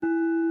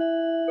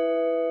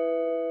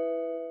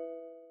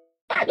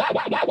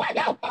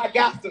I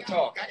got to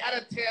talk. I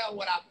got to tell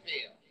what I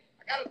feel.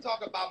 I got to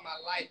talk about my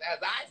life as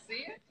I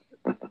see it.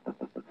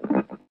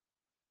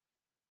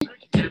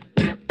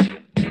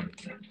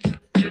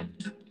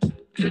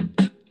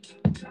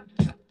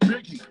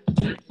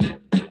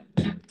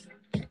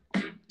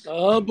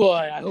 Oh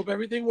boy, I hope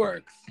everything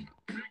works.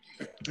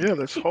 Yeah,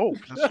 let's hope.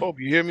 Let's hope.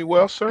 You hear me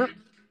well, sir?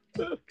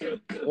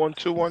 1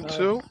 2 1 Uh,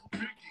 2.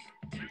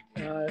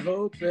 I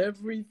hope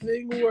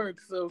everything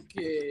works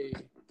okay.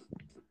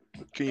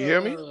 Can you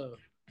hear me? Uh,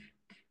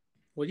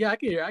 well, yeah, I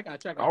can hear. I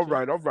got you. I All got you.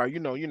 right, all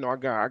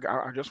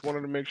right. I just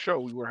wanted to make sure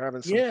we were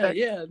having some Yeah, tech.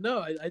 yeah. No,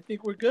 I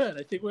think we're good.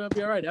 I think we're gonna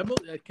be all right.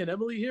 Emily, can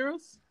Emily hear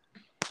us?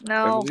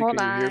 No, Emily, hold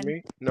can you hear on.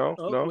 me? No,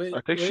 Oh, no. I wait,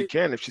 think she wait.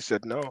 can if she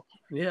said no.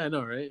 Yeah, I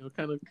know, right? What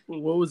kind of?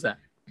 What was that?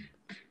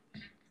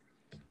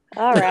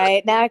 All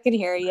right, now I can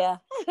hear you. Oh,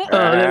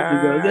 there she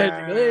goes. There she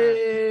goes. Ah.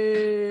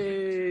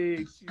 Hey,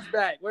 she's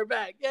back. We're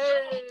back.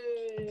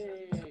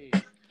 Yay!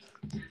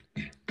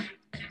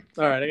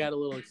 All right, I got a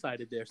little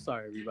excited there.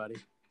 Sorry, everybody.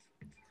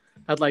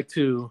 I'd like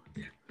to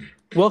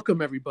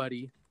welcome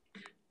everybody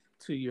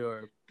to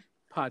your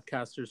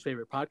podcaster's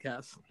favorite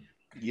podcast.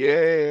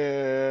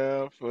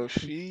 Yeah, for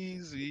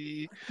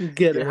Sheezy.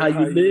 Get it Get how it how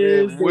you you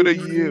live. live, What are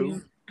baby.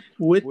 you?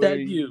 With What are that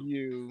you.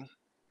 you? Yeah,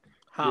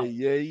 Holla.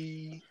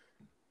 yeah.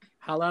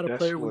 Holla at a That's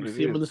player when what you it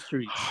see him in is. the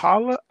streets.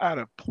 Holla at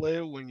a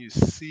player when you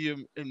see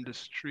him in the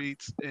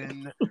streets.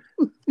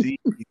 Indeed.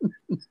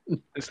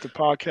 It's the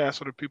podcast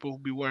for the people who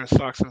be wearing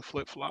socks and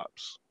flip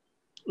flops.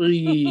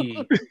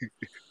 Eee.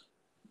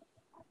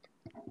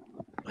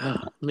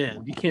 Ah,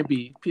 man, you can't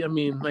be. I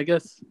mean, I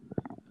guess.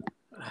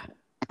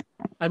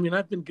 I mean,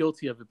 I've been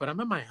guilty of it, but I'm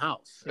at my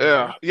house, you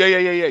know?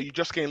 Yeah. You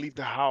just can't leave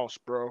the house,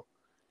 bro.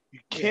 You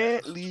Yeah.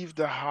 can't leave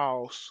the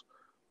house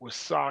with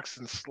socks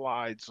and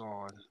slides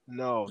on.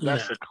 No, Nah.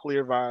 that's a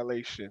clear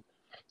violation.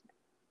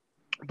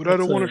 But I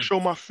That's don't want to a. show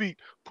my feet.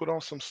 Put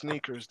on some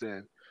sneakers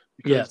then,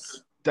 because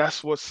Yes.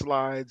 that's what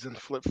slides and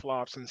flip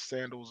flops and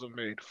sandals are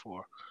made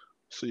for.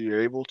 So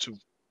you're able to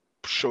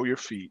show your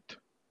feet.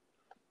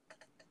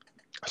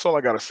 That's all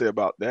I got to say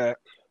about that.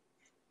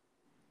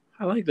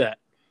 I like that.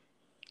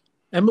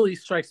 Emily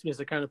strikes me as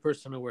the kind of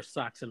person who wears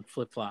socks and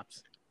flip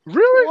flops.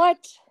 Really?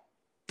 What?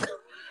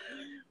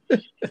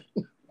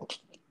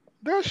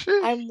 That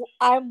shit?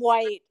 I'm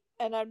white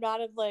and I'm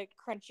not a like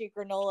crunchy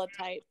granola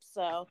type,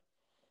 so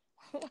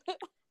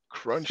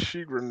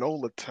Crunchy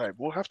granola type.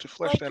 We'll have to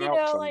flesh like that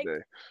out like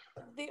someday.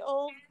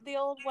 the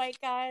old white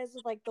guys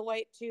with like the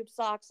white tube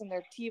socks and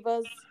their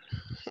Tevas.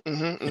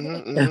 And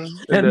And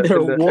the they're and the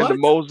and the what?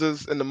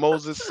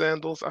 Moses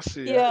sandals. I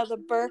see ya. Yeah, the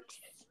Birks.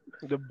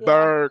 The Yeah.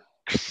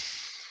 Birks.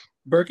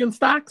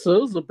 Birkenstocks?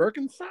 Those the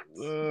Birkenstocks?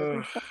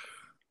 Uh, Birkenstocks?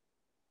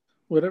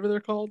 Whatever they're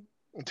called.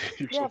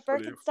 you're so Yeah,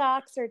 funny.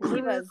 Birkenstocks or What are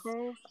they Tevas.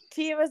 called?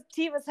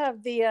 Tevas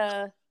have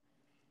the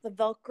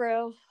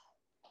Velcro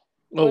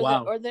Oh, or the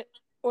wow. or the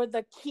or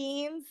the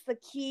Keens, the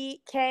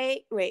key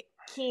K wait,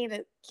 Keen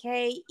is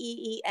Keen.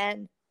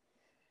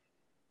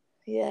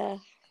 Yeah,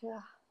 yeah.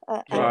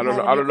 I No, I don't don't know. have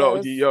I any of don't know.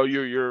 those.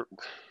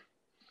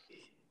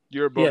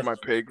 You're above Yes. my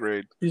pay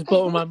grade. He's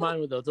blowing my mind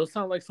with those. Those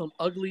sound like some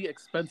ugly,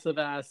 expensive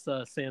ass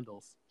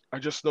sandals. I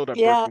just know that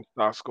Yeah,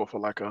 Birkenstocks go for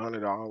like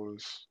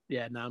 $100.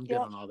 Yeah, now I'm good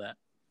yep. on all that.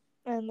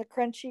 And the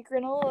crunchy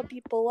granola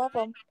people love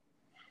them.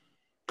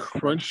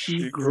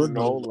 Crunchy Crunchy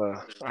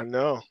granola. granola. I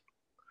know.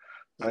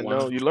 I know.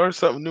 Wow. You learn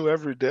something new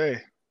every day.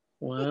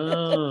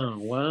 Wow.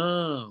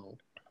 Wow.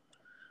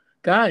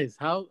 Guys,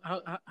 how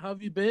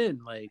have you been?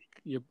 Like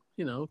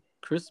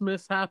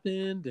Christmas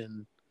happened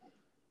and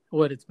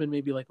what, it's been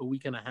maybe like a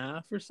week and a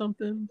half or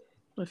something,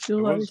 I feel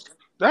It like. was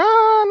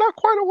not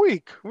quite a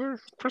week. We're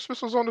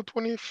Christmas was on the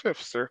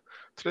 25th, sir.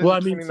 Today's Well,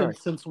 the I mean 29th.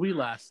 since we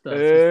last got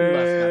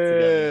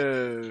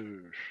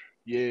together. Uh,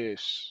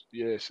 yes,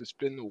 it's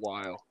been a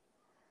while.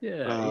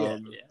 Yeah, yeah,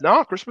 yeah.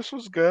 No, Christmas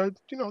was good.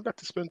 Got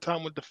to spend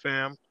time with the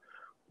fam.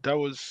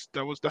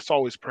 That's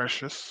always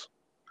precious.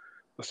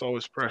 That's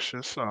always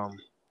precious.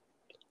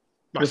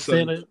 My Was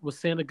son.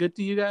 Santa good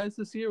to you guys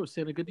this year? Was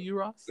Santa good to you,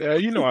 Ross? Yeah,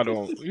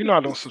 I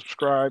don't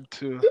subscribe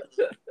to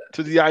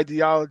the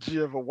ideology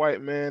of a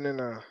white man in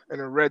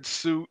a red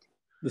suit.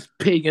 This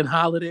pagan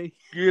holiday.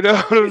 You know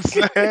what I'm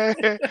saying?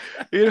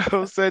 You know what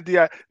I'm saying?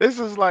 This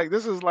is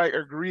like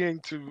agreeing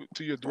to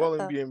your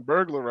dwelling Uh-uh. being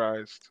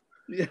burglarized.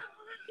 Yeah.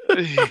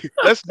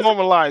 Let's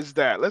normalize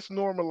that. Let's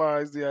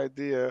normalize the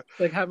idea. It's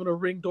like having a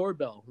ring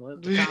doorbell.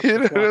 Let the You cops know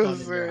just what walk I'm on in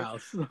your saying?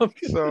 house.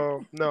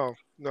 So no,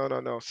 no, no,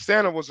 no.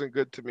 Santa wasn't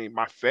good to me.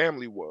 My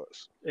family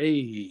was.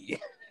 Hey.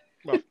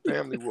 My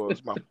family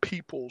was. My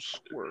peoples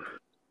were.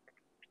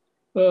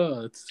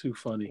 Oh, it's too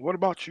funny. What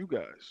about you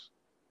guys?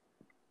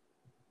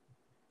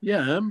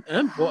 Yeah,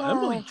 well,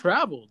 Emily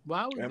traveled.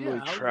 Wow, Emily yeah.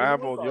 What was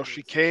traveled. all Yo,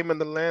 she this? came in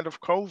the land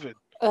of COVID.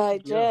 I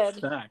Yeah,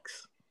 did.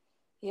 facts.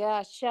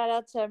 Yeah, shout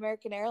out to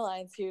American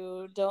Airlines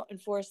who don't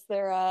enforce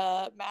their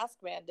mask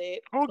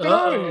mandate. Oh, get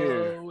out of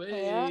here. Oh,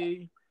 Yeah,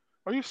 hey.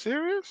 Are you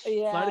serious? Flight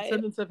yeah.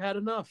 attendants have had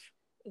enough.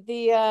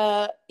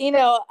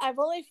 I've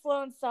only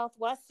flown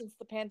Southwest since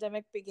the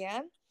pandemic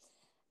began,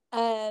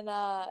 and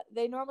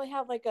they normally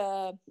have like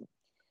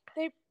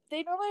they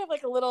they normally have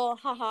like a little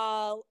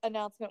haha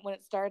announcement when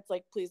it starts,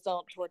 like please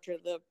don't torture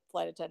the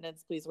flight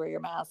attendants, please wear your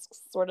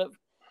masks, sort of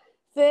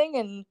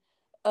thing.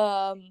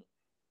 And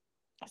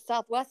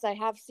Southwest, I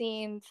have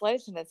seen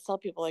flight attendants tell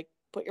people like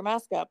put your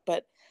mask up,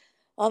 but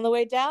on the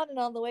way down and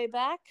on the way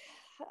back,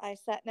 I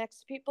sat next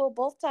to people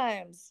both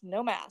times,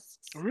 no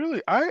masks.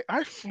 Really,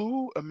 I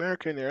flew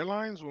American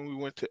Airlines when we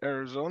went to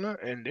Arizona,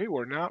 and they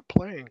were not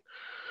playing.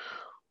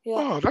 Yeah,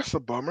 Oh, that's a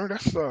bummer.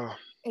 That's yep,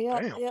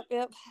 damn.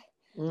 yep.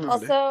 Mm.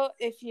 Also,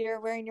 if you're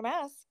wearing your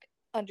mask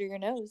under your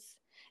nose,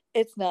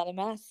 it's not a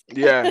mask.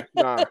 Yeah,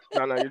 nah.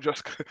 You're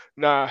just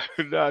nah.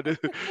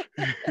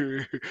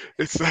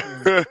 It's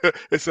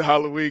it's a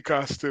Halloween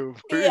costume.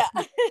 Yeah.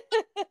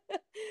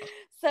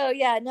 So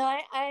yeah, no,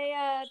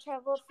 I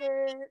traveled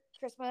for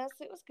Christmas.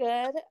 It was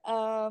good.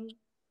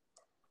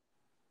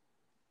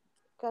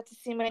 Got to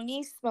see my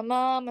niece, my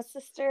mom, my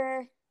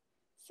sister.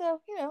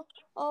 So,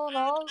 all in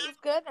all, it was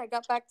good. I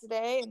got back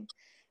today, and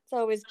it's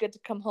always good to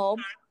come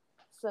home.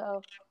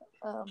 So,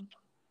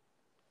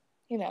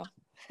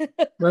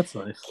 That's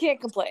nice. can't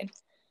complain.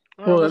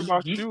 Well, What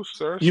about you- you,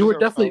 sir? You were Sir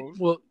definitely Howard?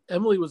 well.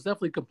 Emily was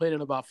definitely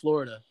complaining about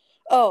Florida.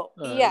 Oh,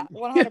 yeah,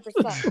 100%.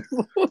 It's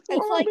Well,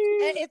 I like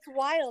mean, it's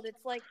wild.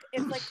 It's like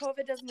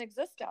COVID doesn't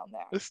exist down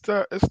there. it's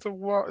the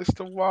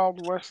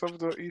wild west of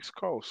the East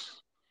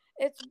Coast.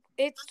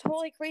 It's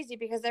totally crazy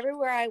because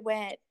everywhere I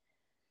went,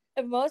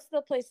 most of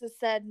the places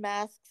said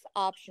masks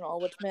optional,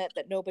 which meant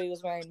that nobody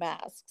was wearing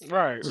masks.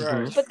 Right,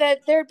 right. Mhm. But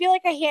that there'd be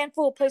like a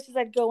handful of places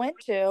I'd go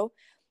into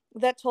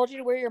that told you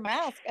to wear your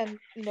mask, and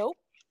nope,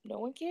 no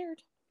one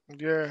cared.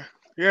 Yeah.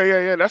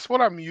 That's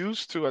what I'm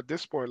used to at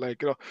this point.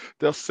 Like,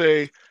 they'll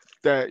say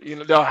that,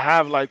 they'll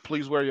have like,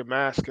 please wear your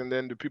mask, and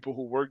then the people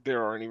who work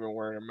there aren't even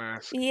wearing a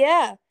mask.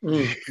 Yeah.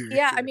 Mm.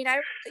 Yeah, I mean,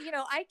 I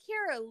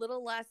care a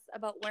little less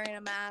about wearing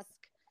a mask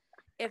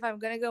if I'm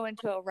going to go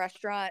into a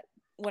restaurant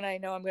when I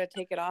know I'm going to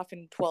take it off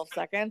in 12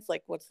 seconds.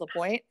 Like, what's the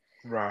point?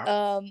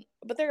 Right.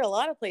 But there are a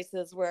lot of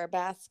places where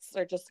masks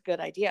are just a good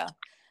idea.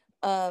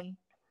 But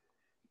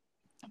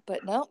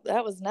no,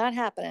 that was not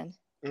happening.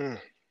 Mm.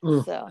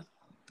 So.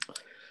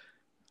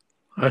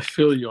 I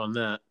feel you on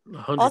that.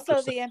 100%.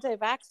 Also, the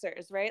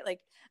anti-vaxxers, right?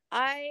 Like,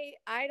 I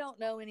don't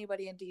know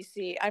anybody in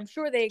DC. I'm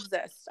sure they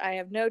exist. I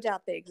have no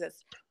doubt they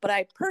exist. But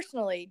I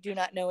personally do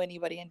not know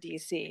anybody in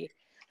DC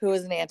who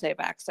is an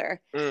anti-vaxxer.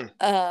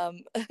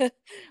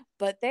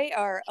 But they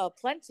are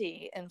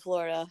aplenty in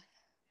Florida.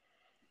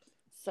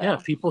 So. Yeah,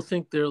 people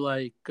think they're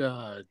like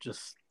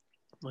just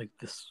like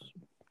this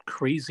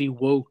crazy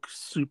woke,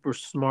 super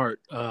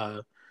smart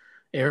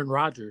Aaron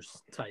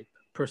Rodgers type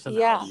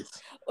personalities.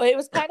 Well, it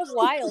was kind of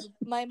wild.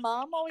 My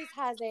mom always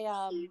has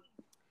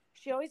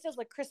she always does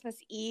like Christmas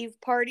Eve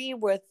party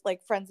with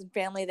like friends and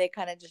family. They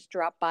kind of just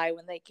drop by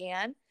when they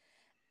can.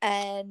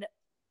 And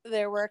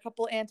there were a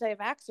couple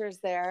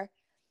anti-vaxxers there.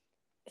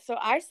 So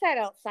I sat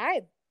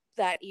outside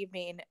that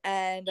evening,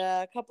 and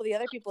a couple of the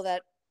other people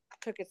that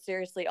took it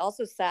seriously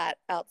also sat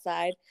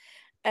outside.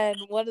 And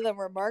one of them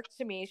remarked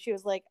to me, she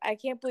was like, I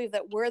can't believe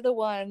that we're the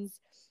ones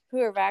who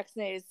are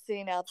vaccinated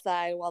sitting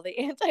outside while the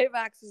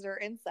anti-vaxxers are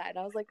inside.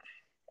 I was like,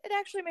 it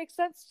actually makes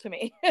sense to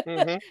me.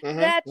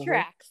 That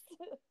tracks.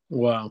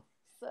 Wow.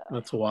 So,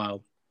 that's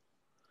wild.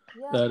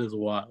 yeah. That is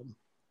wild.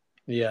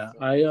 Yeah.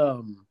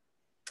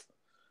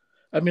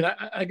 I mean,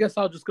 I guess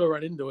I'll just go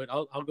right into it.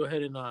 I'll go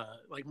ahead and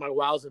like my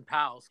wows and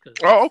pals, because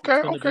Oh, okay,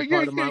 it's gonna okay, be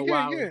part of my yeah.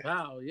 wow and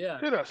pal. Yeah.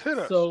 Hit us.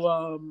 So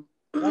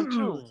 1,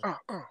 2.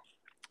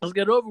 let's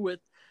get it over with.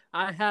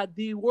 I had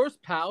the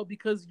worst pal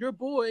because your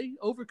boy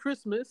over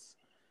Christmas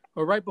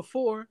or right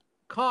before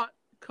caught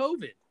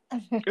COVID.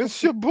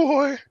 It's your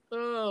boy.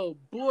 Oh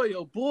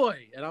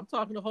boy. And I'm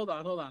talking to hold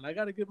on. I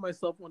gotta give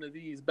myself one of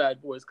these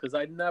bad boys because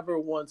I never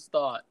once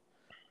thought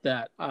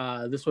that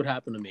this would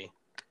happen to me.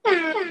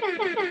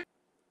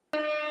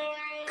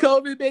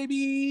 COVID,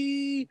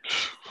 baby.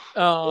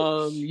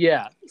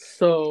 Yeah.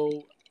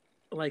 So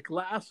like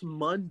last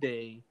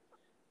Monday,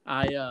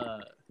 I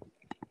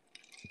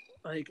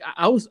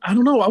was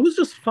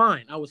just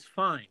fine. I was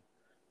fine.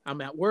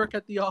 I'm at work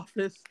at the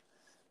office,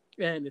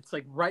 and it's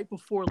like right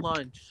before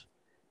lunch,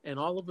 and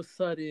all of a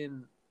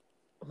sudden,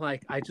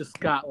 like I just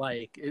got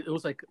like it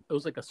was like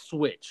a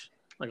switch,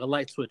 like a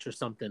light switch or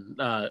something.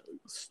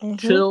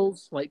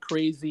 Chills like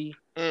crazy.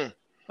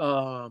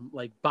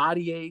 Like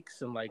body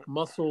aches and like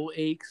muscle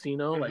aches,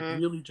 like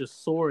really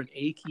just sore and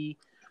achy,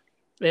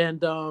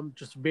 and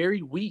just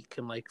very weak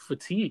and like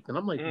fatigued. And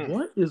I'm like,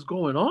 what is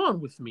going on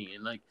with me?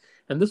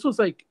 And this was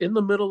like in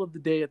the middle of the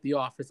day at the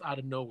office, out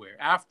of nowhere.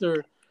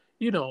 After,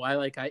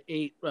 I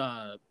ate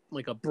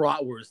like a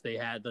bratwurst they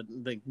had,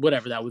 the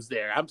whatever that was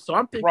there. I'm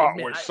thinking,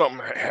 Bratwurst,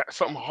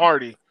 something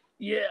hearty.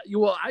 Yeah,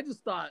 well, I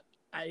just thought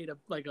I ate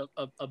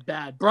a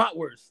bad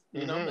bratwurst.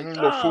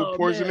 Food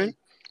poisoning. Man,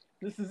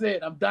 this is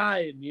it. I'm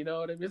dying. You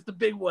know what I mean? It's the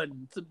big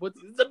one. It's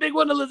the big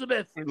one,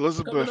 Elizabeth.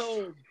 Coming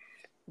home.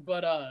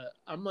 But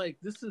I'm like,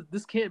 this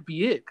can't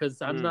be it,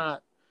 because I'm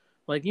not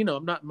like,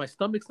 I'm not, my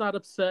stomach's not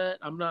upset.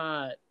 I'm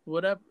not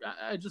whatever.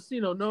 I just,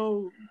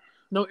 no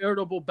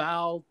irritable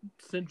bowel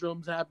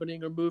syndromes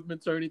happening or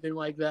movements or anything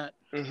like that.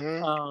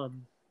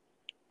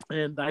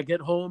 and I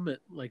get home at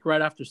like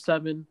right after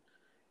 7,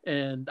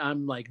 and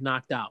I'm like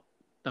knocked out.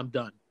 I'm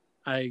done.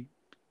 I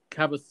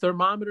have a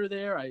thermometer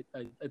there. I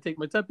take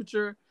my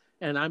temperature,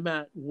 and I'm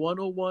at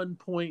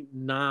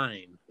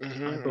 101.9,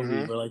 I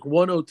believe, or like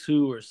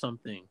 102 or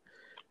something.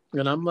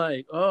 And I'm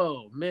like,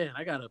 oh man,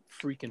 I got a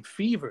freaking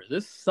fever.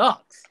 This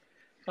sucks.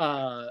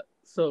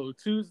 So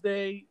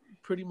Tuesday,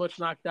 pretty much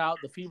knocked out.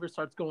 The fever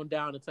starts going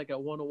down. It's like at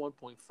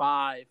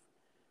 101.5.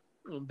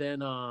 And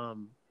then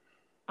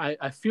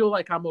I feel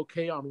like I'm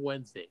okay on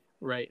Wednesday,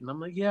 right? And I'm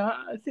like, yeah,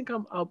 I think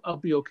I'll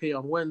be okay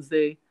on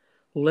Wednesday.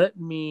 Let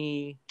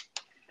me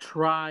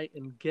try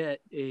and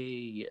get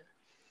a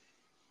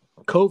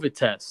COVID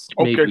test.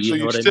 Okay, Maybe, so you know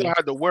you what I still mean?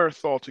 had the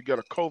wherewithal to get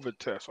a COVID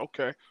test.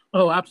 Okay.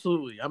 Oh,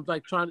 absolutely. I'm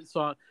like trying to.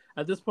 So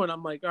at this point,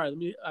 I'm like, all right, let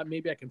me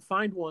maybe I can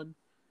find one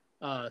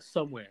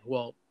somewhere.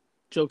 Well,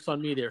 joke's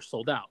on me, they're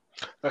sold out.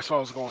 That's what I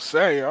was gonna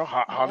say.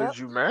 How Yep. did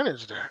you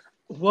manage that?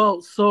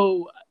 Well,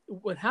 so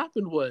what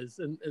happened was,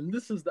 and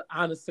this is the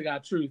honest to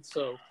God truth.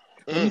 So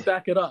let me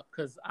back it up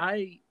because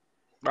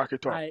Knock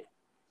it off. I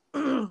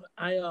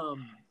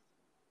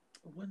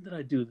when did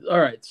I do this? All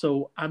right,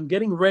 so I'm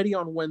getting ready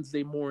on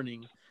Wednesday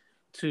morning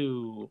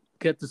to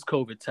get this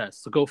COVID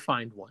test to go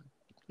find one,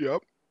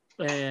 Yep.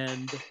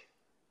 and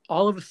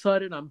all of a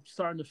sudden I'm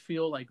starting to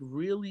feel like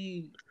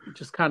really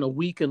just kind of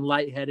weak and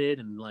lightheaded,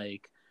 and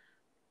like,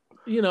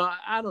 you know,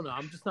 I don't know,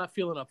 I'm just not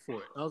feeling up for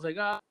it. I was like,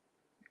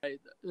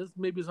 this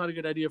maybe it's not a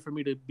good idea for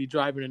me to be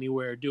driving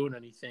anywhere or doing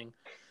anything.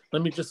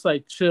 Let me just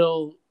like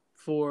chill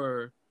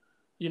for,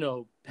 you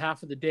know,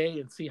 half of the day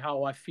and see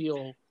how I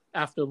feel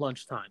after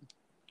lunchtime.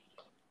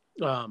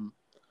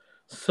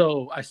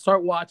 So I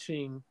start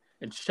watching,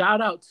 and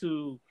shout out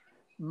to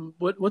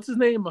what's his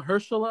name,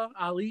 Mahershala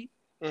Ali.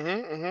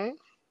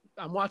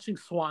 I'm watching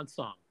Swan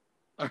Song.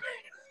 All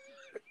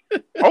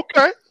right.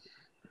 Okay.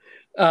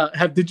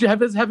 Have you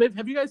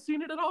guys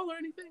seen it at all or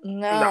anything?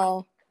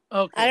 No.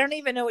 Okay. I don't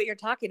even know what you're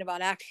talking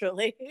about,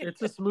 actually. It's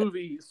this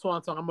movie,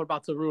 Swan Song. I'm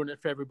about to ruin it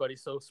for everybody.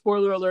 So,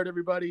 spoiler alert,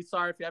 everybody.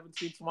 Sorry if you haven't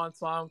seen Swan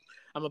Song.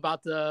 I'm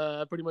about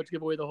to pretty much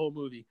give away the whole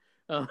movie.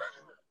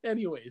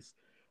 Anyways,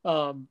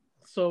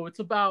 so it's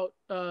about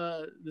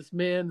this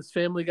man, this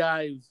family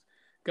guy who's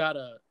got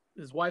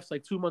his wife's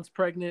like 2 months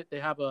pregnant. They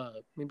have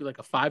maybe like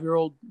a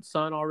 5-year-old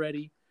son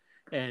already,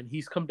 and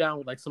he's come down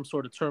with like some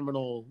sort of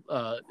terminal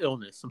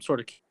illness, some sort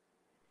of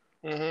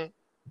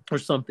or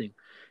something,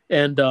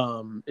 and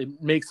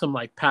it makes him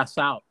like pass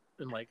out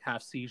and like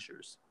have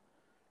seizures.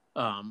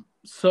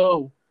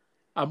 So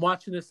I'm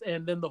watching this,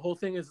 and then the whole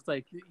thing is, it's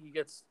like he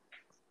gets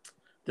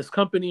this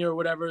company or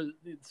whatever,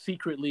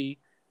 secretly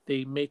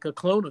they make a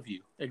clone of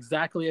you,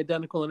 exactly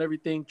identical and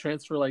everything,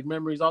 transfer like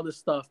memories, all this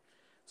stuff,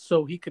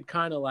 so he could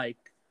kind of like,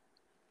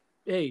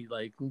 hey,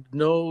 like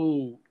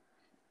no,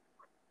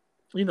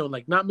 you know,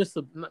 like not miss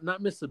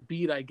a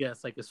beat, I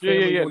guess. Like his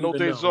family Yeah. won't No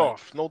even days know.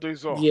 off. No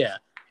days off. Yeah,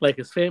 like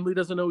his family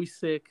doesn't know he's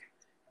sick.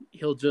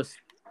 He'll just,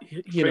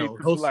 you Fade know,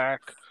 to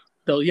black.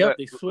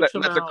 they switch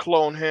him let out. the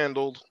clone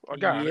handled. I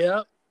got it.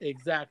 Yep,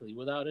 exactly,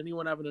 without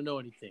anyone having to know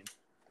anything.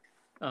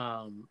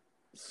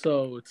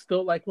 So it's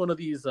still like one of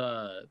these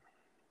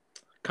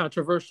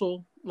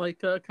controversial,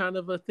 like kind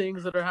of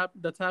things that are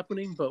that's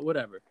happening, but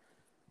whatever.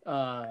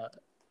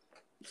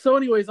 So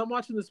anyways, I'm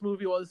watching this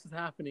movie while this is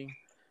happening,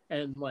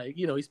 and like,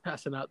 you know, he's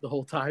passing out the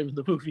whole time in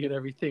the movie and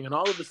everything, and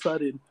all of a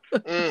sudden,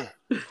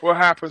 What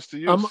happens to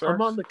you, sir?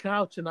 I'm on the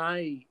couch, and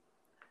I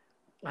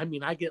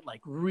get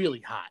like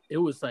really hot. It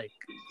was like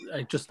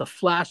just a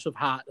flash of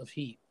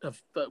heat,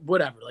 of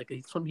whatever, like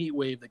some heat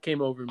wave that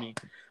came over me.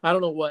 I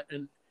don't know what,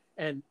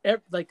 and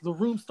like the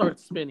room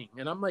starts spinning,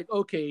 and I'm like,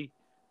 okay,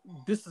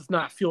 this does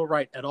not feel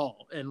right at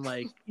all. And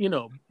like, you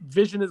know,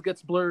 vision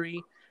gets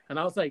blurry, and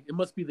I was like, it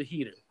must be the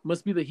heater. It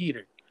must be the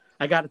heater.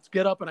 I got to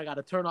get up and I got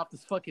to turn off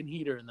this fucking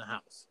heater in the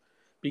house,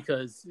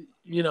 because,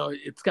 you know,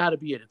 it's got to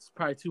be it. It's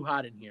probably too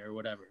hot in here or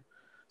whatever.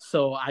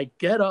 So I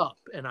get up,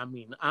 and I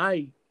mean,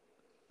 I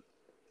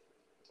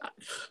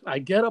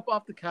get up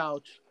off the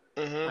couch.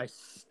 I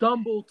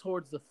stumble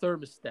towards the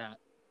thermostat.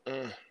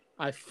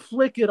 I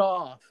flick it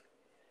off,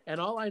 and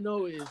all I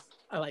know is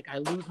I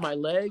lose my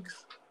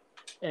legs,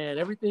 and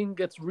everything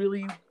gets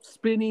really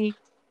spinny.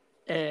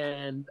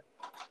 And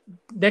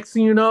next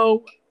thing you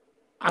know,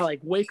 I like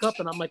wake up,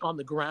 and I'm like on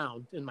the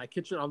ground in my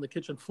kitchen, on the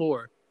kitchen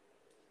floor,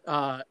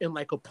 in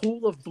like a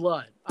pool of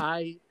blood.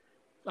 I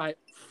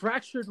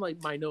fractured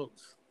like my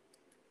nose.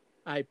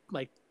 I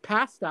like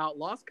passed out,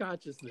 lost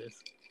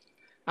consciousness.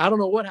 I don't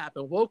know what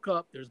happened. Woke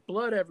up, there's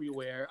blood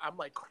everywhere. I'm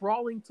like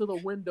crawling to the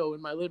window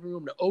in my living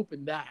room to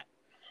open that.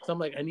 So I'm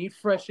like, I need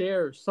fresh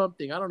air or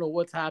something. I don't know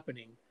what's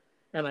happening.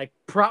 And I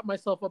prop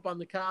myself up on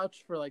the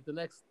couch for like the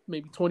next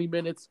maybe 20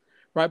 minutes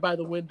right by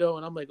the window.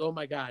 And I'm like, oh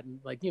my God. And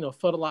like, you know,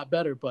 felt a lot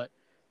better. But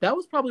that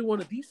was probably one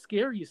of the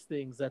scariest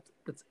things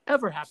that's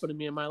ever happened to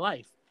me in my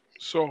life.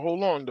 So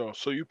hold on though.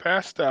 So you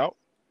passed out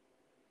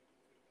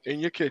in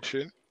your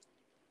kitchen.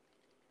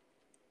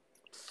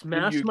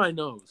 Smashed my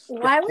nose.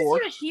 Why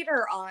was your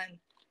heater on?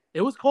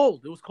 It was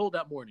cold. It was cold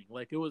that morning.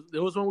 Like it was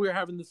when we were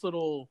having this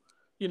little,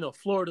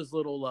 Florida's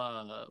little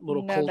No,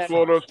 cold that's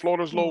front.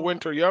 Florida's low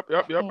winter. Yep.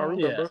 I Yeah.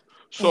 remember.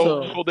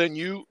 So So then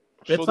you.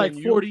 it's So like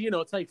then 40.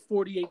 It's like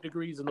 48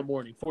 degrees in the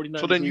morning, 49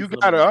 So then degrees you in the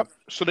got morning. up.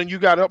 So then you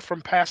got up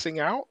from passing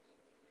out,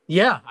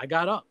 Yeah, I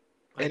got up.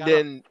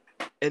 and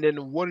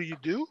then what do you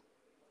do?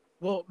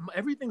 Well,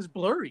 everything's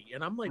blurry,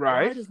 and I'm like,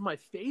 Right. why does my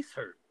face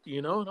hurt?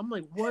 And I'm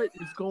like, what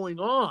is going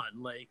on?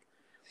 Like,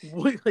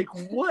 what?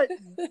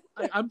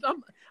 I'm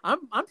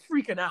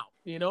freaking out,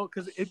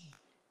 because I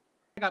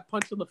got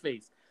punched in the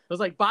face. It was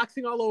like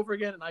boxing all over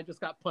again, and I just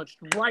got punched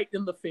right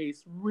in the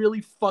face,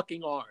 really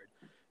fucking hard.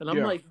 And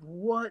I'm like,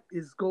 what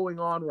is going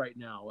on right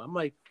now? I'm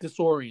like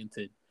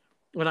disoriented.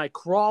 When I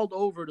crawled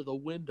over to the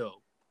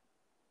window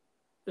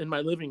in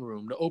my living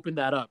room to open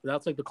that up,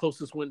 that's like the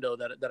closest window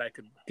that I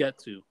could get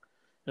to.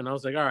 And I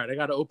was like, all right, I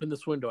got to open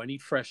this window. I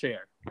need fresh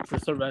air.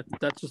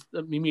 That's just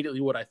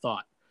immediately what I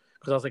thought.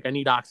 Because I was like, I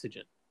need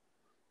oxygen.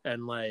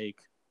 And like,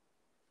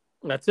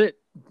 that's it.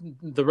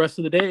 The rest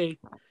of the day,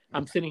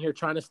 I'm sitting here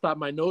trying to stop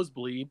my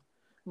nosebleed.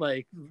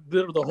 Like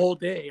the whole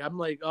day. I'm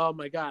like, oh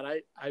my God,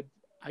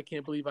 I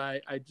can't believe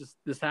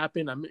this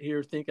happened. I'm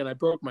here thinking I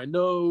broke my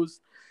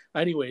nose.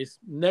 Anyways,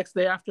 next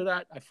day after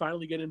that, I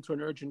finally get into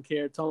an urgent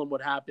care, tell them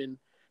what happened.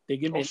 They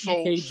give me an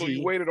EKG. So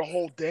you waited a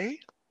whole day?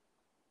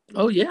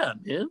 Oh yeah,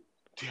 man.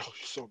 Yo, you're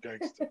so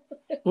gangster.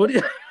 What do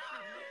you?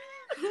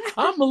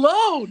 I'm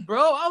alone,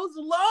 bro. I was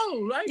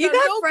alone. I You got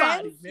got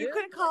nobody, friends? man. You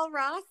couldn't call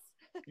Ross?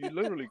 You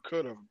literally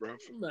could have, bro.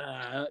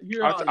 Nah,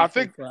 you're. I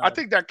think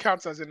that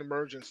counts as an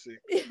emergency.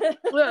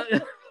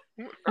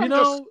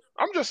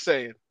 I'm just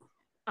saying.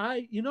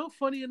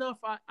 Funny enough,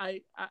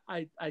 I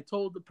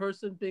told the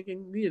person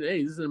thinking,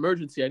 hey, this is an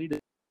emergency. I need to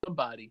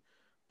somebody,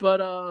 but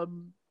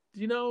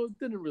it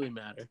didn't really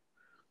matter.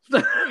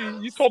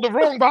 You told the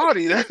wrong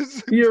body.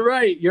 You're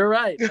right.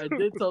 I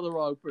did tell the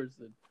wrong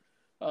person.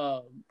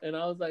 And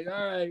I was like, all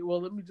right,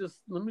 well, let me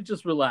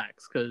just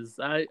relax, because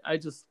I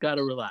just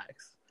gotta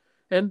relax.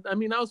 And I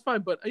mean, I was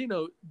fine, but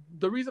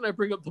the reason I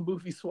bring up the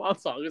movie Swan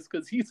Song is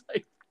because he's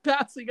like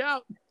passing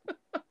out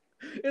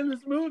in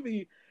this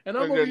movie, and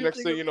I'm the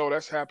next thing you know,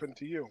 that's happened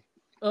to you.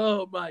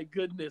 Oh my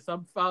goodness! I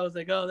was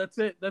like, oh, that's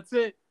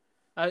it.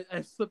 I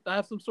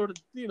have some sort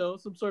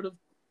of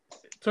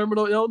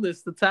terminal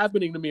illness that's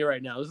happening to me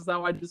right now. This is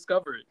how I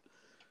discover it.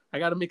 I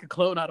got to make a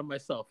clone out of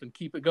myself and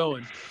keep it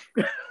going.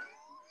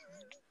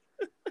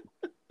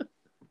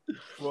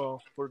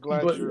 Well, we're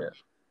glad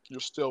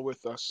you're still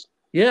with us.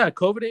 Yeah,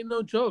 COVID ain't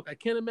no joke. I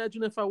can't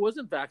imagine if I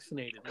wasn't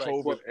vaccinated. Like,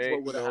 COVID what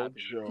ain't would no happen?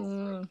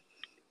 joke.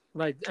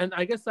 Like, and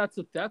I guess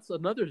that's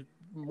another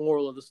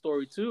moral of the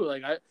story too.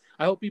 Like, I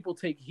hope people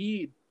take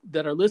heed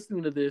that are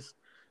listening to this.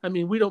 I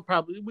mean, we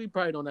probably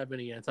don't have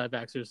any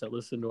anti-vaxxers that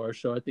listen to our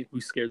show. I think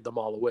we scared them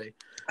all away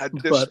at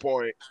this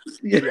point.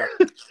 Yeah.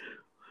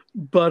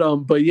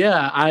 But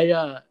yeah,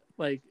 I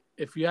like,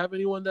 if you have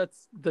anyone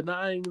that's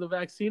denying the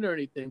vaccine or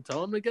anything,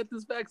 tell them to get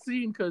this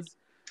vaccine, because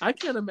I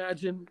can't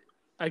imagine.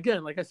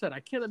 Again, like I said, I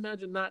can't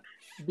imagine not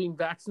being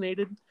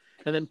vaccinated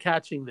and then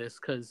catching this,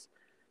 because,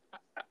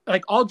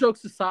 like, all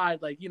jokes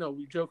aside, like,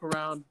 we joke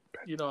around,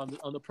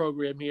 on the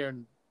program here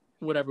and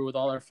whatever with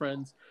all our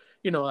friends,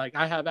 like,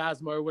 I have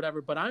asthma or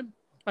whatever, but I'm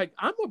a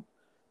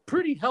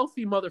pretty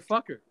healthy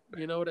motherfucker.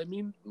 You know what I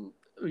mean?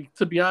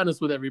 To be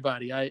honest with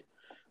everybody, I've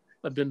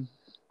been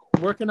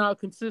working out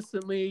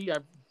consistently.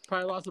 I've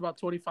probably lost about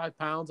 25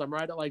 pounds. I'm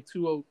right at like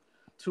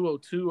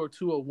 202 or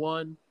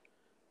 201.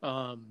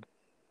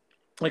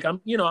 Like,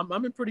 I'm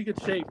in pretty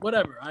good shape.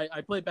 Whatever.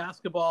 I play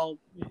basketball,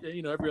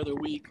 every other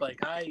week. Like,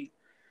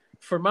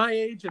 for my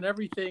age and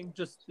everything,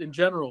 just in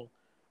general,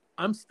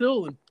 I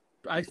feel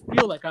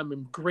like I'm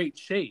in great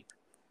shape.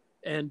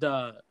 And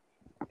I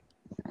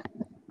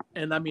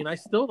mean, I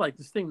still, like,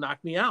 this thing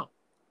knocked me out.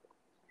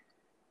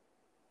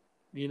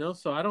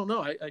 So I don't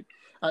know.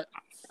 I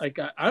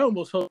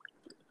almost hope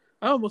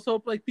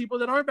like people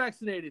that aren't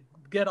vaccinated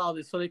get all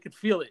this so they could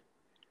feel it.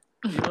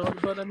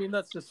 But I mean,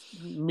 that's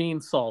just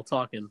mean Saul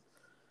talking.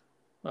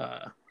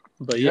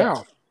 But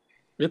yeah,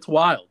 it's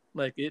wild.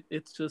 Like,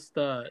 it's just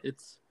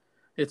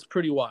it's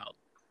pretty wild.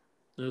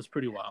 It was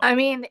pretty wild. I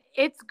mean,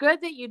 it's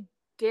good that you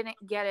didn't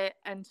get it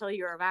until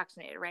you were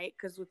vaccinated, right?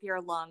 Because with your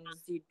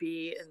lungs, you'd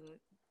be in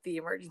the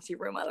emergency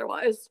room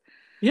otherwise.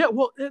 Yeah,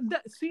 well, and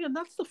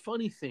that's the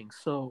funny thing.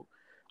 So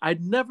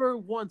I'd never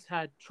once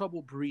had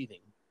trouble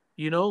breathing,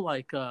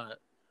 like,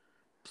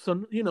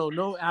 so,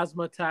 no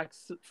asthma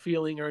attacks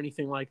feeling or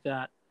anything like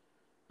that.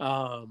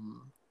 I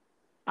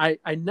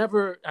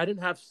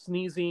didn't have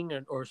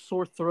sneezing or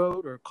sore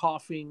throat or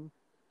coughing.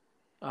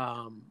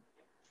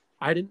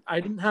 I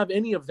didn't have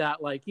any of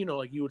that, like,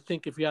 like you would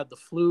think if you had the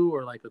flu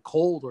or like a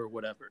cold or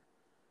whatever.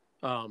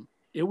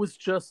 It was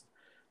just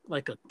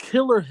like a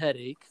killer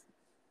headache,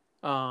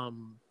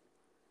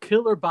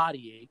 killer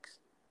body aches,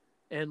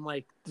 and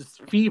like this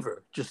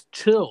fever, just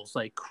chills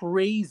like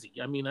crazy.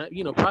 I mean,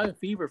 probably a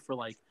fever for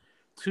like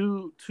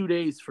two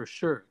days for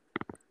sure.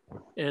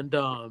 And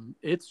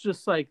it's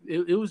just like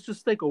it was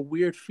just like a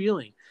weird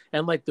feeling.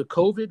 And like the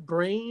COVID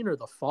brain or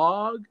the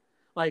fog,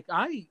 like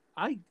I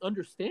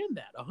understand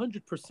that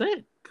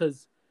 100%,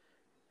 because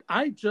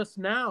I just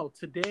now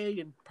today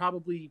and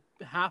probably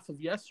half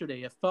of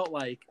yesterday, it felt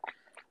like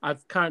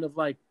I've kind of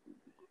like,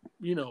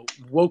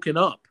 woken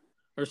up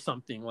or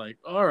something. Like,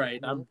 all right,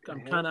 I'm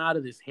kind of out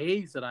of this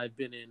haze that I've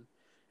been in.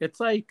 It's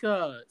like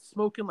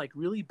smoking like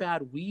really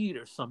bad weed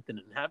or something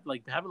and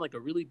having like a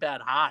really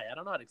bad high. I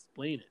don't know how to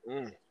explain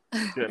it.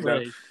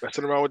 Yeah,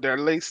 messing around with that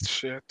laced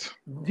shit.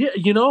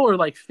 Yeah, or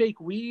like fake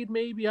weed,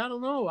 maybe. I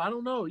don't know.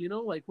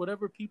 Like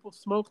whatever people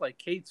smoke, like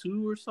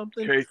K2 or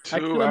something.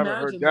 K2, I haven't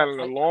heard that in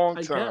a long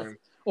time. Guess.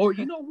 Or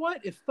you know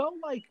what? It felt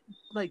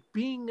like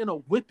being in a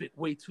whippet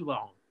way too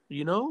long.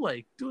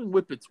 Like doing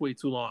whippets way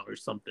too long or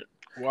something.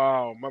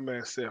 Wow, my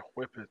man said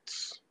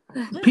whippets.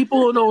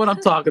 People don't know what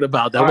I'm talking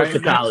about. That went to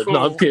college.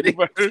 No, I'm kidding.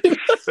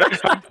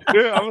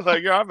 Yeah, I was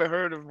like, I haven't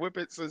heard of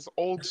whippets since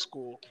old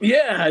school.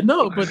 Yeah,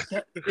 no, but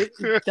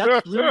that's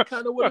really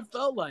kind of what it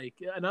felt like.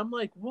 And I'm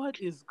like, what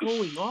is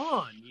going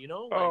on?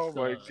 Oh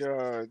my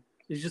God.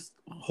 It's just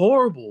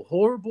horrible.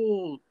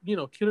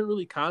 Couldn't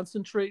really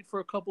concentrate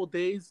for a couple of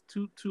days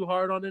too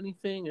hard on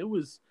anything. It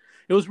was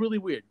really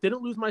weird.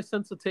 Didn't lose my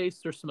sense of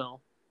taste or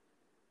smell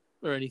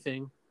or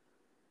anything.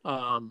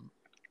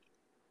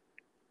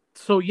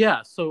 So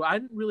I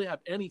didn't really have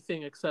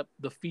anything except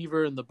the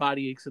fever and the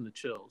body aches and the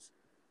chills.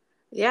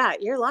 Yeah,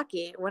 you're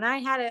lucky. When I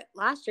had it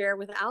last year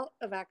without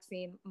a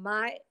vaccine,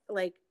 my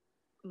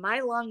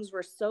lungs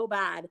were so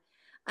bad,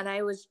 and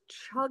I was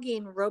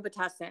chugging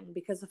Robitussin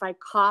because if I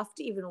coughed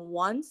even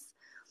once,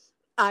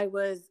 I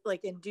was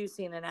like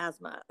inducing an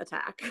asthma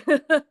attack.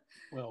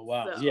 Well,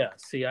 wow. So. Yeah.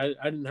 See, I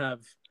didn't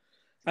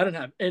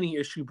have any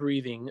issue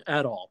breathing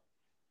at all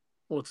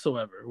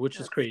whatsoever, which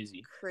is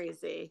crazy.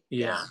 Crazy.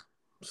 Yeah.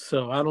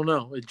 So I don't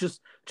know. It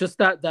just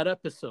that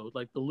episode,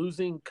 like the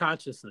losing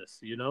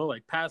consciousness,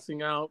 like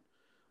passing out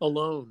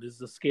alone that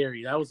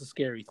was a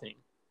scary thing.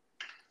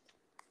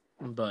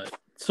 But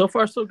so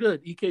far so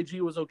good. EKG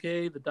was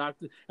okay. The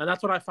doctor, and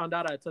that's when I found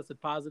out I tested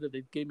positive.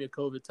 They gave me a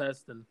COVID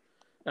test, and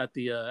at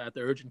the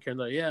urgent care,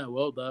 they're like, yeah,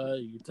 well,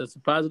 you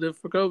tested positive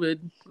for COVID.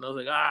 And I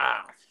was like,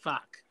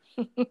 fuck.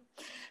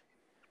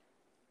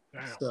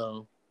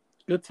 So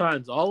good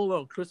times all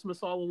alone. Christmas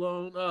all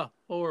alone.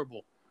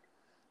 Horrible.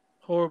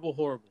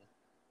 Horrible.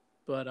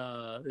 But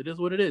it is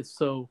what it is.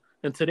 So,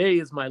 and today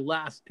is my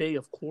last day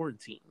of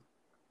quarantine.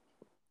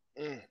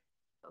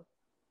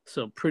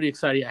 So pretty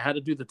excited. I had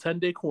to do the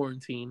 10-day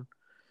quarantine.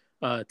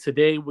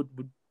 Today would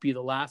be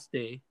the last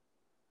day.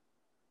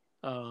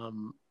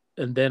 And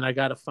then I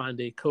got to find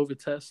a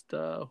COVID test.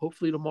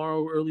 Hopefully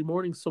tomorrow early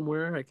morning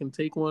somewhere. I can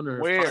take one or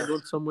find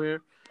one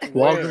somewhere.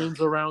 Walgreens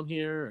around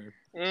here.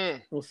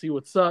 We'll see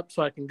what's up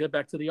so I can get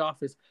back to the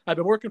office. I've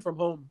been working from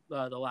home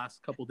the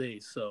last couple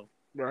days, so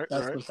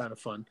that's been kind of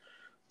fun.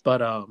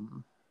 But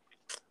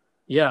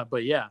yeah.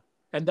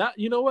 And that,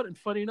 you know what? And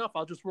funny enough,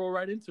 I'll just roll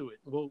right into it.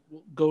 We'll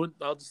go.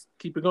 I'll just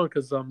keep it going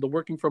because the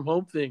working from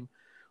home thing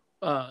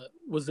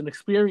was an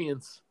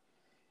experience.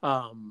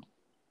 Well,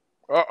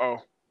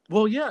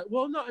 yeah.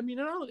 Well, no. I mean,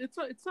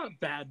 it's not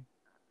bad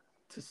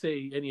to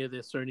say any of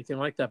this or anything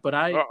like that. But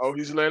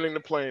he's landing the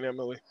plane,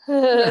 Emily.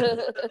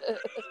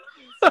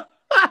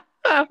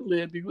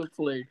 Landing the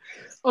plane.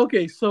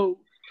 Okay, so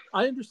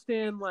I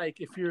understand,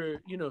 like, if your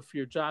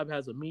job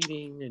has a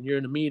meeting and you're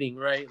in a meeting,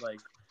 right?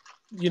 Like,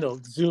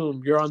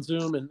 Zoom, you're on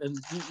Zoom and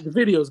the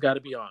video's got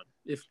to be on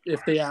if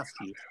they ask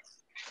you.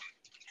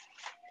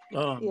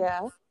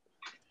 Yeah.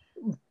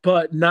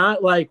 But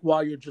not like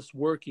while you're just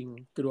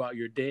working throughout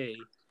your day.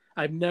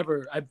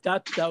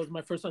 That was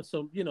my first time.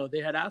 So, they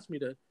had asked me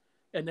to,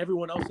 and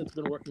everyone else that's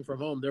been working from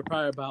home, they're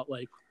probably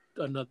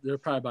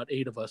about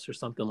 8 of us or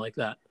something like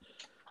that.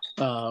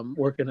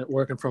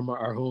 Working from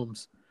our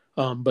homes.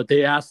 But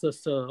they asked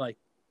us to like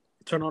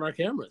turn on our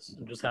cameras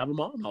and just have them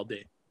on all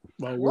day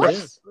while we're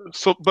there.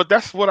 So, but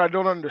that's what I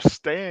don't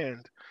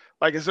understand.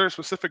 Like, is there a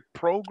specific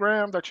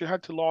program that you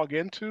had to log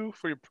into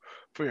for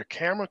your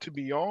camera to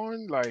be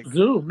on? Like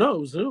Zoom?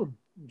 No, Zoom.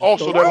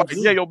 So they're like,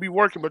 yeah, you'll be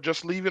working, but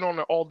just leave it on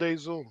the all-day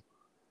Zoom.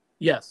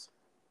 Yes.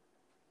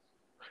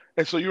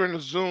 And so you're in the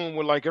Zoom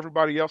when like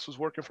everybody else is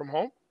working from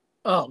home?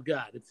 Oh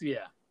God, it's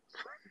yeah.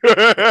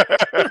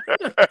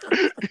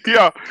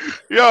 yeah.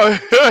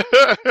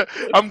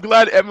 I'm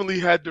glad Emily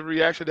had the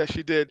reaction that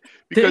she did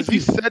because he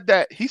said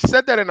that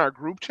in our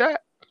group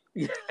chat,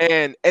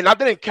 and I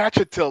didn't catch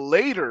it till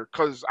later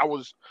because I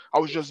was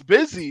just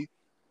busy.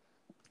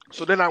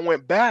 So then I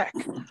went back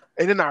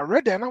and then I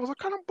read that and I was like,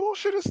 what kind of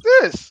bullshit is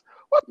this?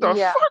 What the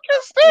fuck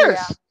is this?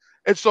 Yeah.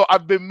 And so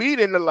I've been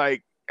meaning to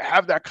like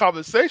have that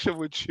conversation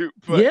with you.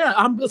 But... Yeah,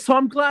 I'm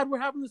glad we're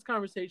having this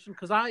conversation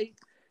because I'm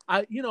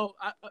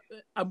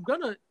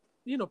gonna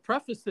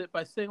preface it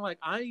by saying like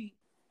I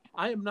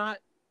am not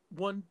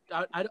one.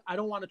 I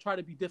don't want to try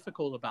to be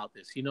difficult about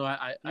this.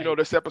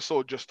 This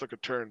episode just took a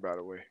turn. By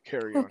the way,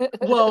 carry on.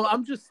 Well,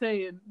 I'm just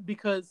saying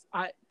because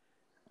I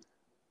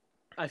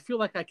feel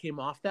like I came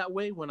off that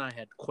way when I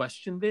had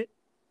questioned it,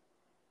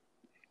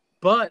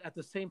 but at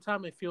the same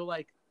time, I feel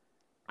like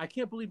I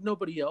can't believe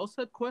nobody else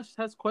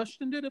has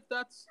questioned it if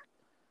that's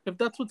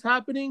what's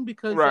happening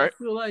because I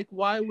feel like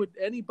why would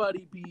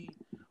anybody be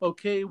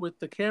okay with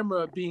the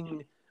camera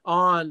being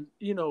on,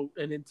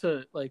 and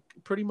into like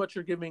pretty much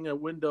you're giving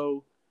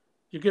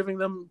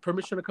them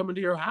permission to come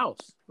into your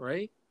house,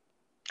 right?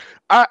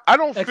 I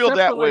don't feel Except for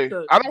that like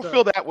way. I don't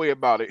feel that way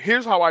about it.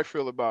 Here's how I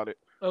feel about it.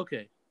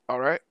 okay, All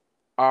right.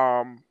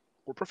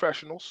 We're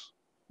professionals.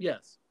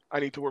 yes. I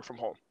need to work from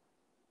home.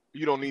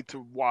 You don't need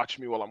to watch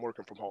me while I'm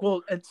working from home.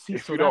 Well, and see,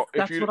 If so you don't,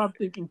 that's what I'm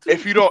thinking too.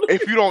 if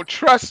you don't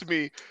trust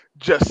me,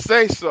 just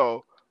say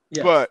so.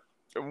 Yes. But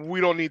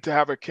we don't need to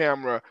have a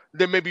camera.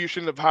 Then maybe you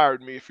shouldn't have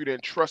hired me if you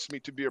didn't trust me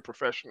to be a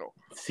professional.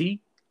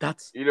 See,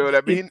 that's You know what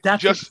I mean?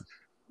 That's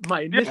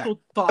my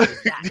initial thought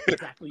is that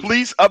exactly.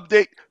 Please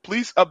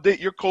update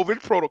your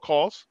COVID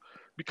protocols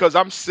because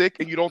I'm sick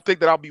and you don't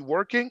think that I'll be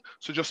working.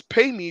 So just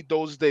pay me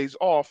those days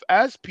off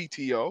as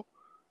PTO,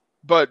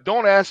 but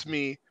don't ask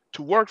me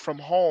to work from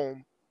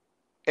home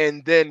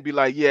and then be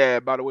like, yeah,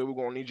 by the way, we're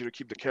gonna need you to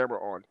keep the camera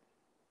on.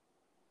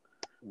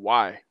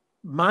 Why?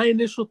 My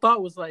initial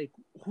thought was like,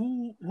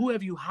 who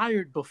have you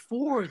hired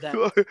before that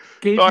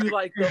gave you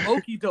like the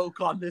okey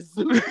doke on this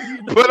Zoom?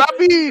 But I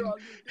mean,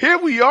 here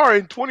we are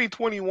in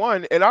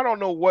 2021, and I don't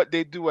know what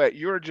they do at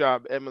your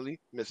job, Emily,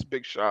 Miss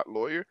Big Shot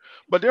Lawyer,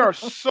 but there are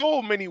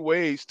so many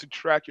ways to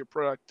track your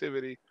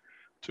productivity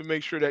to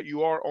make sure that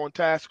you are on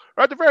task,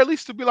 or at the very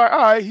least to be like, all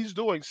right, he's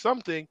doing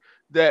something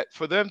that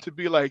for them to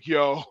be like,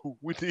 yo,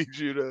 we need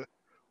you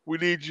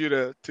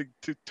to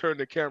turn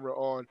the camera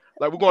on.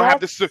 Like we're gonna have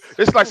this.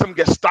 It's like some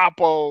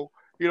Gestapo,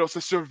 it's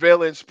a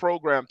surveillance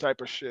program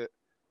type of shit.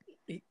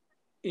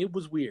 It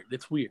was weird.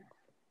 It's weird.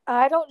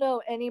 I don't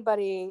know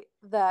anybody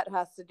that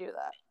has to do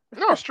that.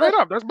 No, straight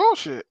up, that's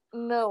bullshit.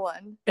 No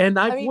one. And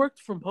I've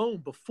worked from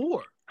home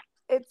before.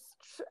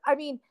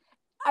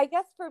 I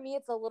guess for me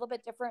it's a little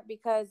bit different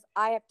because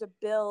I have to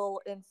bill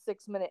in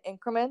 6-minute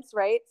increments,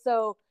 right?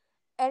 So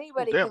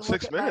anybody can look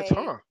 6 at minutes,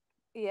 huh?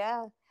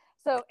 Yeah.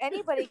 So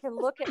anybody can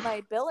look at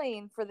my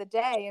billing for the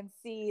day and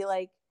see,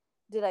 like,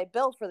 did I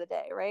bill for the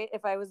day, right?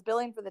 If I was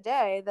billing for the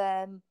day,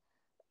 then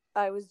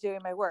I was doing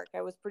my work.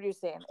 I was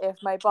producing. If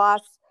my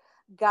boss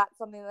got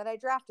something that I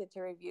drafted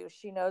to review,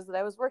 she knows that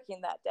I was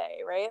working that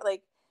day, right?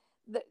 Like,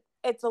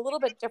 it's a little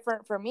bit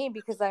different for me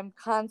because I'm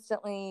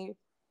constantly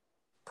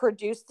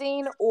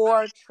producing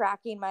or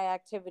tracking my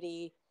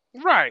activity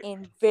right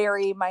in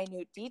very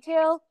minute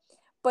detail.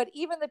 But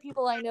even the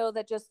people I know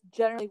that just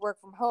generally work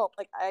from home,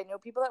 like I know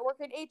people that work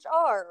in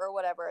HR or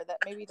whatever that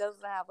maybe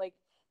doesn't have like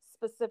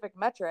specific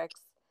metrics.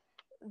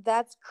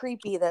 That's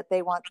creepy that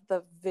they want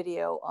the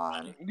video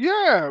on.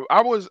 Yeah,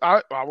 I was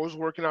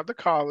working at the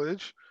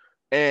college,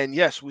 and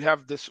yes, we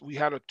had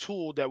a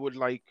tool that would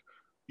like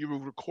you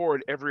would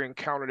record every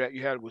encounter that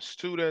you had with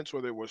students,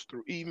 whether it was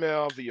through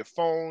email, via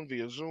phone,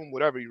 via Zoom,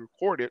 whatever, you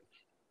record it.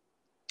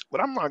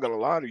 But I'm not gonna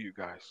lie to you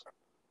guys.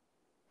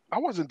 I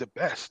wasn't the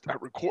best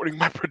at recording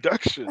my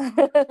production.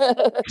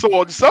 So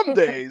on some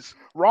days,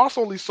 Ross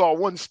only saw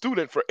one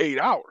student for 8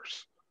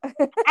 hours.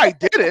 I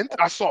didn't.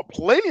 I saw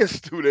plenty of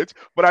students,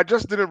 but I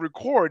just didn't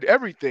record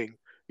everything.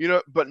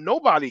 But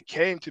nobody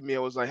came to me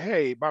and was like,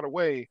 hey, by the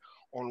way,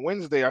 on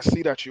Wednesday, I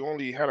see that you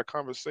only had a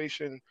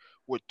conversation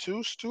with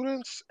 2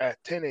 students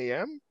at 10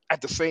 a.m.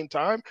 at the same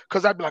time.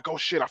 Because I'd be like, oh,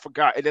 shit, I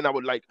forgot. And then I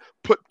would like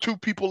put 2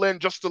 people in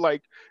just to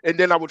like, and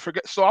then I would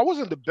forget. So I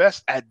wasn't the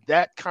best at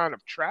that kind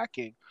of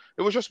tracking.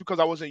 It was just because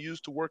I wasn't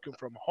used to working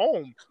from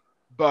home.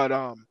 But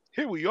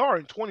here we are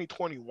in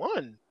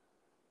 2021.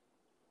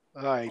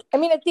 Like, I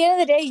mean, at the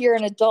end of the day, you're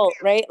an adult,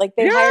 right? Like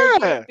they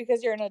hired you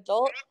because you're an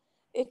adult.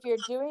 If you're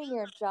doing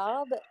your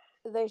job,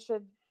 they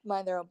should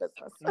mind their own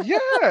business.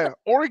 Yeah.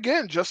 Or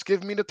again, just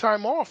give me the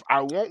time off.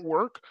 I won't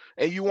work,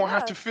 and you won't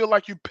have to feel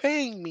like you're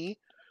paying me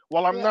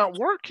while I'm not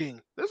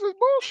working. This is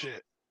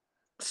bullshit.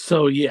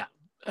 So yeah,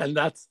 and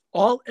that's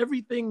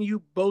everything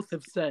you both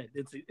have said.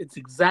 It's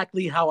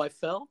exactly how I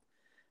felt,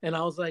 and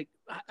I was like,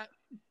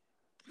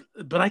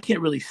 but I can't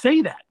really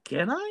say that,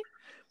 can I?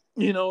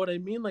 You know what I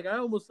mean? Like I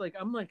almost like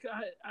I want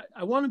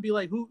to be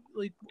like, who,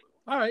 like,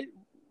 all right,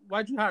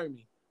 why'd you hire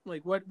me?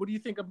 Like what do you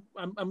think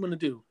I'm gonna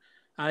do?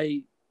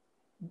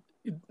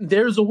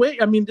 There's a way.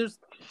 I mean,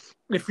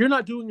 if you're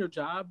not doing your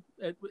job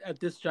at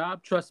this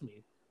job, trust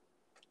me,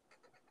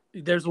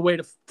 there's a way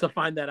to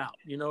find that out.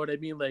 You know what I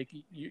mean? Like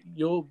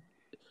you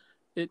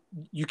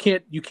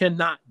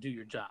cannot do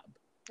your job.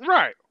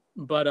 Right.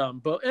 But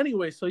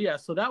anyway, so yeah,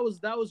 so that was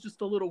just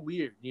a little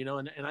weird,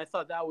 and I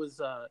thought that was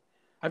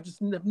I've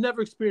just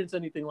never experienced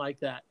anything like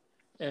that.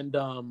 And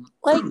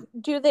like,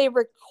 do they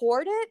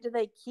record it? Do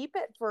they keep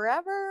it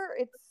forever?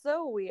 It's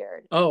so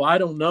weird. Oh, I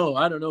don't know.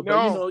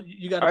 No, but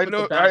you got to put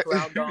the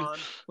background on,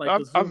 like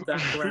the Zoom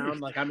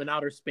background, like I'm in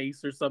outer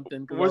space or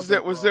something. Was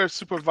there a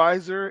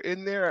supervisor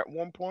in there at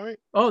one point?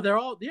 Oh, they're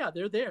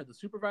there. The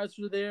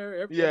supervisors are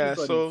there. Yeah,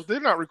 so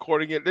they're not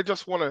recording it. They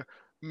just want to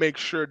make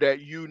sure that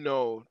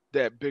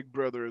that Big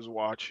Brother is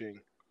watching.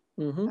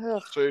 Mm-hmm.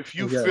 So if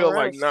you feel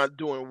like not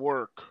doing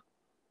work,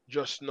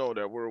 just know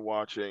that we're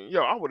watching.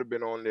 Yo, I would have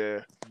been on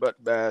there,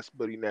 butt bass,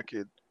 booty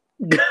naked,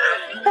 baby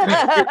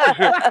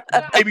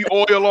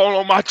oil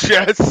on my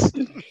chest.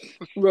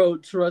 Bro,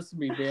 trust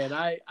me, man.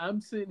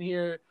 I'm sitting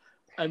here.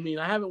 I mean,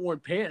 I haven't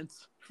worn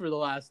pants for the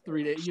last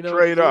 3 days. You know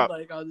what I Straight mean? up.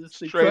 Like I'll just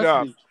say, Straight trust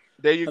up. me.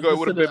 There you I'm go. It just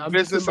would have in a- been I'm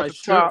just in business my at the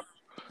shirt. top.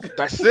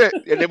 That's it.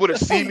 And they would have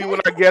seen me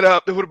when I get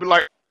up. They would have been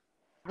like,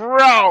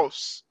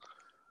 gross.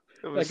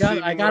 They would I have seen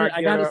me got when I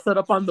I get got it up. set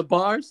up on the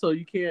bar, so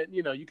you can't,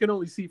 you can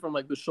only see from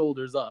like the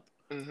shoulders up.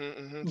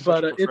 Such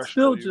But a it's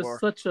still professional you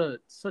just are.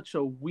 such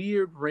a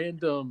weird,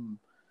 random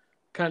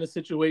kind of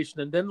situation.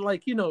 And then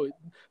like the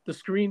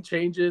screen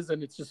changes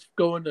and it's just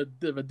going to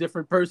a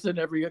different person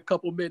every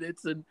couple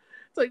minutes, and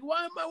it's like,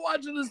 why am I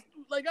watching this?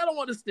 Like, I don't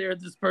want to stare at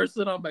this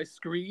person on my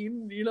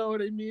screen, you know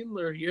what I mean,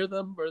 or hear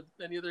them or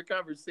any of their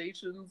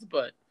conversations.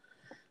 But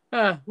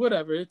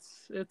whatever, it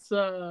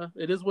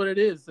is what it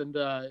is. And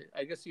I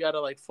guess you gotta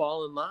like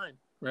fall in line,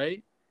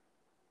 right?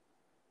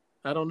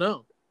 I don't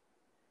know.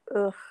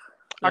 Ugh,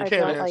 I I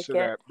can't don't like answer it.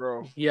 that,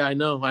 bro. Yeah, I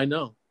know. I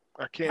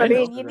I can't mean,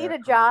 answer you need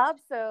that. a job,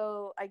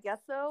 so I guess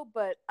so,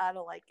 but I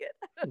don't like it.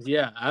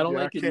 Yeah, I don't Yeah,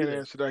 I like it can't either.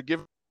 answer that.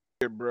 Give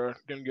it, bro.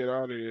 Then get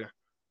out of here.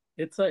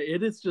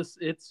 It's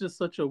just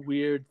such a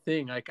weird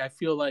thing. Like I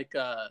feel like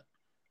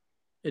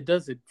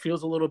it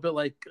feels a little bit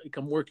like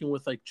I'm working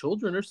with like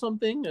children or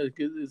something. Like,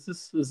 is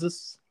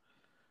this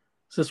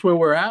where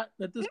we're at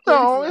this place?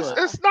 No, Yeah.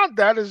 it's not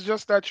that. It's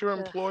just that your Ugh.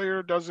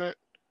 employer doesn't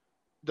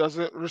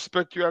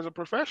respect you as a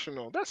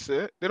professional. That's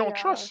it. They don't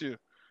Yeah. trust you.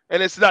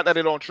 And it's not that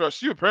they don't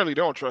trust you. Apparently,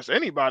 they don't trust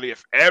anybody.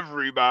 If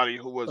everybody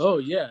who was, Oh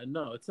yeah,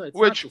 no, it's not. It's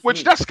not which just which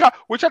me. that's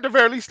which at the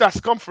very least that's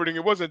comforting.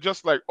 It wasn't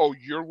just like, oh,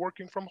 you're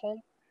working from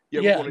home. Yeah,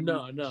 Yeah, we're no,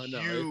 gonna no, need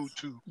no. you It's,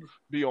 to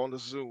be on the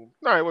Zoom.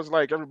 No, it was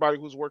like everybody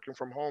who's working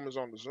from home is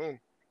on the Zoom.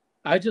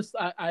 I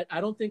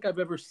don't think I've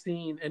ever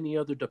seen any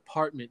other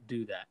department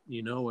do that.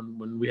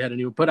 When we had a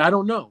new, but I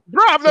don't know.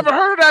 Bro, I've never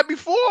heard of that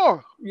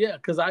before. Yeah,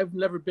 because I've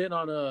never been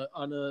on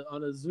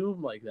a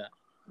Zoom like that.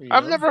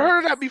 I've never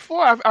heard of that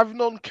before. I've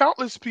known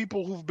countless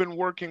people who've been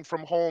working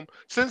from home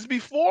since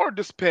before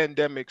this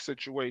pandemic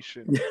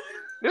situation.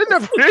 They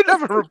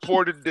never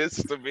reported this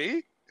to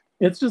me.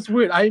 It's just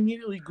weird. I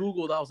immediately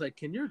Googled. I was like,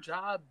 "Can your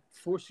job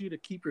force you to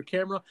keep your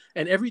camera?"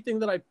 And everything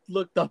that I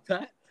looked up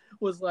at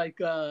was like,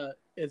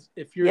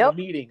 if you're in a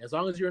meeting, as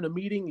long as you're in a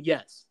meeting,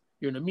 yes.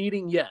 You're in a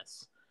meeting,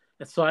 yes.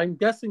 And so I'm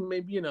guessing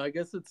maybe I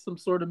guess it's some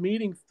sort of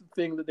meeting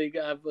thing that they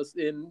have us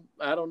in.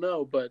 I don't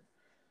know, but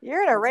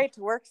You're in a right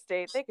to work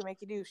state. They can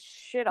make you do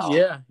shit all.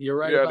 yeah, you're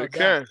right Yeah, about they that.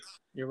 can.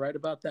 You're right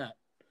about that.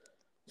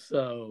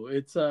 So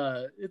it's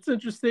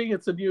interesting.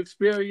 It's a new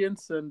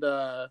experience, and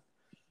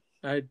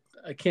I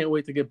can't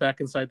wait to get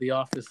back inside the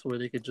office where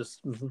they could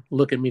just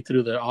look at me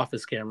through their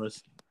office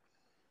cameras.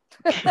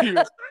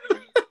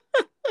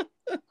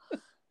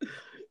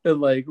 And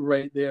like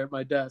right there at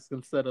my desk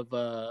instead of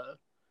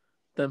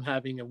them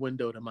having a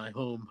window to my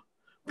home.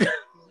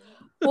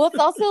 Well, it's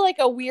also like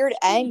a weird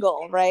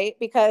angle, right?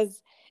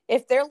 Because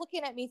if they're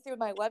looking at me through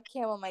my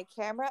webcam on my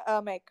camera,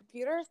 my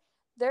computer,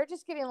 they're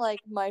just getting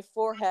like my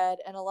forehead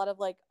and a lot of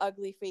like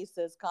ugly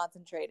faces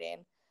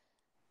concentrating.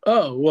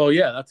 Oh, well,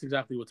 yeah, that's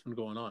exactly what's been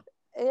going on.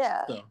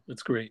 Yeah. So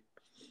it's great.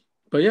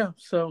 But yeah,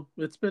 so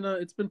it's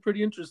been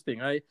pretty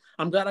interesting.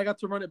 I'm glad I got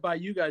to run it by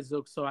you guys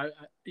though. So I'm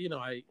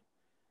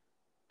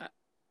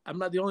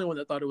not the only one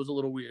that thought it was a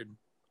little weird.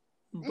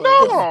 But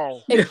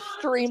No.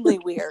 Extremely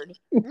weird.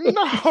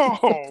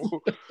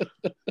 No.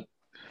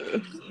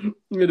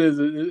 It is.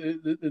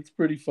 It's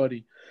pretty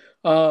funny.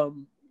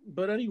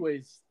 But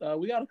anyways,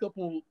 we got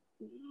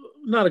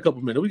not a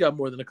couple minutes. We got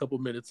more than a couple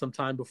minutes.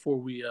 Sometime before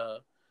we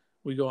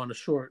go on a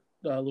short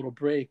little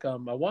break. I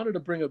wanted to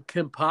bring up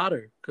Kim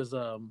Potter because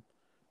I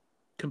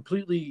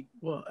didn't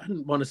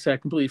want to say I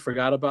completely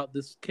forgot about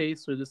this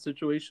case or this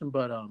situation,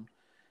 but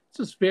it's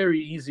just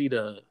very easy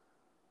to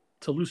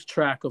lose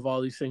track of all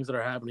these things that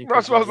are happening.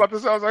 That's what I was about to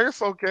say. I was like,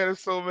 it's okay. There's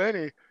so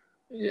many.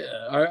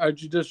 Yeah, our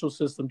judicial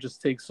system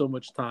just takes so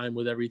much time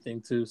with everything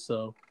too.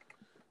 So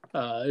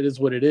it is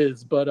what it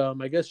is. But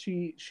I guess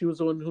she was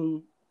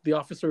the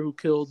officer who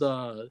killed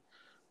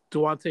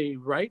Daunte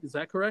Wright. Is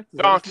that correct?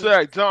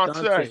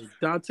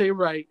 Daunte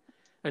Wright.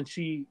 And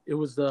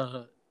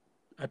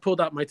I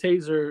pulled out my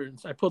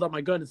taser. I pulled out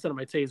my gun instead of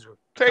my taser.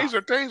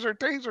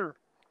 Taser.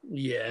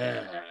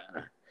 Yeah.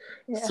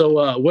 Yeah.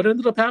 So what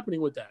ended up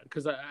happening with that?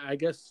 Because I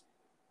guess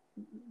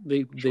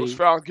they was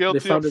found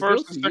guilty of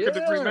first and second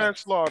degree Yeah.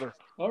 manslaughter.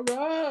 All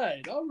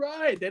right.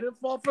 They didn't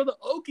fall for the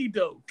okie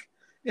doke.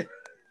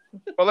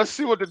 Well, let's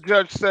see what the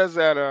judge says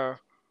at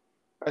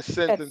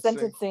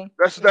sentencing.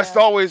 That's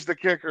always the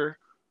kicker.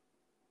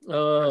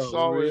 Oh, that's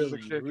always really? the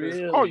kicker.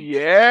 Really? Oh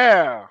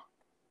yeah.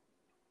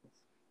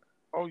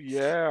 Oh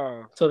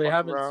yeah. So they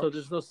haven't. So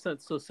there's no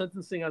sense. So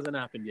sentencing hasn't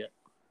happened yet.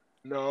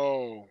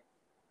 No.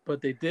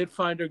 But they did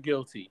find her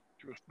guilty.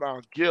 She was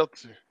found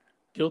guilty.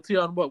 Guilty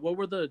on what? What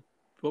were the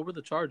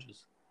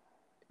charges?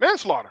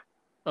 Manslaughter.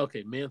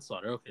 Okay,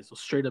 manslaughter. Okay, so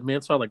straight up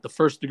manslaughter, like the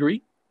first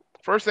degree.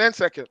 First and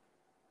second.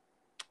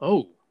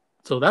 Oh,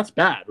 so that's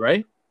bad,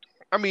 right?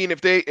 I mean,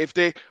 if they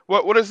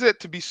what is it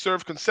to be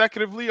served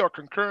consecutively or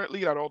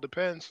concurrently? That all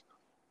depends.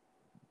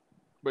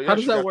 But how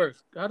does that work?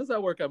 How does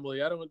that work,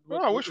 Emily? I don't.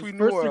 I wish we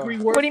knew. First degree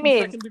worse. What do you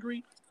mean? Second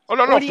degree? Oh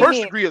no,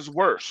 first degree is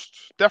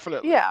worst,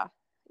 definitely. Yeah.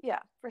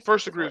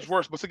 First degree is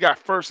worse, but it got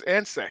first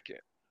and second.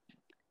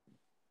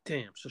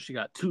 Damn, so she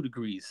got 2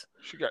 degrees.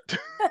 She got 2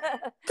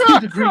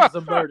 degrees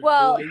of murder.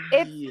 Well, boy.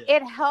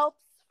 it helps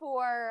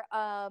for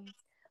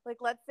like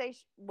let's say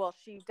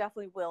she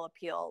definitely will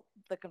appeal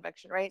the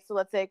conviction, right? So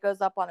let's say it goes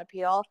up on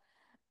appeal,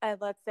 and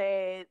let's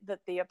say that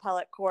the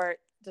appellate court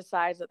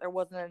decides that there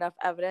wasn't enough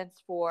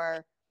evidence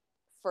for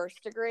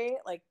first degree,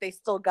 like they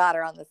still got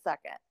her on the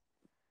second.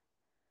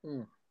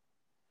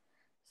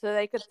 So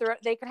they could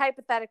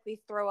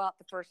hypothetically throw out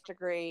the first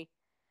degree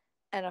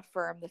and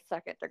affirm the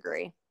second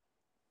degree.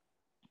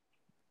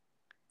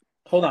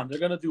 Hold on, they're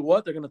gonna do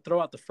what? They're gonna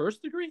throw out the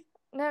first degree?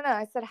 No,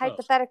 I said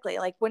hypothetically.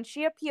 Like when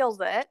she appeals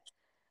it,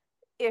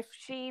 if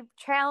she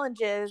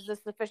challenges the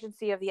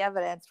sufficiency of the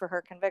evidence for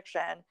her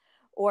conviction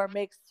or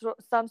makes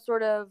some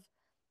sort of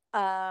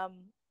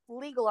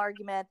legal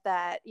argument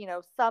that,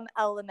 some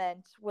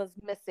element was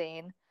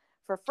missing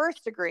for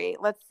first degree,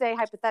 let's say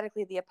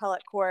hypothetically the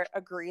appellate court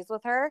agrees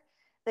with her,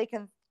 they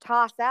can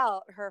toss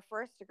out her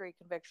first degree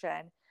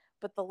conviction,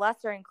 but the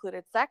lesser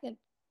included second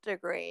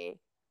degree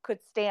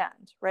could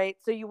stand, right?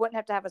 So you wouldn't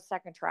have to have a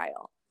second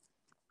trial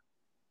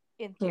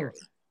in theory.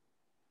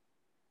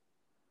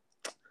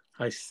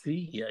 I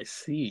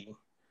see.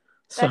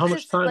 So That's how much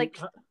just, time? like,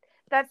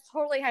 that's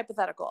totally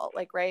hypothetical,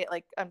 like, right?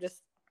 Like, I'm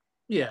just,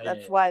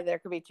 that's why there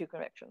could be 2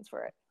 convictions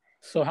for it.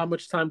 So how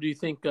much time do you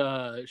think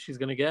she's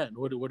gonna get?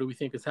 What do we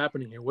think is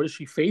happening here? What is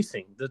she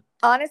facing?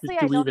 Honestly,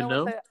 I don't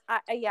know.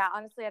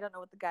 Honestly, I don't know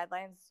what the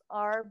guidelines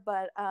are,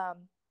 but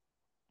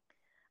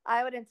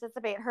I would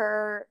anticipate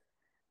her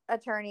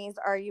attorneys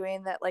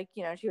arguing that, like,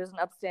 she was an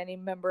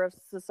upstanding member of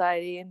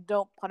society and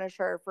don't punish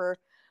her for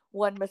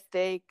one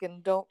mistake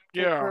and don't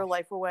take her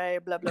life away,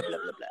 blah blah blah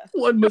blah blah.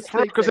 One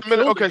mistake. But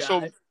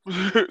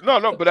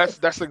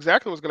that's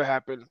exactly what's gonna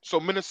happen. So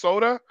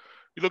Minnesota,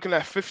 you're looking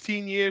at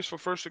 15 years for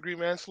first degree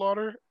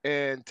manslaughter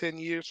and 10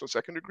 years for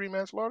second degree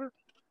manslaughter.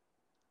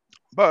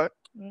 But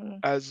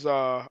as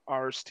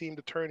our esteemed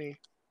attorney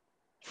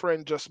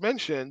friend just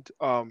mentioned,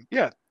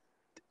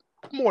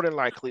 more than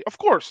likely, of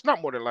course,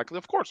 not more than likely,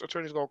 of course,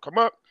 attorney's gonna come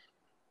up.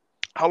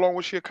 How long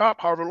was she a cop?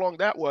 However long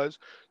that was,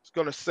 it's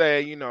gonna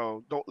say,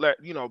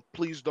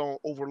 please don't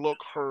overlook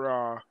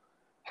her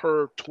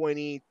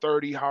 20,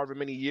 30, however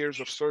many years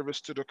of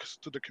service to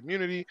the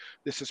community.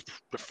 This is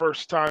the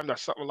first time that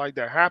something like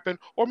that happened,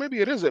 or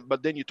maybe it isn't.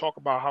 But then you talk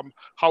about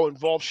how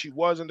involved she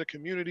was in the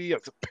community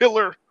as a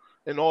pillar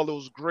and all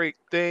those great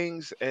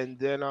things, and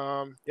then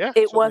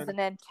it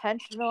wasn't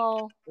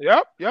intentional.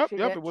 Yep.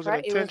 It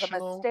wasn't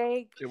intentional.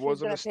 It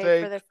was a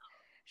mistake.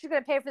 She's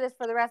gonna pay for this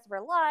for the rest of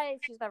her life.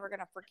 She's never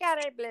gonna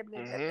forget it. Blah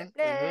blah blah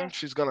blah.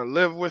 She's gonna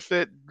live with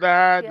it.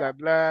 Blah blah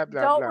blah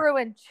blah. Don't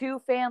ruin 2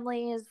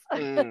 families.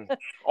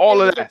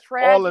 All of that.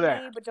 All of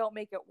that. But don't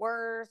make it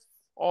worse.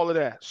 All of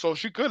that. So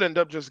she could end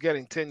up just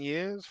getting 10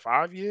 years,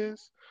 5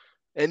 years,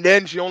 and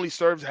then she only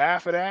serves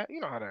half of that.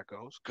 You know how that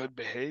goes. Good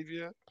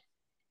behavior.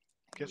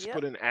 Gets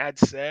put in ad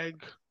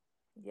seg.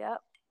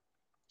 Yep.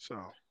 So,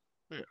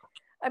 yeah.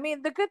 I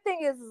mean, the good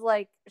thing is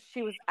like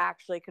she was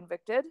actually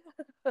convicted.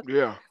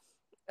 Yeah.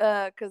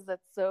 Because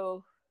that's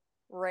so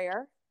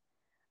rare.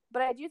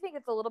 But I do think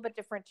it's a little bit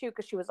different too,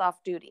 because she was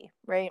off duty,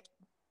 right?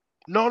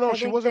 No,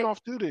 she wasn't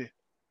off duty.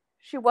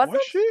 She wasn't?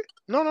 Was she?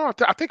 No.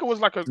 I think it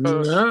was like it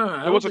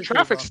was a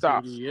traffic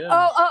stop. Duty, yeah.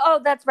 Oh,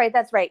 that's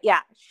right.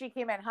 Yeah, she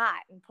came in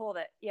hot and pulled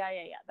it. Yeah.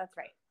 That's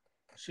right.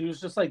 She was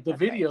just like the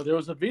video. Right. There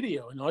was a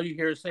video, and all you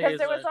hear say is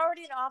there was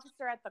already an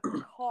officer at the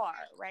car,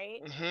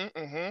 right?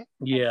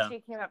 Yeah. And she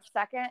came up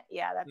second.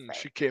 Yeah, that's right.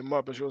 She came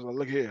up and she was like,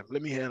 "Look here,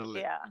 let me handle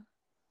it." Yeah.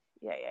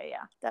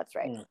 That's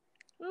right.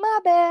 My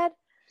bad.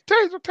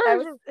 Taser.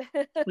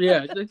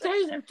 Yeah,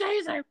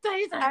 taser.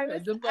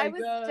 I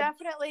was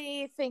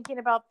definitely thinking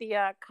about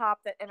the cop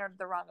that entered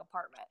the wrong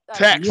apartment.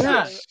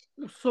 Texas.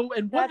 Yeah. So,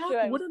 and what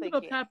ended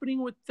up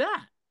happening with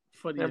that?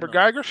 Remember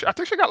Geiger? I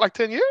think she got like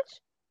 10 years.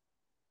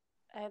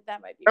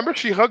 That might be. Remember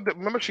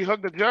she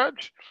hugged the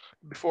judge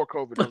before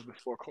COVID. That was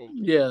before COVID.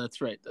 Yeah, that's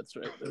right.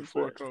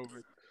 Before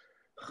COVID.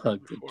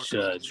 Hug the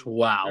judge.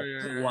 Wow.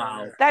 Yeah.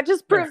 Wow. That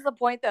just proves the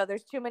point, though.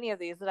 There's too many of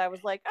these that I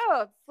was like,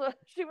 oh,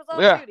 she was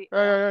on duty.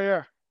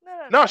 Yeah.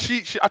 No,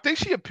 she I think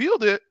she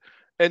appealed it,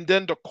 and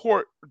then the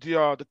court,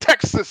 the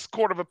Texas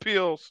Court of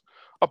Appeals,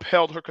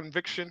 upheld her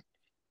conviction.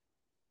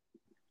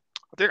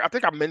 I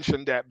think I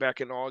mentioned that back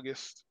in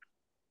August.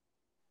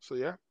 So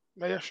yeah.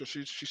 So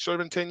she's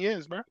serving 10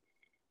 years, man.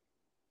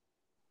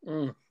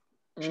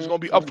 She's gonna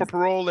be up for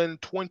parole in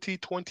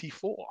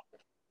 2024.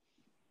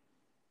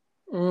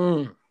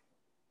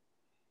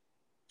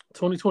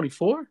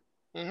 2024?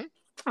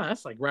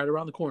 That's like right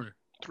around the corner.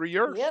 3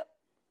 years. Yep.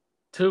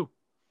 2.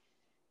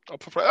 You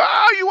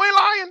ain't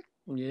lying.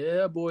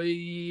 Yeah,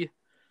 boy.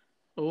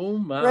 Oh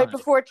my. Right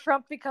before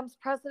Trump becomes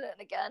president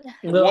again.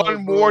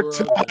 One more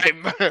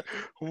time.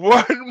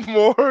 One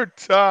more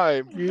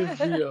time. Give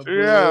me a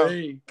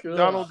break.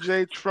 Donald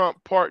J.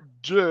 Trump Part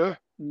 2.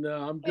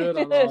 No, I'm good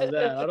on all of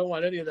that. I don't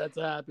want any of that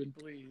to happen,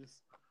 please.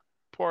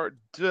 Part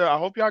 2. I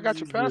hope y'all got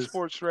your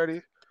passports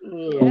ready.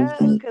 Yeah,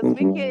 because we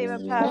can't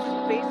even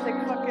pass basic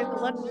fucking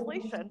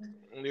legislation.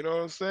 You know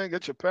what I'm saying?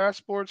 Get your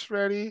passports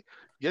ready.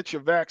 Get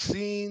your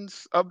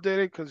vaccines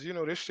updated because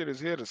this shit is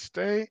here to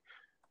stay.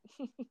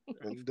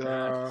 And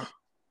Facts.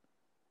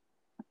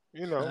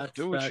 Facts,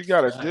 do what you facts,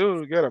 gotta facts. do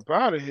to get up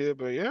out of here.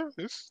 But yeah,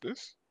 this.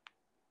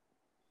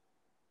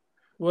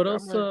 What I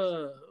else?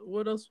 mean,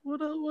 What else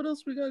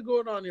we got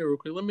going on here, real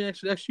quick? Let me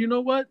actually. You know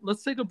what?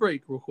 Let's take a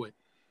break, real quick.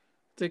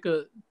 Take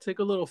a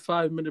little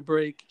 5 minute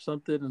break, or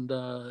something,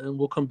 and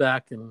we'll come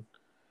back and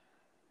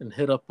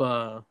hit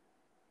up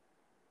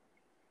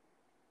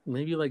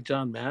maybe like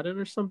John Madden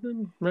or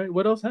something, right?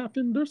 What else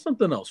happened? There's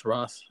something else,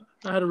 Ross.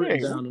 I had it we written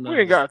ain't, down, and we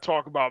ain't gotta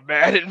talk about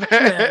Madden, man.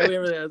 yeah, we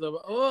really had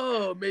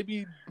to,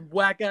 maybe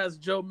whack ass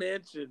Joe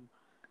Manchin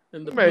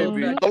and the Build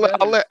Maybe Back I'll let, I'll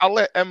Better. let I'll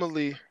let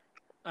Emily.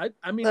 I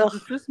mean, Ugh.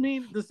 does this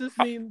mean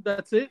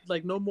that's it?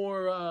 Like no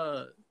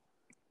more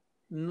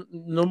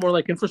no more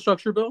like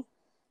infrastructure bill?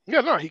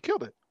 Yeah, no, he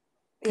killed it.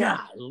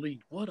 Yeah.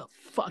 Golly, what a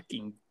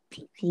fucking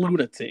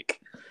lunatic!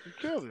 He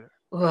killed it.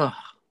 Ugh.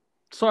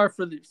 Sorry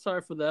for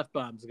the F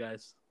bombs,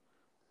 guys.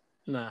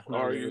 Nah, not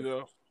Are really. you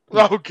though?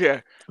 No.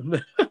 Okay.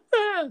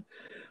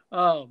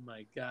 Oh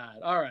my god!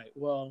 All right,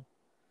 well,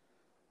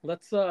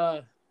 let's take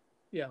a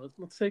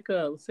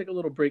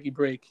little breaky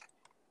break.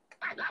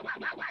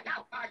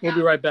 We'll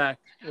be right back.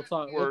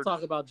 We'll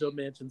talk about Joe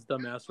Manchin's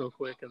dumbass real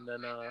quick, and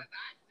then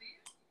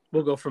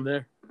we'll go from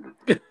there.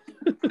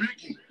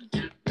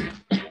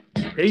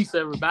 Peace,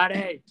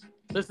 everybody.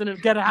 Listen to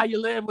Get It How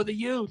You Live with a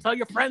U. Tell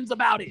your friends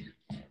about it.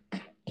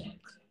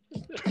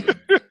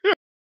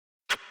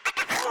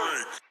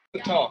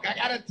 Talk. I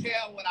gotta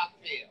tell what I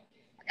feel.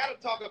 I gotta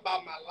talk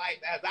about my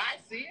life as I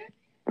see it.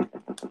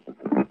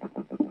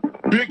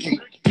 Ricky.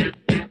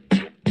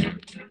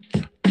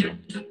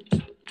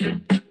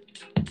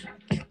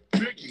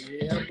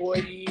 Yeah,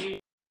 boy.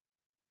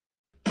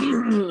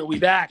 We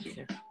back.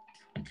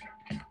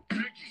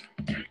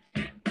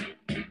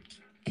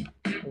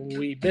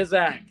 We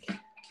Bizak.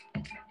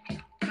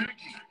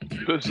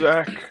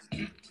 Zach.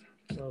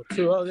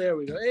 Oh, there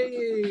we go.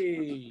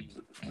 Hey.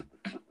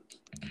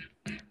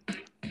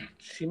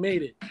 She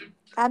made it.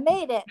 I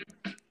made it.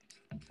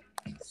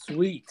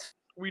 Sweet.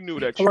 We knew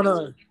that I you want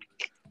would.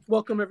 to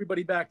welcome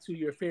everybody back to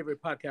your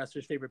favorite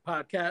podcaster's favorite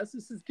podcast.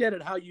 This is Get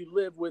It How You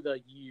Live with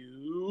a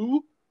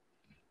U.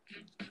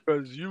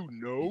 Because you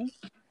know.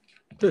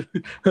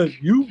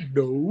 You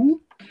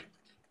know.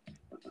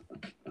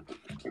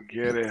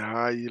 Get it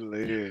how you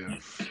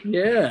live.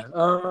 Yeah.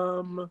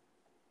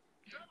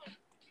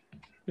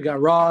 We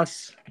got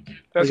Ross.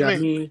 That's we got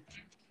me. me.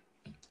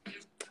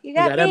 You We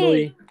got got me.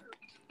 Emily.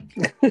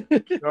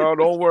 No,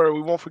 don't worry.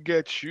 We won't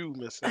forget you,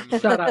 Miss Emily.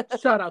 Shout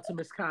out to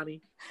Miss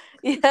Connie.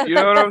 Yeah. You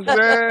know what I'm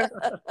saying?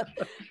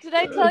 Did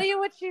I tell you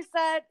what she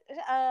said?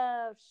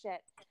 Oh,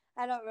 shit.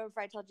 I don't remember if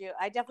I told you.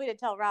 I definitely did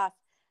tell Ross.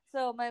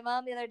 So my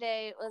mom the other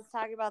day was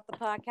talking about the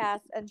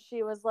podcast, and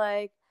she was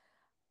like,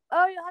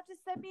 oh, you'll have to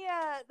send me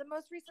the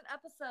most recent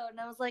episode. And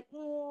I was like,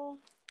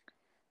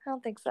 I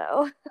don't think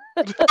so.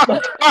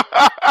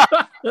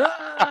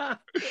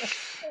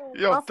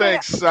 Yo, I'll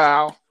thanks,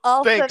 Sal.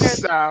 Thanks,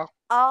 Sal.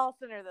 I'll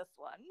send her this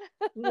one.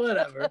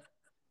 Whatever.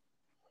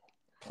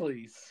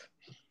 Please.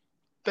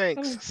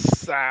 Thanks,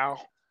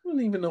 Sal. I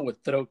don't even know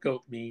what throat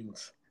goat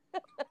means.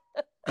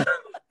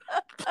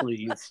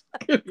 Please.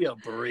 Give me a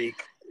break.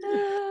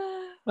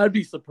 I'd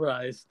be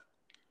surprised.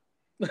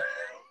 I'd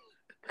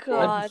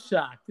God, be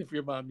shocked if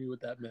your mom knew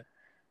what that meant.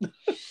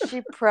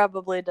 she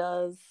probably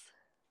does.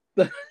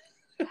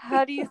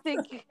 How do you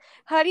think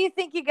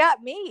you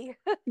got me?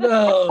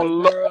 No,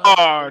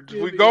 Lord,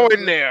 give we me go a in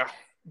break. there.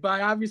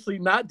 By obviously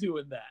not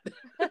doing that.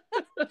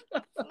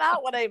 That's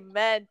not what I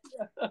meant.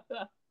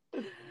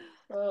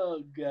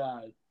 Oh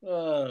God.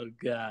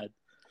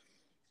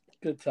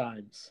 Good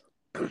times.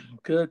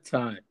 Good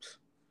times.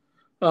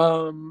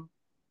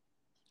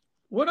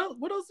 What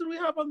else did we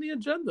have on the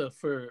agenda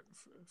for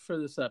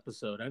this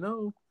episode? I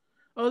know.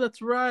 Oh,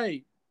 that's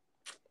right.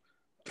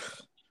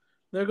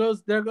 There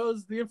goes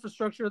the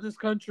infrastructure of this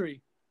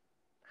country.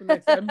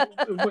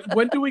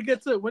 When do we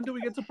get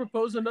to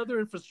propose another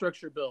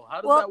infrastructure bill? How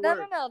does that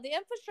work? No. The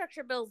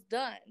infrastructure bill's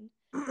done.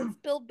 It's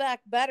Build Back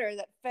Better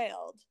that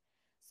failed.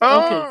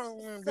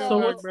 Okay. So So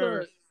what's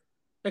the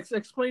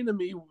explain to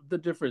me the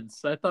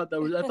difference? I thought they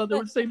were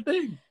the same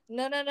thing.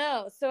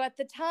 No. So at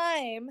the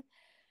time,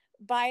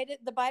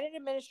 the Biden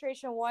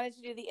administration wanted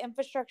to do the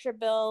infrastructure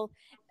bill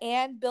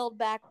and Build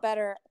Back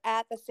Better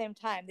at the same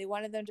time. They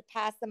wanted them to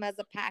pass them as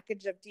a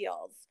package of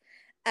deals.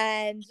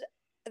 And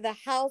the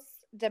House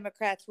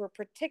Democrats were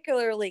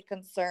particularly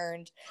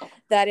concerned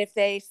that if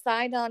they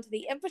signed on to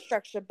the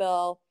infrastructure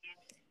bill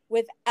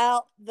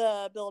without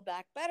the Build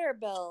Back Better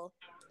bill,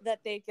 that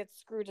they'd get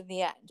screwed in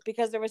the end,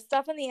 because there was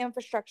stuff in the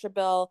infrastructure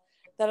bill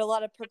that a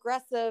lot of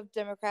progressive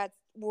Democrats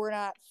were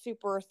not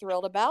super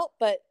thrilled about,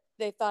 but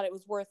they thought it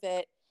was worth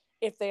it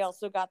if they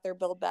also got their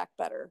Build Back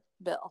Better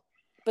bill.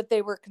 But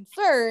they were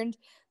concerned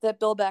that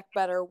Build Back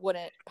Better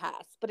wouldn't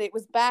pass. But it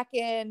was back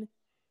in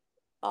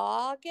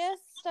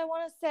August, I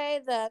want to say,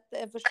 that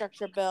the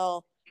infrastructure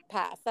bill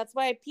passed. That's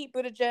why Pete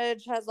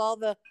Buttigieg has all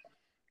the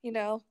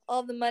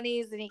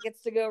monies, and he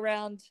gets to go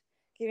around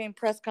giving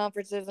press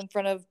conferences in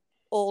front of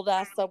old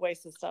ass subway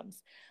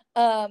systems.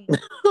 Shout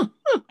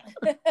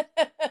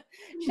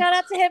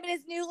out to him and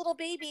his new little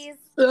babies.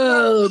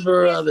 Oh, He has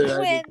brother.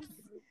 I mean, twins.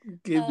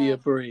 give me a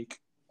break.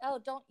 Oh,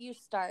 don't you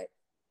start.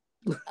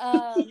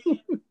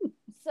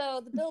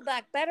 So the Build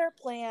Back Better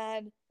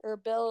plan or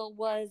bill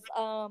was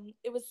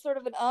it was sort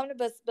of an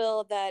omnibus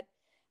bill that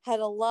had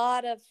a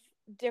lot of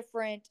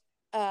different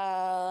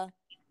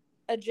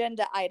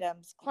agenda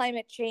items: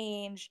 climate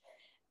change,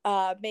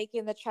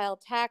 making the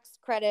child tax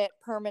credit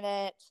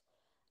permanent,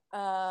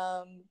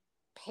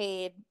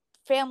 paid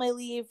family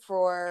leave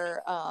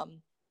for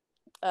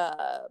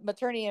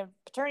maternity and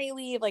paternity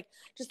leave, like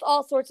just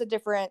all sorts of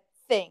different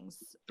things.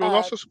 There was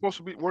also supposed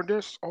to be, weren't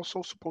there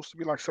also supposed to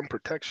be like some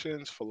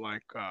protections for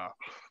like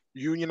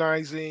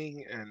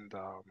unionizing and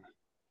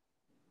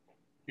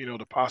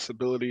the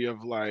possibility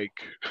of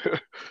like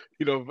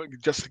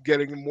just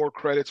getting more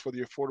credits for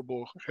the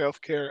Affordable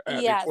Health Care Act,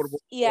 the Yes, Affordable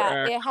yeah,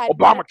 Care Act, it had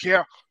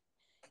Obamacare.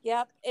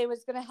 Yep, it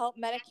was going to help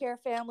Medicare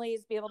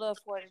families be able to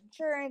afford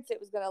insurance. It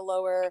was going to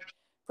lower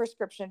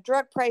prescription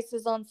drug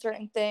prices on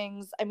certain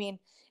things. I mean,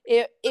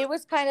 it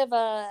was kind of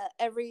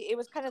it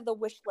was kind of the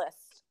wish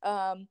list.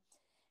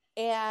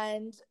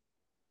 And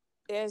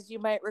as you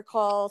might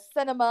recall,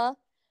 Cinema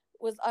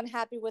was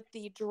unhappy with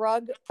the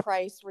drug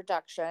price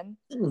reduction.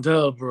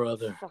 Oh,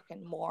 brother.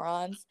 Fucking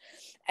morons.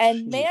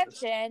 And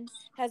Jesus. Manchin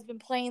has been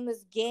playing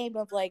this game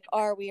of like,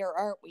 are we or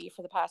aren't we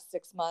for the past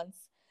 6 months.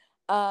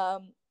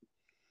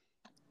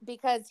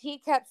 Because he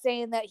kept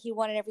saying that he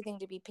wanted everything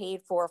to be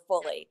paid for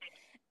fully.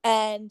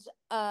 And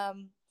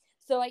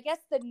so I guess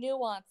the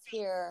nuance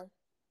here,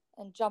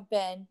 and jump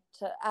in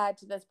to add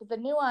to this, but the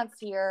nuance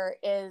here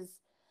is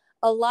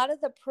a lot of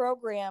the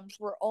programs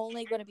were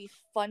only going to be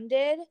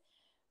funded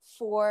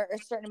for a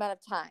certain amount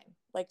of time,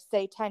 like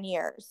say 10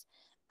 years.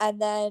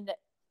 And then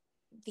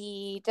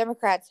the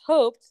Democrats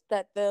hoped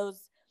that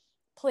those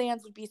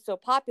plans would be so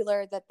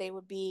popular that they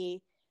would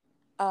be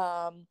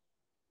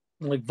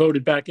like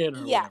voted back in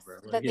or yes,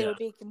 whatever. Like, that they would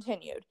be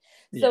continued.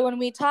 Yeah. So when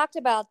we talked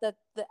about that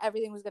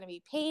everything was going to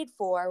be paid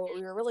for, what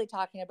we were really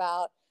talking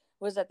about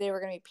was that they were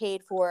going to be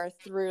paid for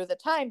through the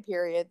time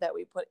period that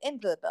we put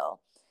into the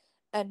bill.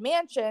 And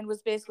Manchin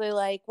was basically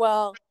like,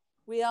 well,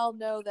 we all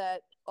know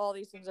that all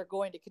these things are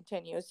going to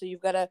continue, so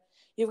you've got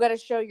to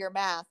show your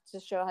math to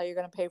show how you're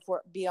going to pay for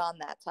it beyond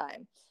that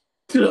time.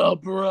 Oh,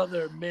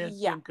 brother,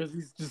 Manchin, because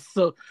he's just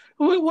so.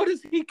 What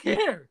does he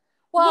care?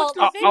 Well,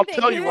 I'll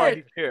tell you why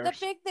he cares. The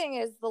big thing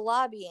is the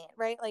lobbying,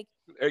 right? Like,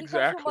 exactly. He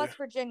comes from West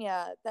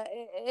Virginia. That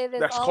it is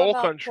That's all coal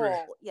about country.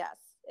 coal. Yes,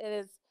 it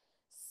is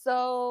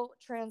so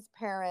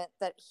transparent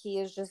that he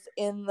is just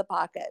in the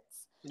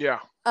pockets. Yeah.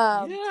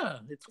 Yeah,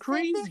 it's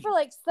crazy. Same thing for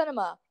like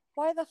Cinema.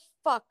 Why the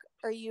fuck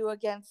are you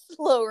against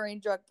lowering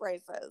drug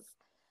prices?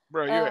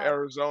 Bro, you're in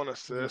Arizona,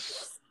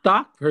 sis.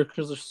 Stock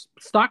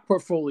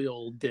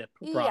portfolio dip,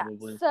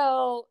 probably. Yeah,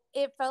 so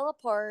it fell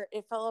apart.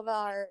 It fell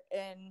apart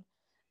in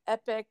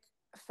epic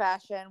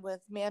fashion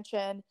with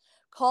Manchin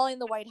calling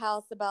the White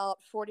House about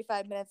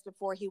 45 minutes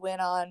before he went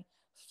on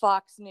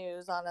Fox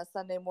News on a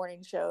Sunday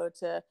morning show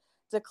to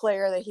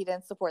declare that he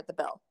didn't support the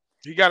bill.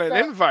 He got an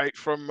invite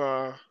from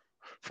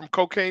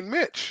Cocaine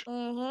Mitch.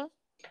 Mm-hmm.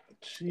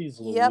 Jeez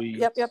Louise.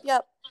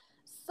 Yep.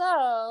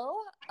 So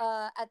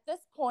at this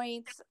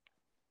point,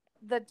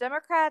 the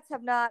Democrats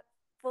have not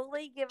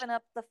fully given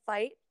up the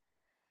fight,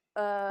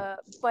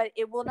 but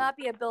it will not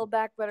be a Build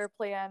Back Better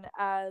plan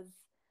as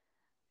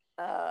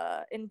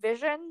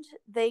envisioned.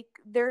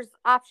 There's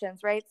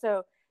options, right?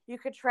 So you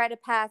could try to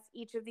pass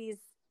each of these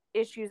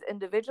issues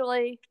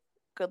individually.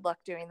 Good luck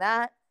doing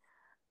that.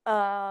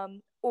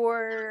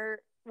 Or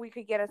we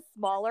could get a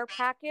smaller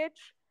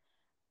package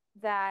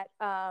that,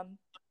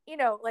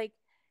 like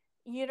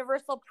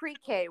universal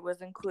pre-K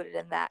was included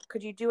in that.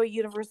 Could you do a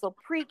universal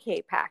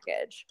pre-K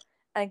package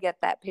and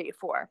get that paid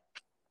for?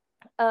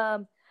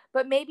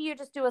 But maybe you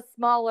just do a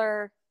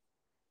smaller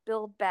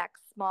Build Back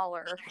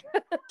Smaller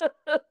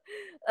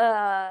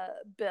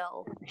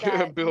bill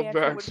that Build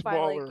Back would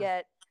Smaller. finally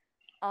get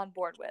on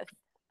board with.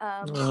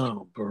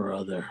 Oh,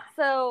 brother.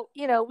 So,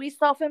 we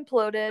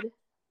self-imploded,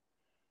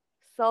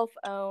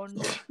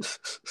 self-owned.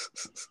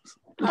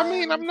 I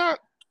mean, I'm not.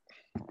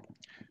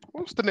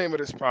 What's the name of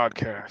this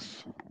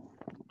podcast?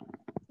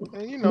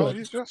 And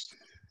he's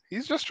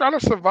just trying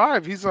to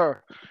survive. He's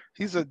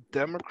a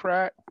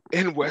Democrat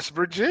in West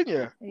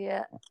Virginia.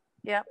 Yeah.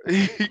 Yep.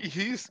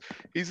 He's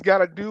got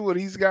to do what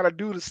he's got to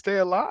do to stay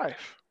alive.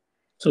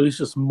 So he's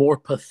just more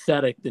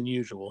pathetic than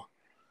usual.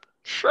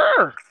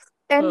 Sure.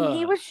 And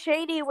he was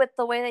shady with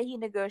the way that he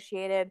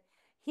negotiated.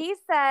 He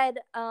said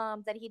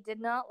that he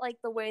did not like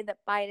the way that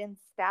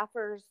Biden's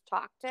staffers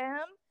talked to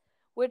him,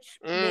 which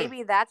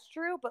maybe that's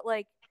true, but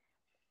like,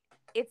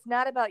 it's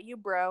not about you,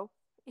 bro.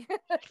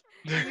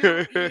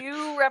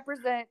 you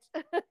represent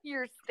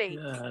your state.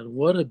 God,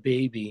 what a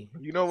baby.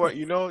 You know what?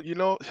 You know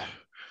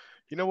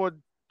what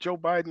Joe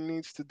Biden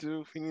needs to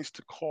do? He needs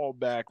to call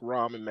back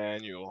Rahm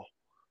Emanuel.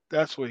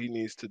 That's what he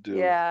needs to do.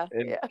 Yeah.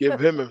 And give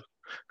him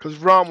because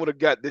Rahm would have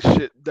got this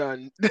shit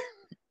done.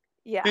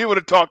 Yeah. He would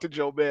have talked to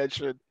Joe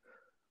Manchin.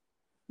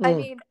 I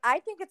mean, I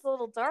think it's a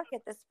little dark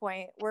at this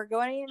point. We're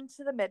going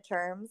into the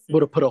midterms.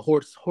 Would have put a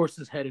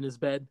horse's head in his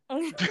bed.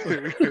 No,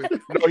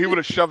 he would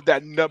have shoved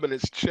that nub in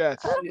his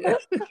chest. Yeah.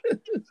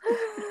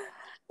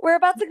 We're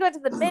about to go into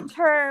the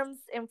midterms.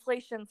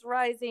 Inflation's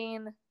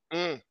rising.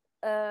 Mm.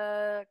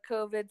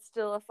 COVID's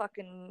still a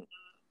fucking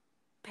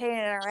pain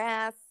in our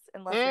ass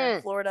unless you're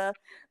in Florida.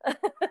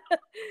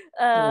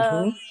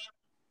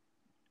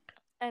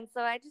 And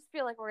so I just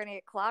feel like we're gonna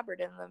get clobbered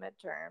in the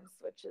midterms,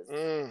 which is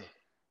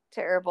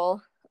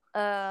terrible.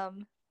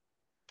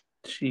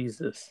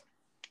 Jesus.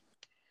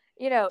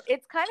 You know,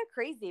 it's kind of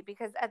crazy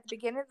because at the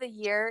beginning of the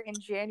year in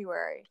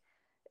January,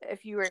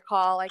 if you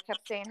recall, I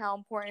kept saying how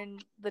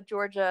important the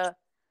Georgia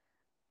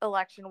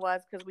election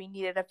was because we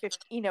needed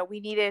we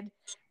needed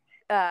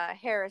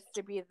Harris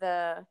to be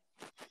the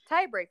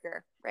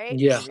tiebreaker, right?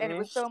 Yeah. And it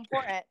was so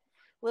important.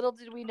 Little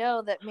did we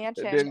know that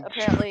Manchin then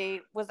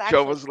apparently was actually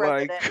Joe was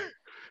president.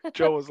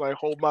 Joe was like,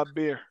 hold my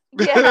beer.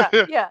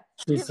 Yeah.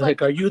 He's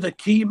like, are you the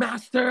key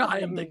master? I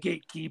am the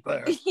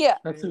gatekeeper. Yeah.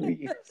 That's who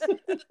he is.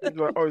 He's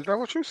like, oh, is that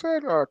what you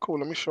said? All right, cool.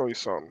 Let me show you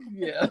something.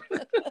 Yeah.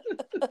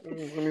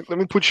 Let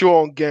me put you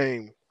on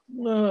game.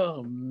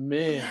 Oh,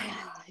 man.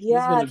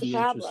 Yeah, it's a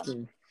problem.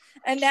 Interesting.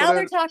 And now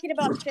they're talking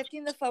about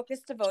shifting the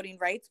focus to voting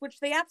rights, which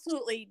they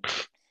absolutely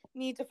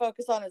need to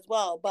focus on as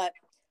well. But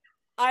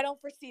I don't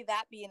foresee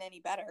that being any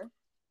better.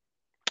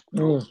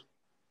 Mm.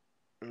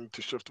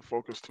 To shift the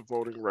focus to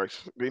voting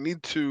rights, they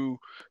need to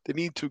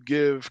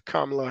give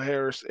Kamala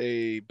Harris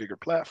a bigger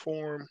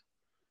platform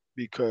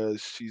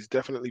because she's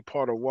definitely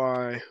part of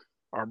why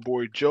our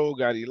boy Joe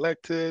got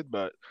elected,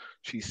 but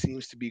she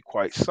seems to be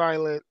quite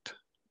silent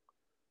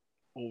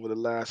over the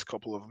last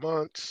couple of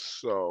months.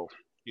 So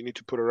you need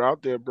to put her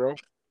out there, bro.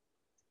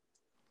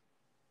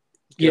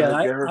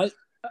 I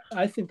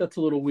think that's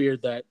a little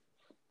weird that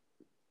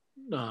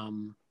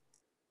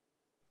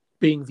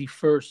being the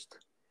first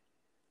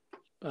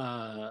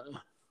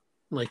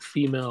like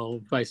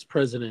female vice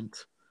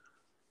president,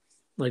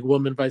 like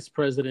woman vice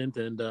president,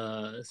 and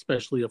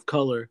especially of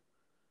color,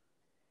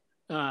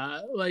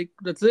 like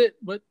that's it.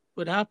 What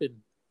happened?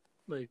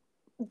 Like,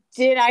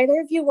 did either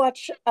of you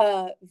watch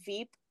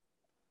Veep?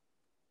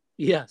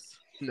 Yes.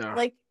 No.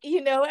 Like,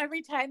 you know,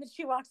 every time that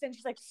she walks in,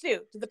 she's like,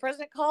 Sue, did the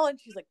president call? And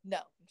she's like, no.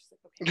 And she's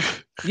like,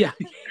 okay. Yeah.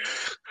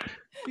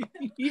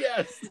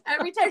 Yes.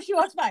 Every time she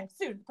walks by,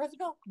 Sue, did the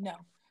president call? No.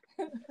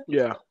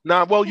 Yeah.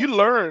 Now, well, you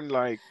learn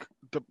like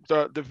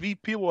the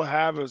VP will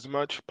have as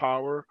much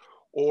power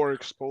or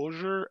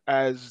exposure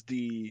as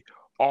the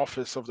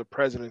office of the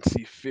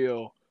presidency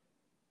feel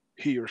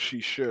he or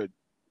she should,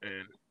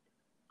 and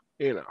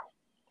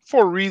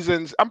for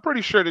reasons, I'm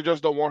pretty sure they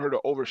just don't want her to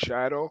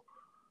overshadow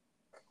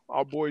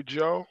our boy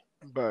Joe.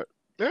 But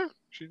yeah,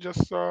 she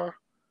just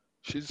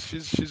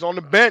she's on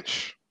the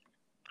bench.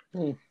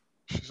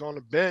 She's on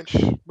the bench.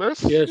 But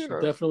she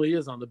definitely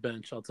is on the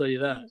bench. I'll tell you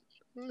that.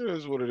 It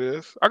is what it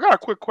is. I got a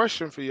quick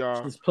question for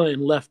y'all. She's playing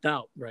left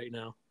out right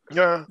now.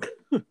 Yeah.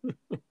 Did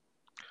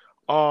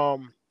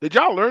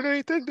y'all learn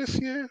anything this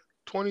year,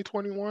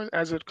 2021,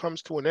 as it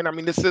comes to an end? I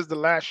mean, this is the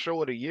last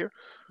show of the year.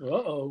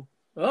 The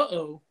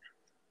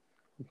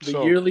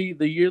yearly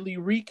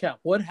recap.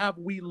 What have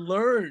we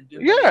learned?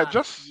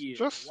 Just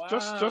yeah,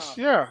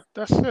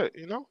 that's it.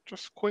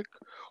 Just quick,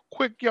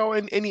 yo.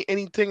 And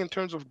anything in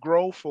terms of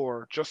growth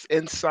or just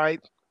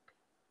insight.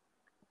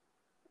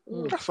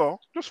 That's all.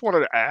 Just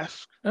wanted to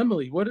ask.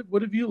 Emily, what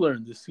have you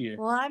learned this year?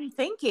 Well, I'm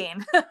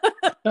thinking.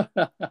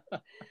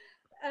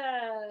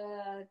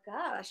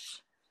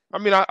 Gosh. I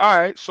mean, all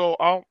right.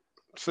 So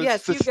you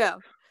go.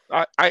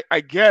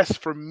 I guess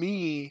for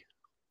me,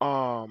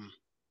 I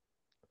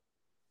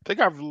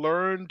think I've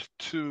learned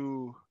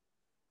to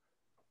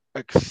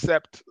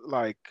accept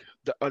like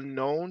the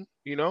unknown.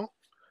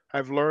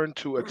 I've learned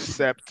to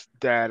accept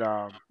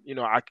that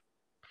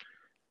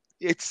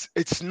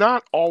it's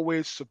not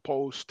always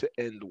supposed to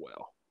end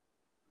well.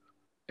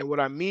 And what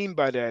I mean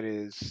by that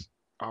is,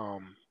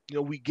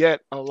 we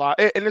get a lot,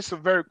 and it's a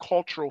very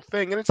cultural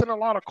thing, and it's in a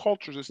lot of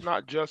cultures. It's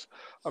not just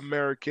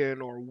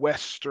American or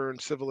Western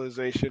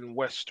civilization,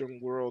 Western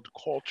world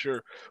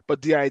culture,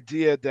 but the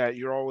idea that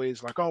you're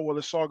always like, oh, well,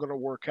 it's all going to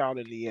work out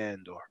in the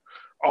end, or,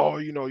 oh,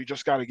 you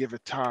just got to give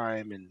it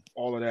time and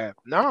all of that.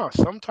 Nah,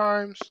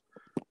 sometimes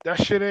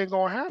that shit ain't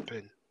going to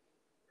happen.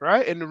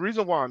 Right. And the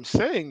reason why I'm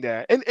saying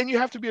that, and you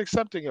have to be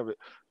accepting of it.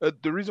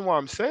 The reason why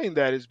I'm saying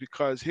that is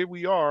because here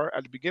we are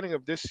at the beginning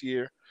of this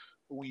year.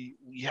 We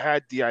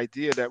had the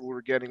idea that we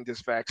were getting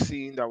this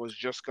vaccine that was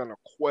just going to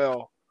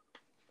quell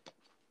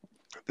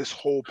this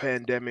whole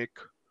pandemic.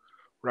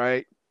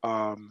 Right.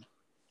 And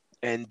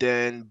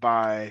then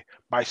by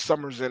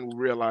summer's end, we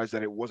realized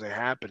that it wasn't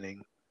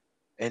happening.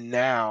 And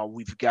now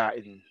we've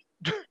gotten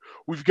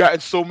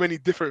so many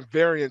different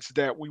variants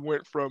that we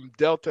went from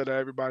Delta that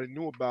everybody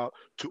knew about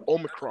to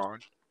Omicron,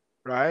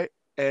 right?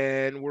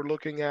 And we're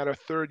looking at a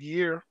third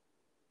year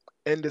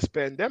in this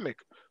pandemic.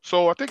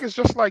 So I think it's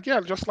just like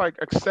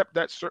accept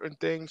that certain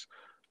things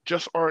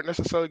just aren't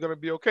necessarily going to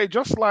be okay.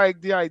 Just like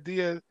the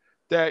idea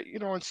that,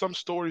 in some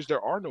stories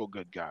there are no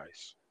good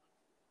guys.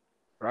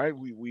 right?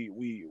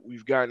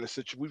 We've gotten a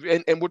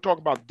situation, and we're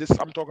talking about this.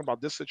 I'm talking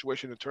about this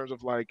situation in terms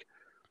of like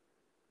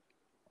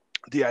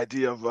the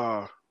idea of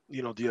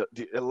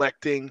the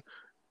electing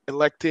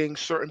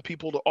certain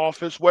people to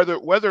office,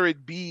 whether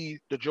it be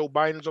the Joe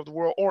Bidens of the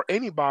world or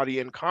anybody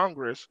in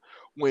Congress,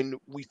 when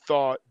we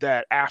thought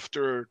that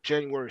after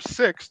January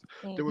 6th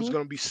there was Mm-hmm.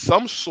 going to be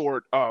some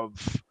sort of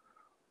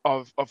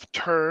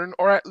turn,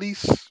 or at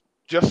least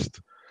just,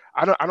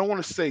 I don't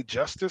want to say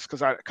justice,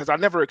 because I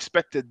never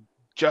expected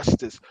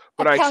justice,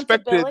 but I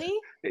expected, Accountability.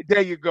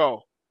 there you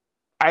go.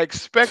 I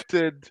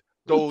expected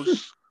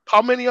those.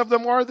 How many of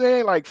them are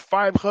they? Like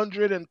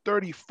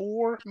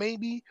 534,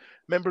 maybe,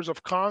 members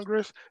of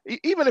Congress.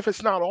 Even if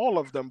it's not all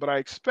of them, but I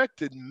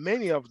expected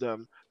many of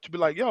them to be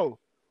like, "Yo,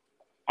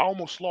 I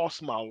almost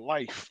lost my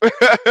life.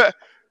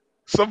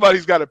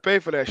 Somebody's got to pay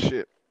for that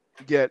shit."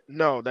 Yet,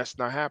 no, that's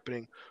not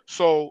happening.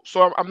 So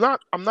I'm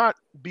not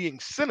being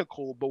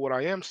cynical, but what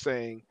I am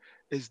saying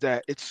is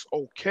that it's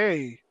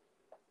okay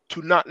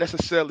to not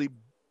necessarily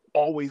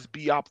always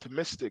be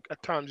optimistic.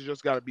 At times you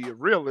just got to be a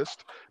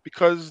realist,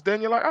 because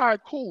then you're like, all right,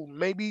 cool,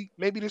 maybe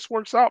this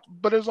works out,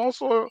 but there's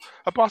also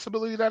a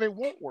possibility that it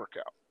won't work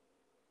out.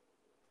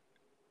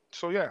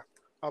 So yeah,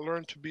 I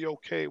learned to be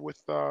okay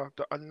with the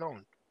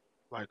unknown.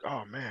 Like,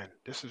 oh man,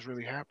 this is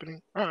really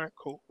happening. All right,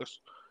 cool.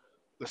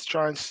 Let's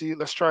try and see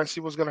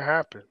what's gonna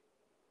happen.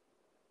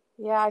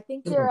 Yeah, I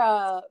think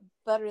you're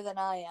better than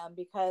I am,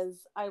 because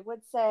I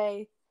would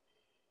say,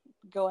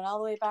 going all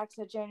the way back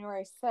to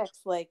January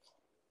 6th, like,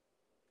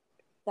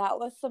 that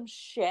was some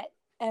shit.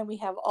 And we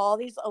have all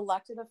these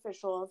elected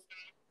officials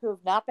who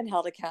have not been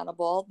held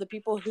accountable. The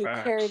people who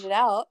carried Facts. it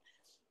out,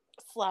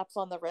 slaps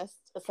on the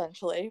wrist,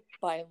 essentially,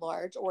 by and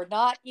large, or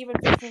not even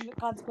facing the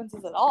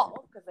consequences at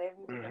all because they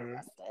haven't even been Hmm.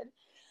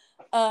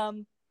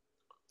 arrested.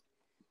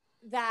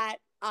 That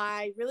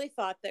I really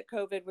thought that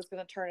COVID was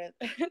going to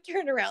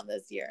turn around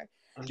this year.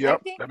 I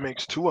Yep, think that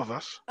makes two of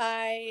us.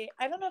 I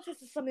don't know if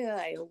this is something that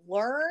I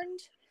learned,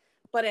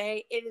 but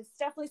it is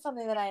definitely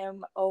something that I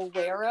am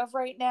aware of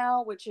right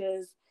now, which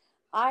is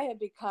I have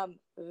become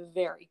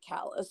very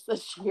callous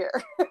this year.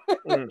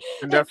 And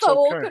And that's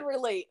someone okay. can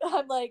relate.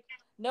 I'm like,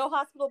 no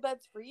hospital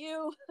beds for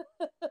you.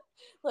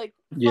 Like,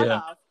 fuck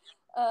Yeah. off.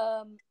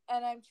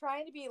 And I'm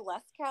trying to be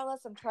less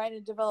callous. I'm trying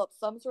to develop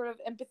some sort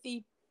of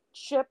empathy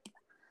ship.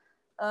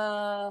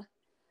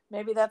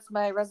 Maybe that's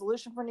my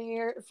resolution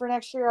for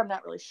next year. I'm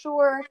not really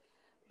sure.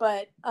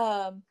 But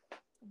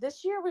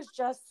this year was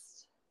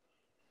just,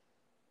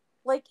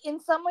 like, in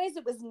some ways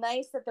it was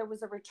nice that there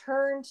was a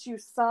return to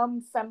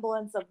some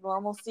semblance of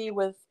normalcy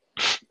with,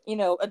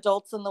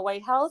 adults in the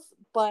White House,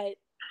 but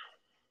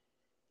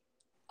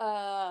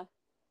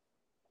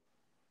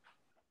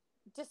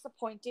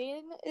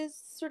disappointing is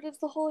sort of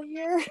the whole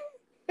year.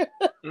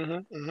 Hmm.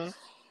 Hmm.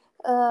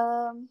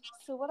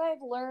 So what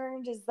I've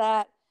learned is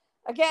that,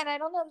 again, I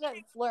don't know that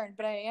it's learned,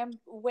 but I am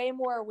way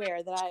more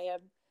aware that I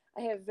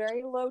have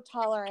very low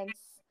tolerance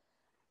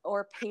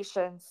or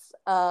patience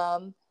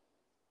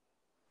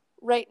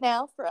right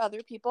now for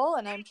other people,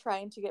 and I'm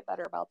trying to get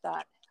better about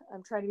that.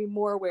 I'm trying to be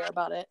more aware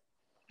about it.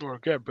 Or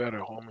get better,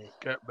 homie.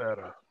 Get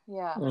better.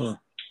 Yeah. Mm.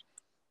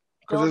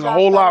 Because Build there's a Back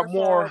whole lot Better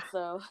more.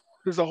 failed, so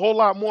There's a whole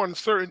lot more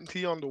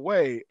uncertainty on the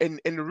way, and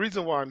the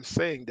reason why I'm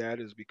saying that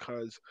is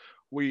because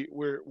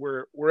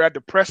we're at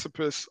the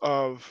precipice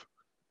of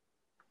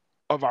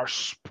our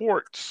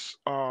sports,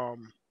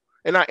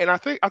 and I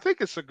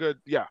think it's a good,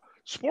 yeah,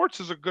 sports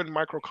is a good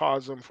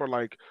microcosm for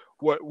like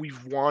what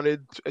we've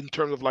wanted in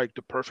terms of like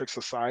the perfect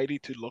society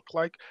to look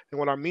like. And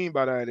what I mean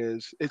by that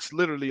is it's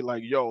literally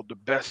like, yo, the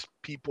best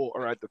people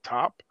are at the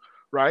top,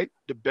 right?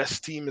 The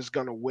best team is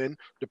going to win,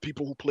 the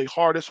people who play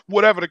hardest,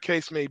 whatever the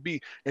case may be.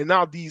 And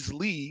now these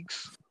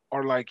leagues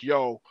are like,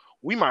 yo,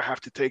 we might have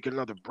to take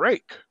another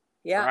break,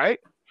 yeah. right?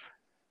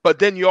 But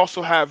then you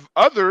also have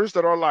others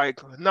that are like,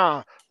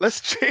 nah,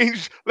 let's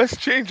change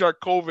our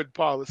COVID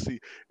policy.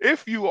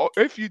 If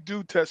you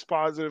do test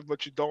positive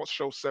but you don't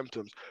show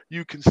symptoms,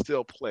 you can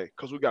still play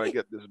because we got to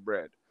get this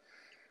bread.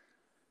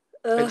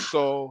 And Ugh.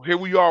 so here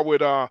we are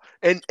with and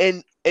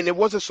it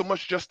wasn't so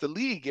much just the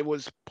league, it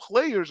was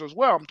players as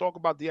well. I'm talking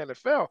about the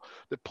NFL.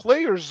 The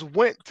players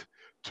went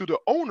to the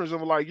owners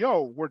and were like,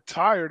 yo, we're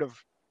tired of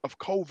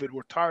COVID.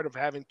 We're tired of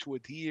having to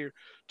adhere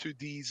to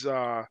these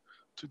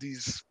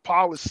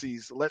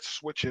policies. Let's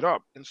switch it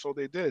up. And so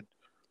they did.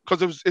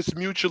 Because it's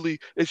mutually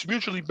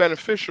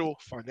beneficial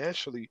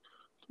financially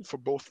for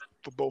both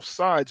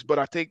sides. But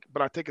I think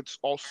it's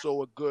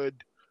also a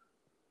good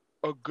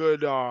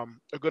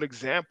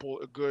example,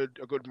 a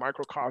good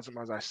microcosm,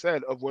 as I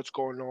said, of what's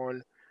going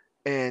on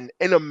in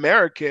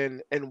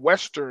American and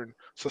Western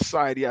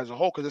society as a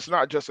whole. Because it's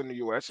not just in the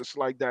U.S. It's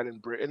like that in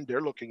Britain.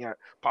 They're looking at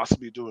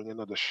possibly doing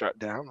another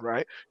shutdown,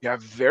 right? You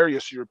have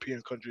various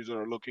European countries that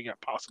are looking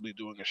at possibly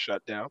doing a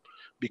shutdown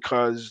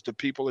because the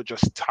people are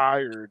just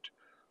tired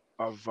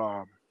of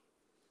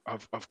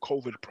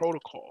COVID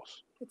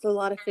protocols. It's a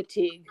lot of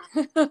fatigue.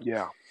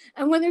 Yeah,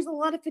 And when there's a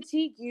lot of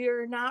fatigue,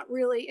 you're not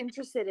really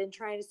interested in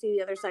trying to see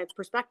the other side's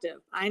perspective.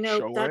 I know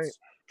show ain't. that's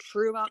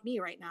true about me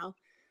right now.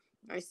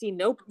 I see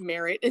no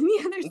merit in the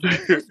other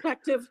side's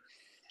perspective.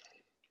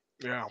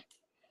 Yeah.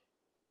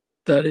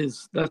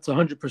 That's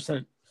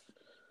 100%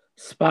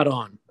 spot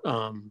on.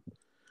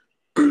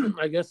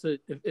 I guess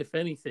if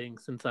anything,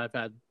 since I've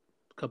had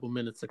a couple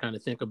minutes to kind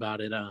of think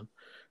about it,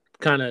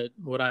 kind of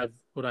what I've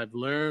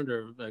learned,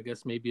 or I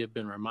guess maybe have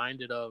been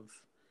reminded of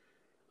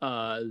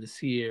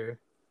this year.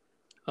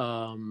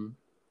 I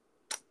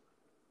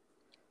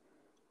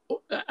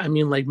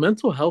mean, like,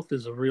 mental health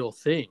is a real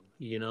thing,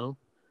 and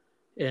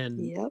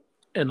Yep.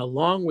 and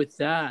along with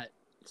that,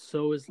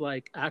 so is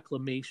like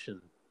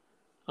acclimation,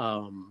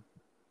 of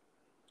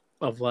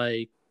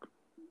like,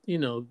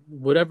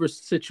 whatever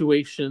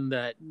situation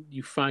that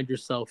you find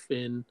yourself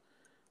in,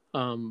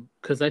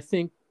 because I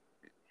think,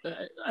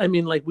 I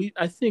mean, like,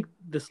 I think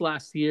this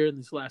last year and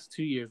these last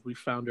 2 years, we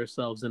found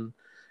ourselves in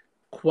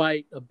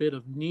quite a bit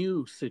of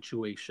new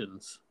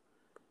situations,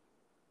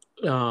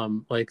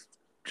 like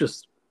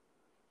just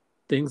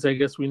things I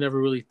guess we never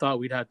really thought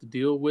we'd have to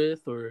deal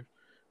with or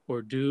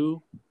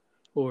do,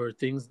 or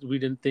things we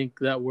didn't think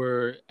that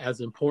were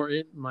as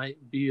important might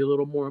be a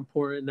little more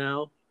important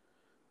now.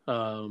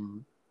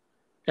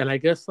 And I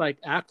guess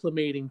like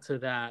acclimating to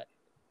that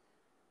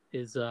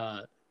is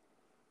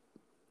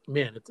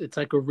man, it's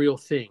like a real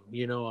thing.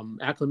 I'm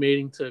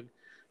acclimating to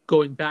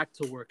going back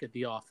to work at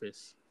the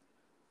office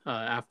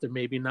after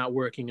maybe not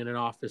working in an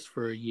office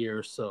for a year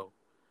or so,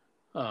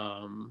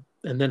 and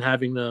then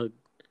having to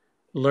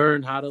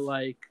learn how to,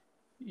 like,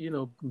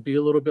 be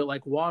a little bit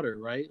like water,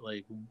 right?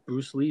 Like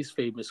Bruce Lee's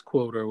famous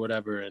quote or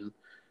whatever, and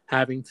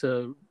having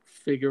to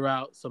figure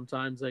out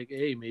sometimes, like,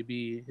 hey,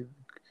 maybe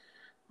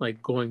like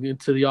going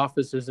into the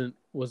office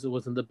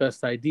wasn't the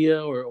best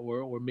idea,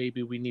 or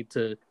maybe we need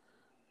to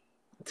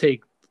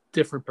take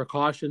different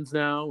precautions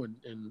now,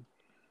 and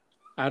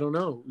I don't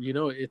know,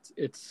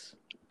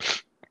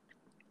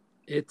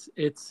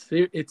 it's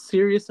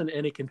serious, and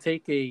it can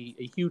take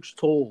a huge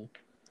toll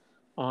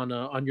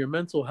on your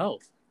mental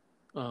health.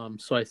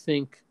 So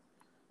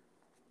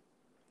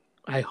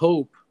I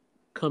hope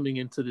coming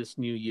into this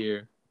new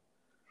year,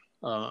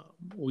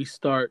 we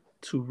start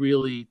to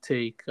really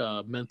take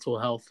mental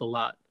health a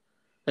lot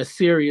as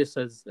serious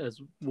as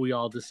we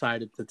all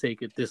decided to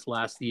take it this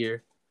last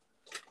year.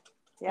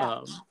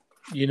 Yeah.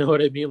 You know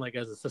what I mean? Like,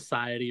 as a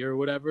society or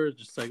whatever,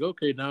 just like,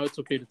 okay, now it's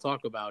okay to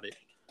talk about it.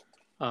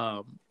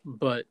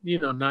 But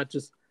not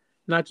just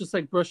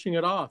like brushing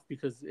it off,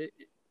 because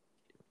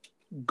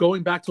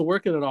going back to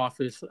work in an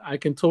office, I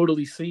can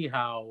totally see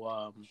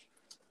how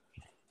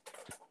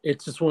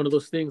it's just one of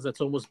those things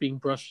that's almost being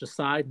brushed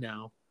aside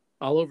now,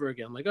 all over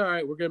again. Like, all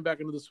right, we're getting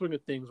back into the swing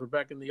of things. We're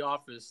back in the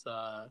office.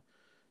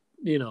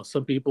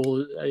 Some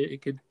people,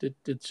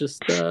 it's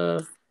just,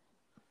 it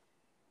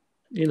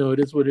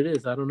is what it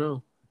is. I don't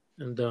know.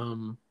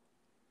 And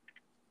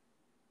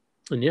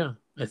yeah,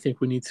 I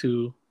think we need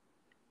to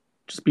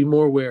just be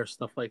more aware of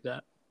stuff like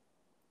that.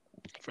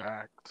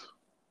 Fact.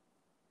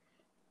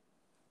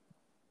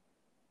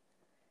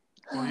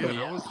 Oh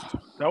yeah,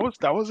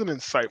 that was an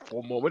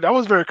insightful moment. That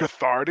was very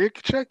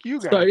cathartic. Check you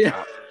guys So, yeah.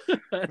 out.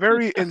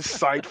 Very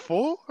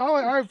insightful.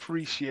 I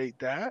appreciate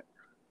that.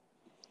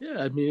 Yeah,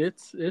 I mean,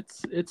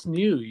 it's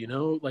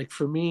new, like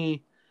for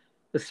me,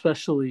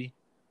 especially,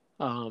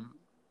 having,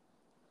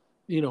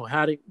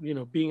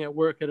 being at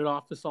work at an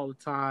office all the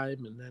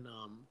time, and then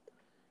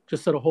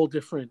just at a whole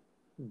different,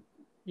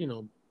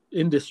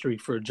 industry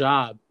for a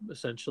job,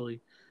 essentially,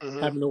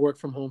 having to work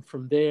from home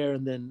from there,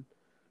 and then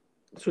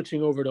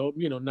switching over to,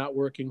 not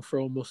working for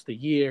almost a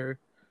year,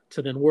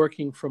 to then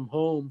working from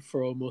home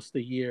for almost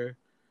a year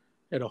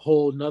at a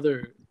whole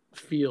nother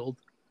field.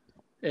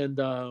 And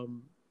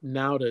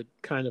now to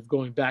kind of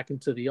going back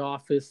into the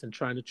office and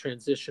trying to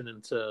transition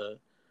into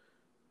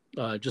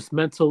just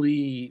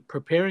mentally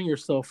preparing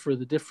yourself for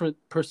the different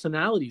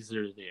personalities that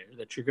are there,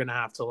 that you're going to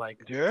have to,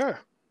 like,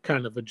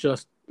 kind of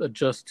adjust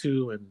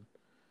to.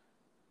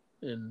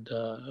 And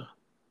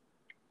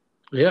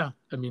yeah,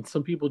 I mean,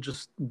 some people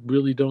just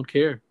really don't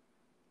care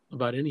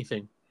about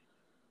anything.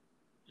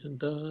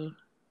 And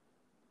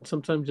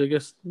sometimes I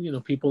guess,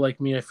 people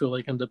like me, I feel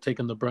like, end up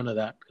taking the brunt of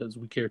that because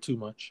we care too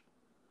much.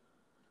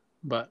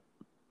 But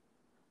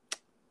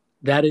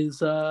that is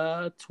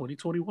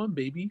 2021,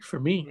 baby, for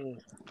me.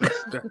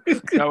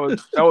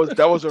 That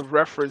was a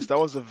reference. That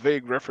was a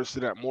vague reference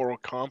to that moral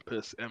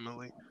compass,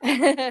 Emily.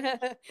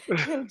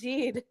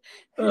 Indeed.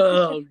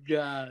 Oh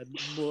God,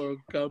 moral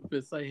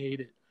compass. I hate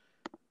it.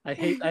 I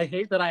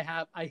hate that I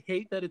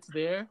hate that it's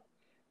there.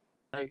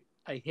 I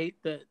hate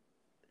that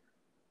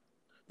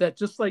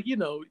just, like, you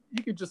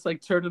can just,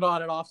 like, turn it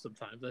on and off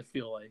sometimes. I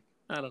feel like,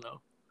 I don't know.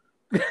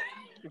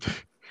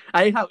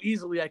 I hate how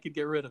easily I could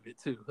get rid of it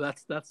too.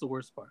 That's the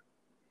worst part.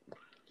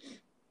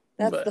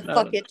 That's the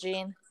fuck it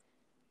gene.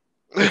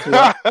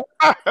 Yes.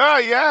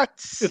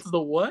 It's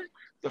the what?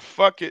 The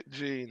fuck it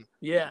gene.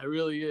 Yeah, it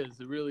really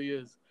is. It really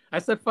is. I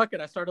said fuck it.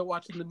 I started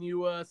watching the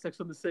new Sex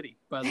and the City,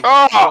 by the way.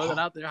 Throw that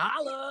out there.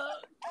 Holla!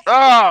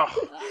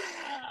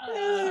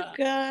 Oh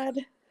God.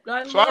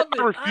 I love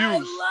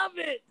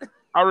it.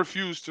 I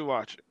refuse to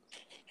watch it.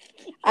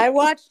 I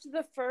watched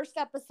the first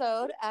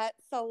episode at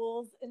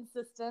Saul's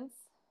insistence.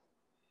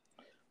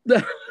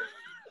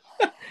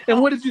 And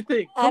what did you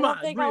think? I Come don't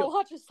on, think real. I'll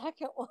watch a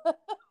second one.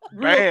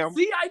 Real. Bam.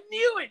 See, I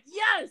knew it.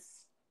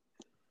 Yes.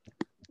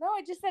 No,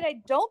 I just said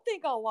I don't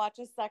think I'll watch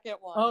a second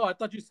one. Oh, I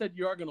thought you said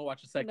you are gonna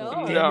watch a second No.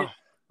 one. Damn No. it.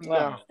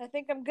 No. I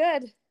think I'm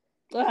good.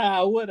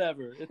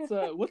 Whatever. It's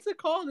what's it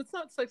called? It's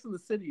not Sex in the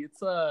City.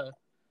 It's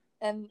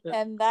And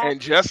Yeah. that And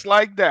just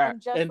like that.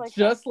 and just and like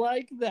just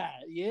like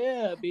that.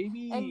 Yeah,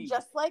 baby. that. And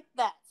just like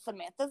that,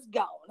 Samantha's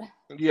gone.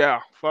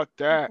 Yeah. Fuck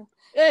that.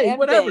 Hey, and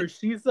whatever. big.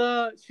 She's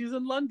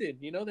in London.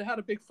 You know, they had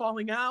a big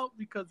falling out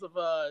because of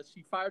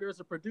she fired her as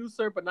a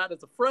producer, but not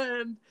as a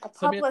friend. A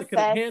Samantha couldn't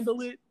publicist.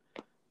 handle it.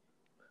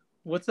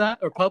 What's that?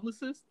 Or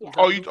publicist? Yeah. Is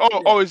Oh, that you.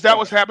 what- Oh, is that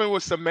what's happening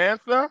with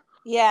Samantha?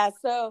 Yeah,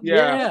 so Yeah.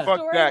 Yeah.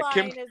 Fuck that.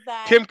 storyline is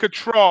that Kim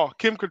Cattrall.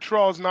 Kim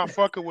Cattrall's not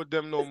fucking with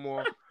them no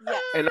more,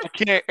 yes,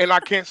 and I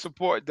can't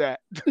support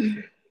that.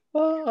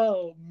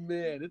 Oh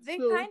man, it's they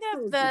still, kind it's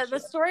still a of good the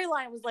show.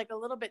 storyline was like a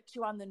little bit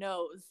too on the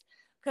nose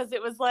because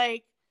it was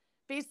like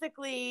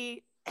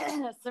basically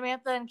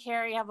Samantha and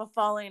Carrie have a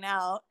falling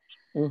out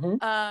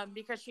Mhm,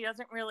 because she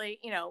doesn't really,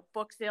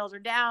 book sales are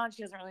down.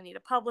 She doesn't really need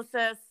a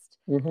publicist.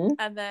 mhm.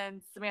 And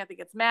then Samantha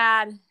gets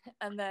mad,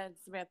 and then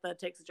Samantha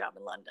takes a job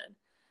in London.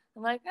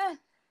 I'm like,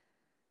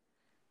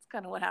 it's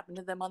kind of what happened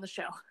to them on the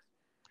show.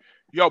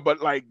 Yo,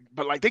 but like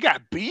they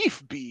got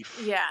beef.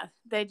 Yeah,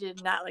 they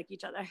did not like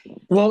each other.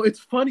 Well, it's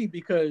funny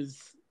because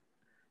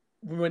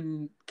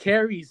when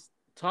Carrie's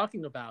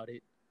talking about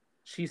it,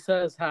 she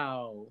says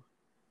how,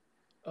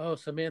 oh,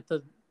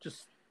 Samantha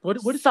just what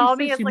did Saw she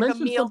me say? as She like a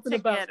mentioned meal something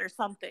ticket about or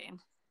something.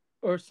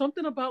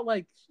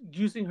 like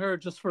using her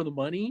just for the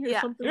money or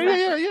Yeah. something. Yeah, like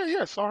yeah, that. yeah,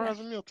 yeah. Saw her as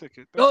a meal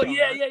ticket. That Oh sounds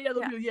yeah, right. yeah,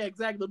 Yeah. yeah,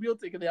 exactly. The meal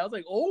ticket there. I was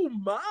like, oh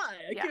my,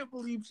 I Yeah. can't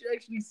believe she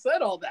actually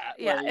said all that.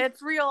 Yeah, Like,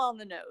 it's real on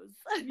the nose.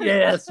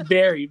 yes,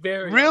 very,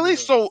 very. Really? on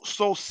the nose.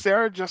 So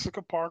Sarah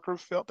Jessica Parker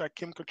felt that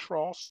Kim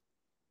Cattrall's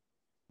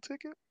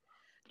ticket?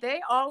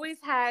 They always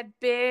had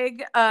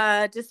big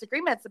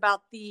disagreements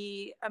about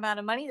the amount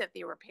of money that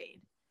they were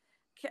paid.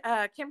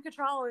 Kim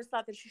Cattrall always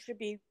thought that she should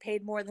be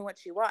paid more than what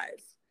she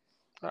was.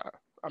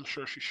 I'm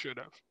sure she should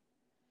have.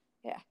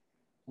 Yeah.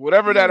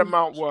 Whatever that Mm.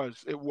 amount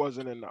was, it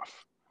wasn't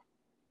enough.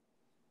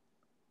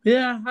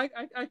 Yeah,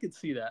 I could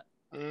see that.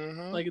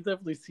 Hmm. I could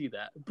definitely see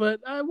that.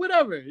 But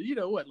whatever. You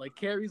know what? Like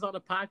Carrie's on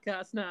a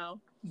podcast now.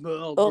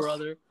 Oh, Ugh.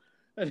 brother.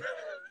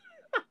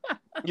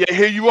 Yeah,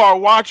 here you are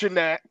watching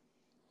that.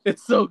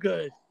 It's so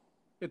good.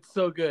 It's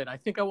so good. I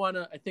think I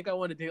wanna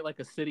date like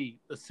a city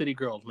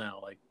girl now.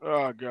 Like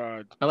Oh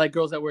God. I like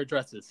girls that wear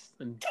dresses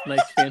and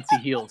nice fancy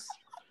heels.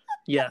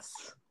 Yes.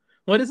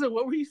 What is it?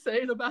 What were you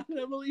saying about it,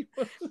 Emily?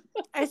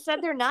 I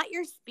said they're not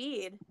your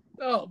speed.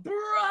 Oh,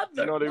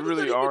 brother. No, they What does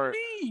really that even aren't.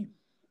 mean?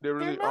 They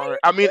really not are.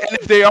 I mean,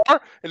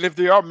 and if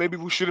they are, maybe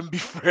we shouldn't be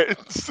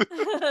friends.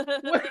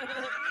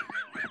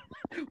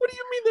 What do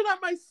you mean they're not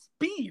my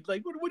speed?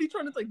 Like, what are you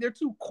trying to like? They're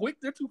too quick.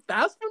 They're too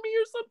fast for me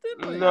or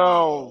something? Like,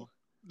 No,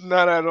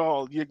 not at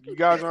all. You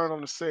guys aren't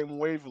on the same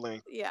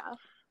wavelength. Yeah.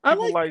 I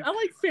people like like- I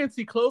like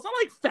fancy clothes.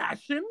 I like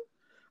fashion.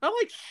 I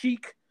like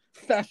chic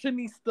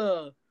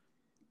fashionista.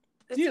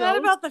 It's You not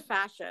know. about the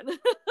fashion.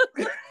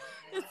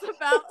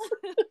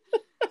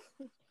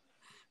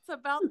 It's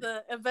about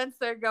the events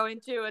they're going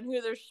to and who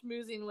they're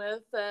schmoozing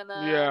with and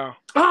Yeah.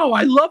 Oh,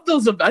 I love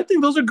those. I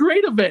think those are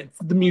great events.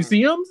 The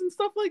museums and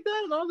stuff like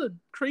that, and all the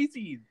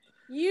crazy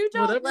You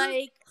don't Whatever.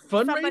 like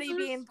fundraisers. somebody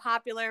being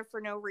popular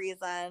for no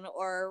reason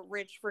or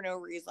rich for no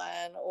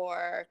reason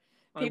or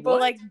I people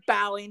what? like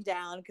bowing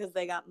down because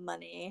they got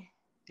money.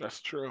 That's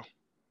true.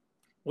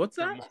 What's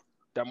That, that? mo-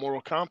 that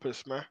moral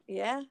compass, man.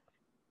 Yeah.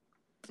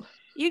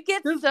 You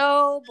get There's-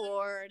 so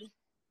bored.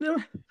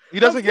 He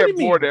doesn't What do get you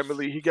mean? bored,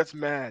 Emily. He gets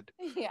mad.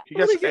 Yeah. He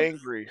What do gets you get-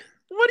 angry.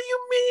 What do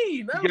you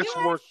mean? He gets You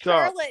have worked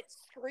up. Charlotte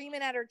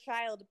screaming at her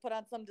child to put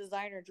on some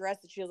designer dress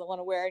that she doesn't want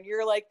to wear, and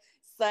you're like,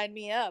 "Sign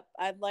me up!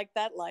 I'd like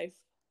that life."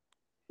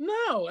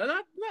 No, and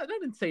I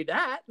didn't say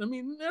that. I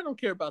mean, I don't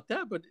care about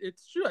that, but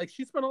it's true. Like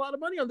she spent a lot of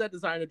money on that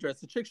designer dress.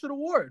 The chick should have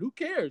wore it. Who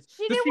cares?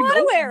 She Does didn't want to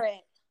know? wear it.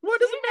 What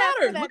She does it didn't ask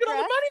for matter? that Look at all the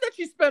dress. money that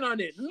she spent on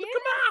it. She Come didn't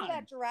ask for on.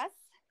 that dress.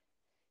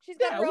 She's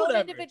got Yeah, her own whatever.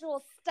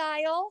 individual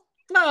style.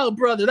 Oh,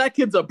 brother, that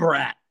kid's a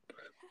brat.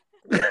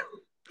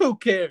 Who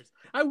cares?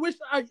 Are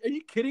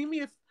you kidding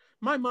me? If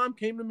my mom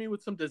came to me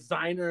with some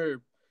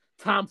designer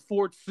Tom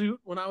Ford suit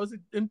when I was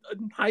in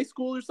high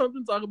school or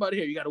something, talk about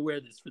here, you got to wear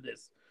this for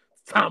this.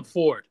 It's Tom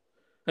Ford.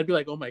 I'd be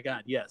like, oh my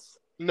God, yes.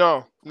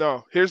 No.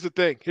 Here's the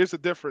thing. Here's the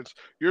difference.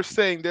 You're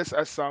saying this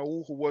as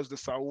Saul, who was the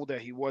Saul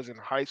that he was in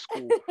high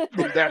school,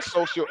 from that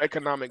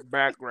socioeconomic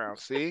background.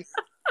 See?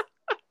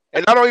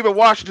 And I don't even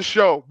watch the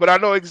show, but I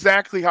know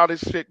exactly how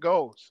this shit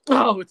goes.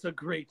 Oh, it's a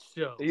great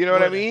show. You know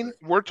what I Whatever. mean?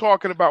 We're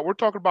talking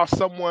about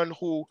someone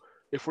who,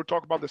 if we're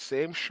talking about the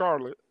same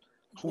Charlotte,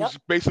 who's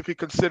basically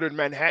considered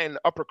Manhattan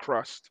upper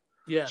crust.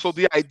 Yes. So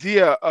the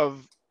idea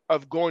of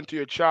going to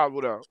your child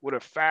with a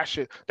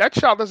fashion, that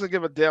child doesn't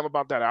give a damn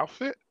about that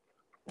outfit.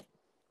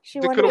 She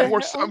They wanted could to have wear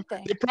worn her own some.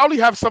 thing. They probably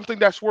have something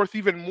that's worth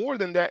even more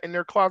than that in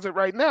their closet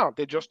right now.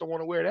 They just don't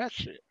want to wear that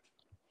shit.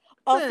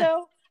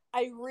 Also,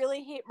 I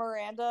really hate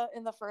Miranda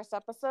in the first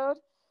episode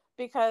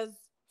because,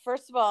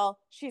 first of all,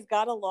 she's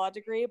got a law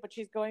degree, but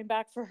she's going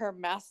back for her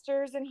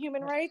master's in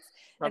human rights.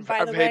 And by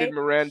I've the hated way,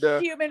 Miranda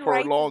human for a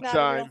rights is long not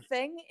a real time,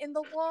 thing in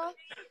the law.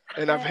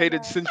 and I've hated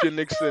And Cynthia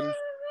Nixon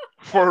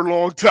for a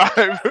long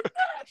time.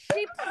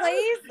 she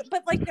plays,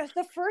 but like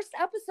the first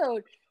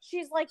episode,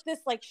 she's like this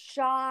like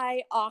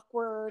shy,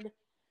 awkward,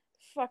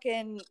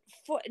 fucking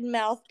foot and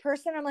mouth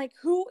person. I'm like,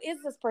 who is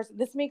this person?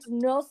 This makes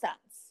no sense.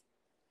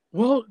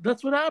 Well,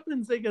 that's what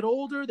happens. They get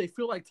older. They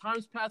feel like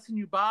time's passing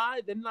you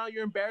by. Then now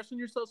you're embarrassing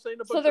yourself saying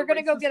a bunch So they're of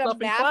gonna go racist get a stuff in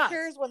class.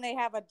 master's when they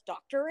have a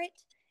doctorate.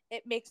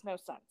 It makes no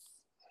sense.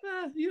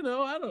 You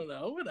know, I don't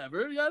know.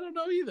 Whatever. I don't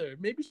know either.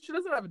 Maybe she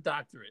doesn't have a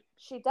doctorate.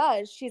 She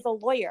does. She's a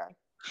lawyer.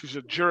 She's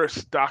a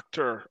juris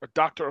doctor, a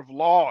doctor of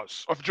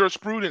laws, of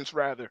jurisprudence,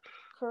 rather.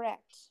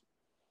 Correct.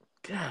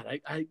 God,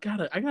 I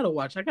gotta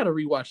watch. I gotta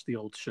rewatch the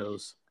old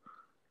shows.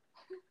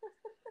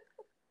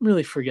 I'm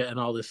really forgetting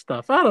all this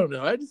stuff. I don't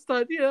know. I just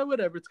thought, yeah,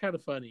 whatever. It's kind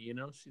of funny, you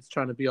know. She's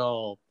trying to be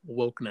all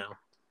woke now.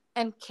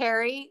 And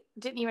Carrie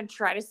didn't even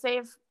try to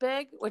save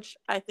Big, which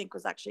I think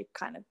was actually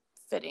kind of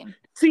fitting.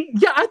 See,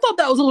 yeah, I thought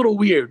that was a little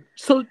weird.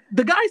 So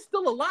the guy's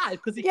still alive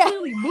because he Yeah.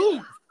 clearly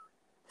moved.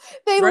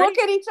 They Right? look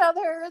at each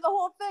other the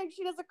whole thing.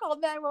 She doesn't call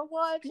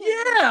 911. Yeah,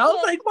 I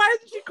was like, why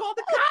didn't she call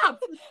the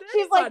cops?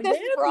 She's like, Anybody,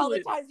 this is for all the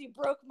ambulance. times you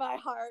broke my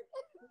heart.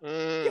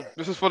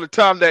 This is for the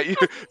time that you.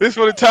 This is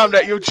for the time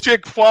that your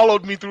chick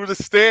followed me through the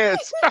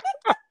stairs,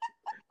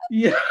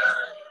 Yeah.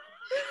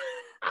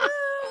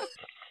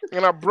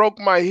 and I broke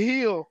my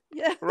heel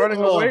Yeah.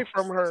 running Oh. away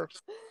from her.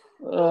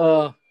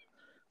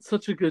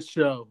 Such a good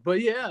show.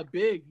 But yeah,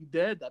 Big, he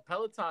dead. That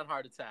Peloton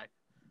heart attack.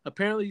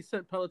 Apparently, he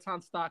sent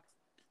Peloton stock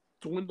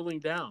dwindling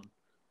down.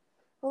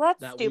 Well, that's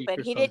That week stupid.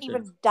 or He didn't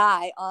something. even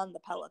die on the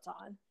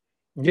Peloton.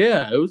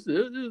 Yeah, it was. I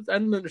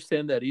didn't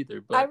understand that either.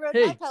 But I rode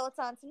hey, my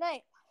Peloton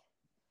tonight.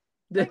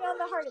 Bring on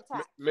the heart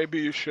attack. Maybe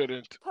you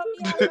shouldn't. Put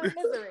me out of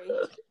my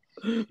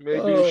misery. Maybe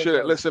Oh, you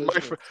shouldn't. my Listen,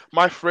 goodness.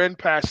 my friend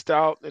passed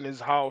out in his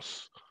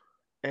house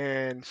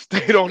and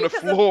stayed on the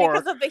floor.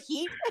 Because of the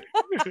heat.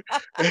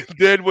 And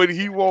then when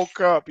he woke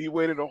up, he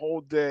waited a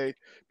whole day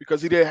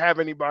because he didn't have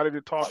anybody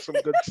to talk some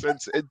good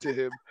sense into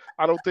him.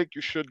 I don't think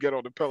you should get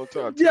on the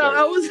Peloton today. Yeah,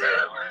 I was.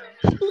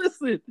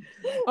 Listen,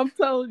 I'm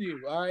telling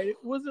you. All right, it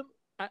wasn't.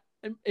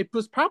 It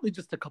was probably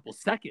just a couple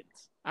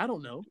seconds. I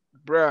don't know.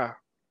 Bruh.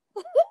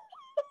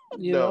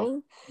 You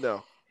No.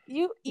 know.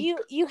 No,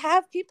 You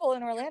have people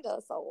in Orlando,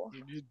 so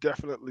you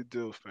definitely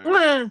do,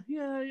 fam.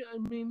 Yeah. I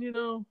mean, you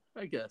know.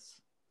 I guess.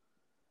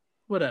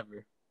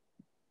 Whatever.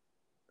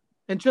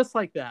 And just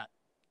like that.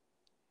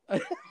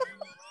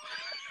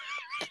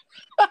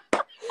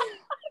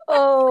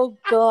 oh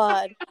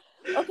god.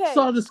 Okay.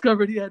 Saul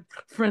discovered he had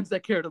friends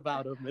that cared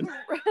about him. And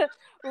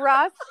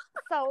Ross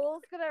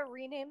Sowell's gonna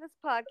rename this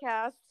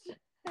podcast,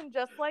 and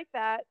just like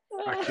that,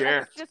 I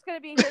can't. it's just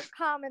gonna be his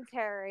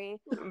commentary.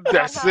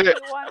 That's on how it.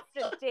 He wants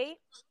to date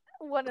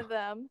one of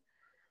them,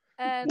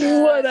 and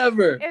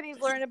whatever. and he's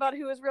learning about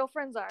who his real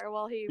friends are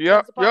while he Yep,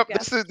 runs the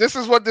yep. podcast. This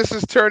is what this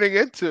is turning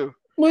into.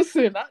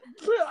 Listen,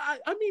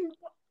 I mean,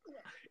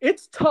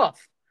 it's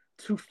tough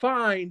to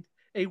find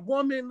a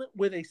woman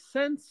with a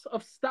sense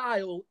of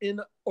style in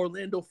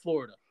Orlando,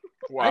 Florida.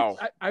 Wow.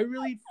 I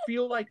really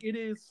feel like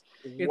it's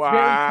very tough. They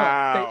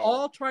Wow.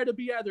 all try to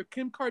be either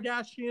Kim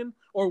Kardashian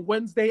or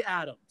Wednesday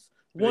Adams.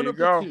 One There of you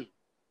go. the two.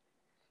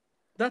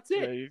 That's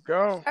There it. you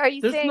go. Are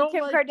you There's saying no,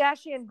 Kim like-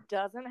 Kardashian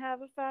doesn't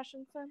have a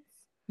fashion sense?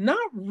 Not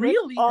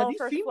really. all Have you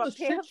her seen the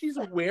shit sweatpants. she's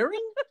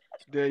wearing?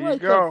 There you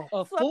Like go.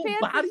 a full Sweatpants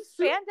and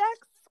bodysuit?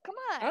 spandex? Come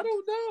on. I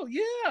don't know.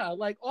 Yeah,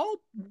 like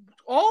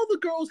all the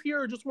girls here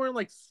are just wearing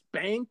like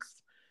Spanx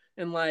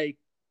and like,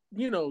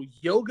 you know,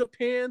 yoga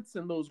pants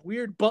and those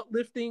weird butt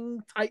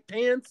lifting tight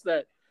pants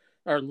that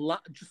are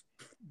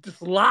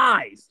just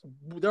lies.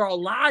 They're all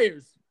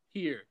liars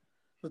here.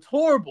 It's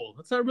horrible.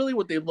 That's not really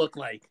what they look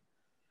like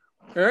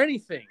or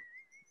anything.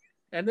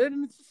 And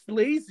then it's just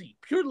lazy,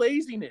 pure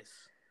laziness.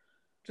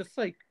 Just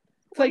like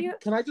it's Well,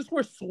 like, can I just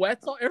wear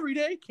sweats every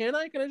day? Can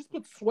I? Can I just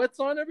put sweats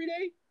on every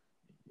day?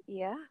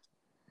 Yeah.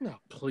 No,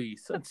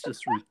 please. That's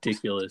just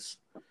ridiculous.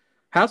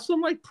 Have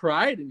some like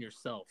pride in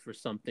yourself or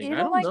something. You I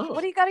know, don't like, know. what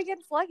do you got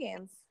against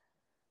leggings?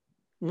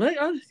 Like,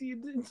 honestly,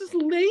 it's just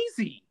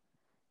lazy.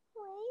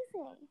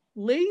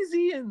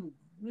 Lazy and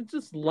it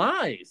just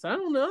lies. I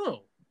don't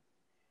know.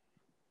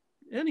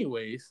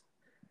 Anyways,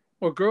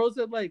 or girls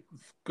that like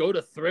go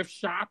to thrift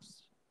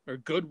shops or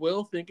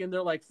Goodwill thinking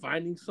they're like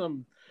finding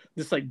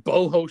this like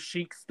boho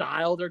chic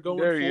style they're going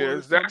There for. he or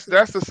is. That's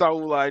something. the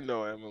Saul I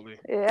know, Emily.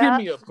 Yeah.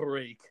 Give me a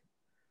break.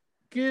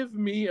 Give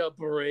me a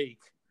break.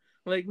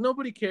 Like,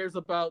 nobody cares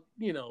about,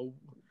 you know,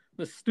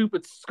 the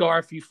stupid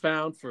scarf you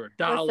found for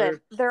 $1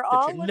 Listen, they're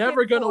all that you're looking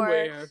never going to for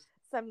wear.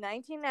 some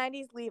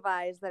 1990s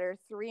Levi's that are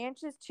 3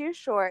 inches too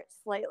short,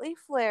 slightly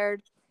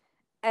flared,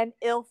 and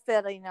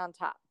ill-fitting on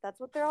top. That's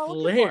what they're all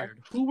looking Flared.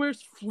 Who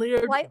wears for.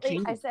 flared Slightly.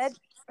 jeans?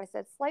 I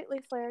said slightly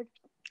flared.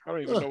 I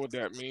don't even Ugh. know what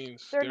that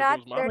means. They're There not-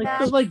 goes my they're Like, not- they're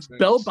fashion like sense.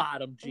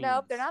 bell-bottom jeans.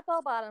 Nope, they're not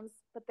bell bottoms,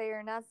 but they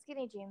are not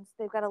skinny jeans.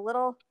 They've got a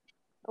little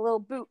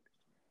boot.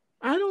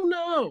 I don't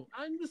know.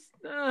 I'm just,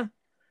 the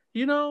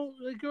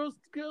girls,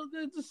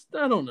 they're just,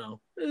 I don't know.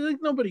 Like,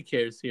 nobody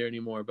cares here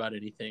anymore about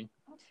anything.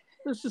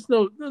 There's just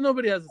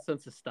nobody has a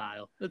sense of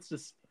style. It's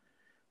just,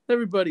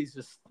 everybody's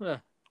just,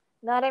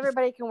 Not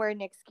everybody can wear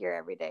Knicks gear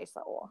every day,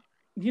 so.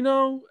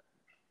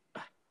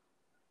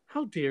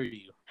 How dare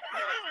you?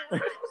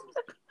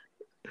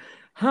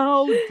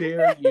 How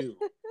dare you?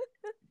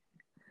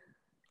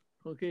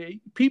 Okay,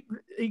 people.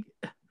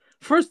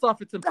 First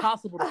off, it's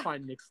impossible to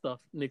find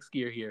Knicks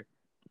gear here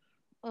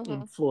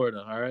in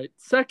Florida. All right.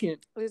 Second,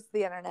 use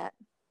the internet.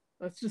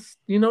 That's just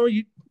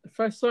if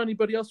I saw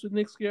anybody else with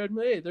Knicks gear, I'd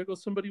be, hey, there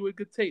goes somebody with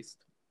good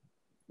taste.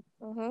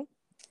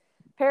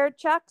 Pair of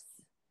Chucks,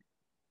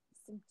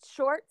 some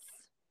shorts.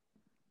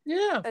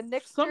 Yeah, a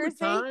Knicks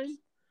summertime.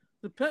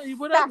 Jersey.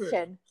 Whatever.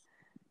 Fashion.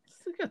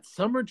 They got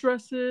summer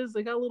dresses.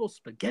 They got little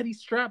spaghetti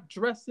strap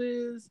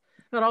dresses.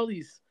 Got all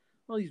these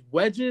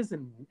wedges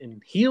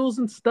and heels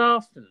and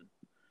stuff. And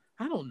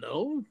I don't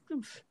know.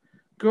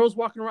 Girls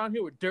walking around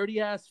here with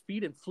dirty ass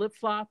feet and flip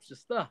flops.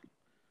 Just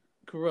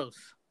gross.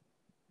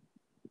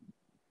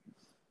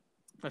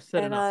 I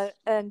said enough.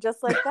 And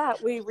just like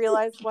that, we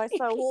realized why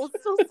Saul is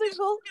still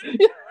single.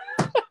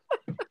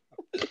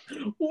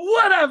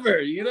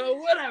 Whatever,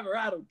 whatever.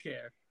 I don't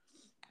care.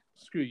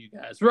 Screw you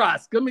guys.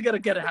 Ross, let me get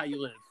it how you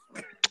live.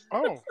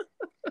 Oh,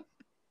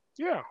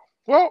 yeah.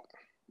 Well,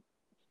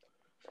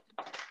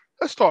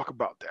 let's talk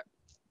about that.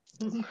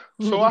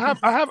 So I have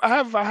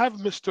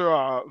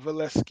Mr.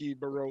 Valesky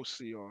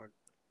Barossi on,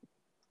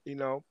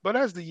 but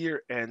as the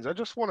year ends, I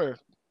just want to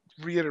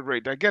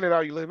reiterate that Get It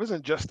How You Live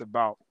isn't just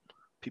about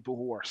people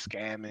who are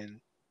scamming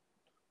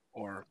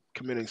or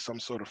committing some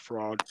sort of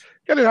fraud.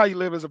 Get It How You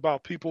Live is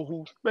about people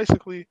who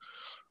basically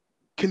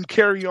can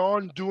carry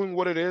on doing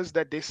what it is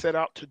that they set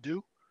out to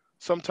do.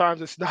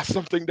 Sometimes it's not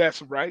something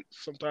that's right.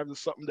 Sometimes it's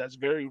something that's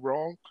very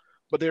wrong,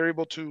 but they're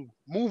able to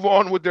move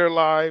on with their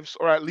lives,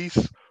 or at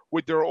least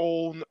with their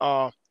own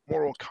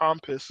moral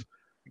compass,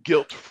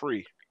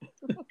 guilt-free.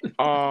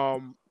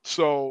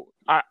 So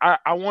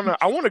I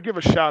wanna give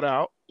a shout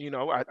out.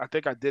 I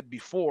think I did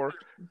before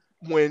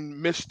when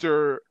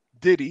Mr.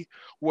 Diddy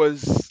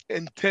was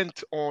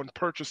intent on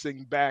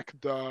purchasing back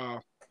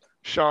the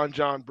Sean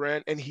John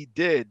brand, and he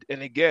did.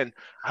 And again,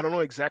 I don't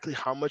know exactly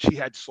how much he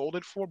had sold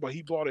it for, but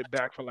he bought it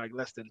back for like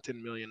less than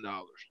 $10 million.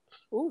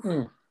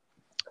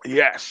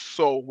 Yes.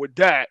 So with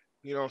that,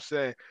 what I'm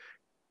saying,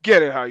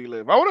 Get It How You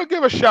Live. I want to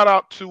give a shout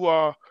out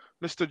to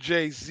Mr.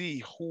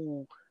 Jay-Z,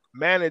 who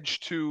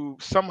managed to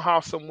somehow,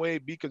 some way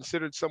be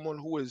considered someone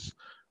who is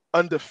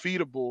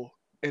undefeatable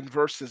in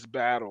versus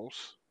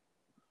battles.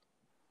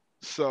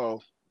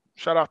 So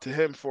shout out to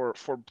him for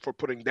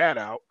putting that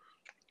out.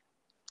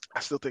 I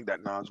still think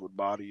that Nas would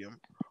body him.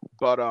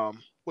 But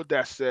with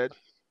that said,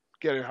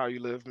 Get It How You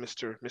Live,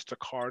 Mr.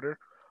 Carter.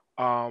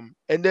 And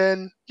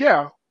then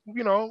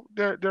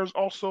there's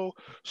also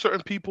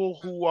certain people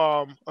who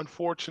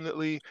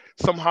unfortunately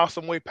somehow,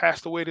 some way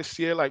passed away this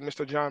year, like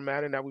Mr. John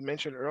Madden that we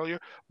mentioned earlier,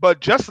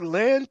 but just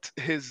lent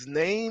his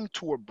name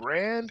to a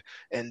brand,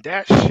 and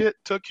that shit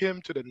took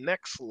him to the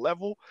next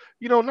level.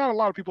 Not a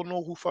lot of people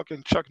know who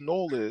fucking Chuck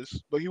Noll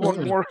is, but he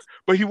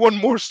won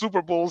more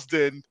Super Bowls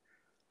than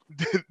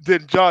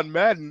John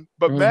Madden,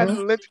 but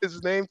Madden lent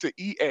his name to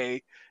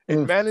EA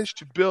and managed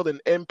to build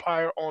an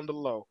empire on the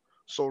low.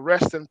 So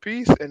rest in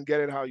peace and Get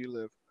It How You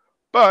Live.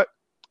 But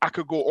I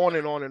could go on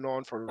and on and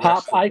on for the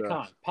rest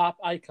pop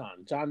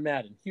icon, John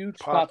Madden, huge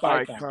pop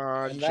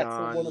icon. And that's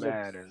John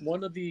Madden.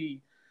 One of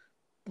the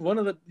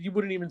you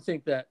wouldn't even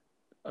think that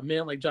a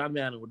man like John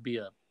Madden would be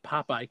a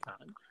pop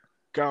icon.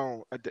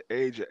 Gone at the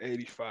age of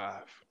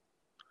 85.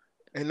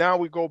 And now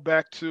we go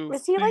back to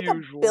Was he like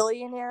usual. A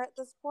billionaire at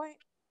this point?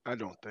 I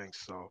don't think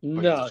so.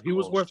 No, he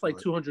was worth like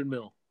 $200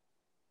 million.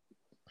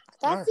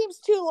 That seems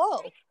too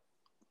low.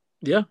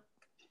 Yeah.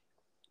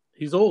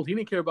 He's old. He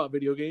didn't care about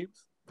video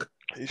games.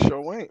 He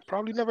sure ain't.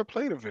 Probably never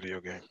played a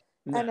video game.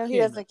 I know he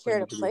doesn't care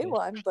to play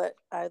one, but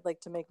I'd like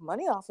to make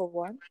money off of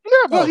one.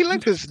 Yeah, well, he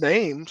linked his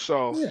name,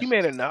 so he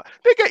made enough.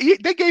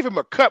 They gave him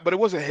a cut, but it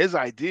wasn't his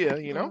idea,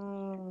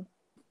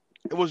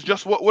 It was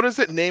just what is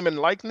it? Name and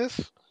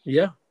likeness.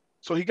 Yeah.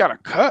 So he got a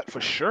cut for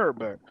sure,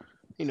 but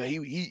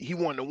he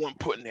wasn't the one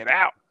putting it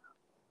out.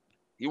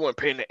 He wasn't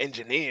paying the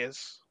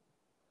engineers.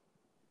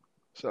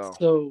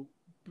 So,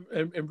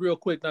 and real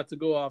quick, not to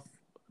go off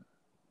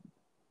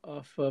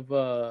of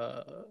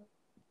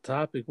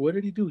topic. What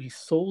did he do? He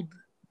sold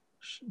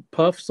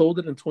Puff sold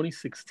it in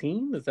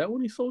 2016. Is that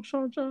when he sold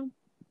Sean John?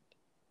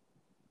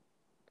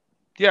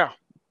 Yeah,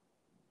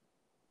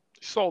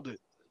 he sold it,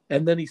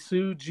 and then he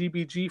sued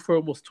GBG for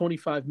almost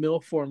 25 mil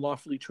for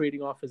unlawfully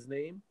trading off his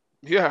name.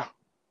 Yeah,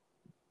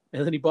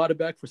 and then he bought it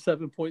back for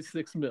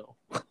 7.6 mil.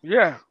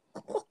 Yeah,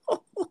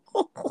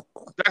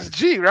 that's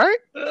G, right?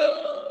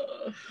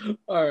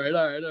 All right.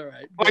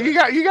 Like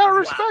you gotta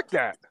respect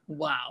that.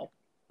 Wow.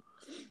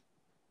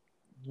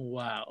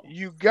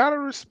 You gotta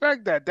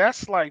respect that.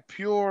 That's like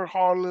pure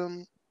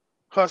Harlem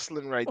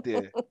hustling right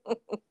there.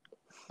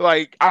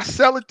 Like, I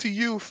sell it to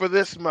you for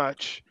this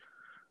much.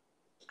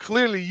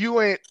 clearly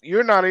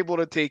you're not able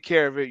to take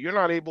care of it. You're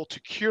not able to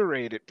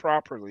curate it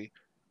properly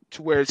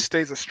to where it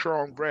stays a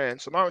strong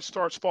brand. So now it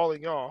starts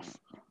falling off.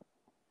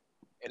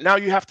 And now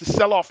you have to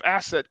sell off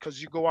asset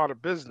because you go out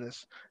of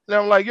business. And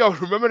I'm like, yo,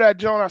 remember that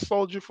John I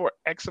sold you for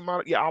X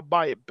amount? Yeah, I'll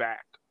buy it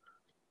back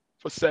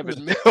for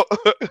 7 mil.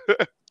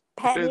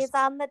 Pennies It's,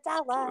 on the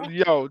dollar.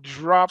 yo,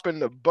 dropping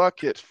the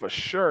bucket for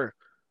sure.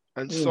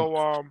 And Mm.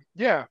 so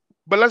yeah.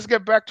 But let's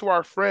get back to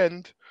our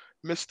friend,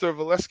 Mr.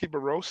 Valesky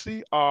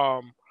Barossi.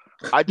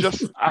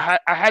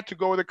 I had to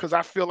go with it because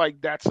I feel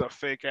like that's a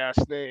fake ass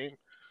name.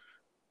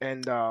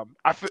 And the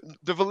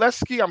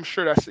Valesky, I'm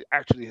sure that's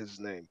actually his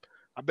name.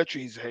 I bet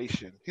you he's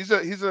Haitian. He's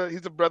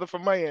a brother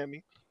from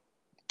Miami,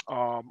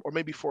 or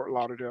maybe Fort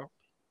Lauderdale,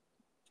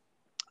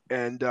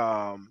 and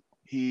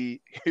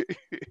he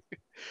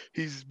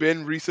he's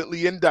been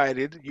recently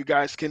indicted. You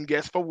guys can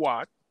guess for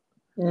what?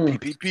 Mm.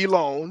 PPP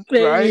loan,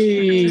 right?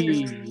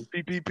 Hey.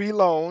 PPP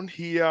loan.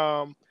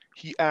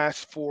 He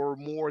asked for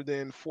more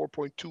than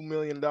 $4.2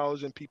 million in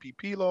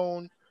PPP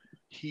loan.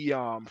 He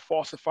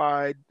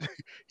falsified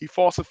he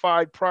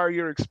falsified prior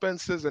year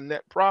expenses and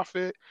net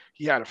profit.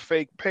 He had a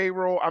fake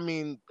payroll. I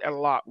mean, a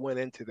lot went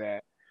into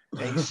that.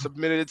 And he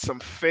submitted some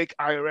fake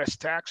IRS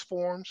tax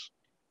forms.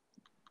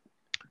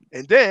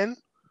 And then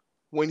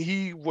when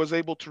he was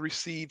able to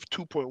receive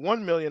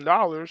 $2.1 million,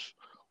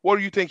 what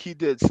do you think he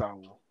did,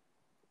 Saul?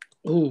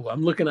 Ooh,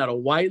 I'm looking at a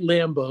white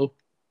Lambo.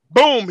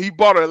 Boom! He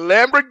bought a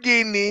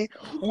Lamborghini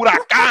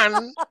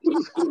Huracan.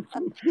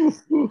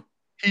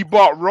 He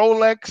bought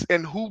Rolex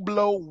and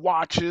Hublot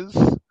watches.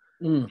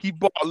 Mm. He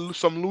bought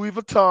some Louis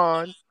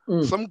Vuitton,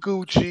 Mm. some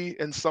Gucci,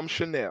 and some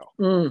Chanel.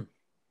 Mm.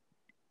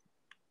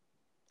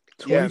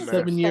 Yeah,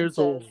 27 man. years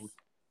old.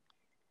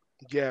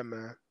 Yeah,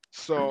 man.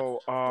 So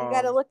You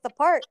got to look the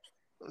part.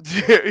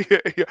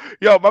 yeah.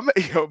 Yo,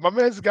 my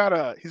man's got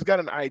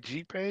an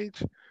IG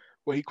page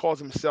where he calls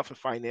himself a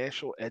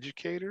financial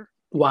educator.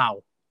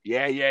 Wow.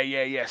 Yeah.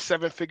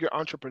 7-figure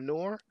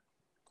entrepreneur,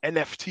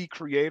 NFT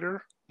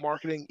creator,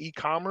 marketing,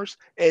 e-commerce,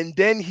 and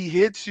then he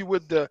hits you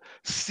with the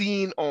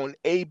scene on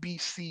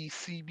ABC,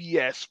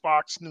 CBS,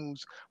 Fox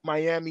News,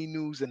 Miami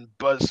News, and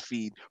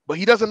BuzzFeed. But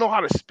he doesn't know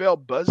how to spell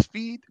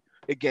BuzzFeed.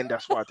 Again,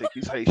 that's why I think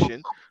he's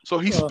Haitian. So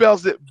he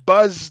spells it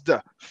Buzzed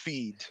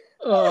Feed.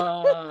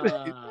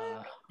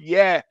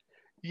 Yeah,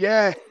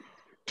 2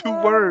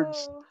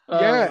 words.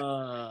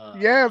 Yeah,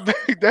 man,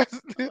 that's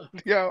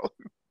yo.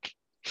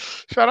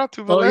 Shout out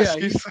to Oh yeah,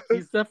 Valesky.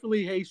 he's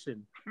definitely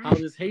Haitian. How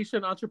this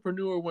Haitian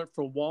entrepreneur went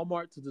from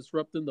Walmart to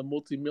disrupting the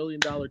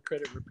multi-million-dollar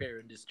credit repair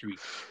industry.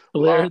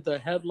 Blared the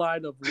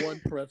headline of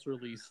one press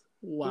release.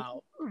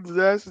 Wow.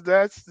 That's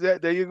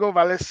that. There you go,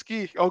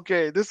 Valesky.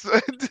 Okay, this.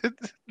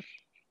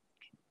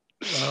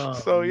 Oh,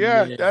 So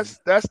yeah, man. that's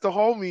the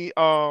homie.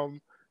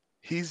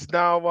 He's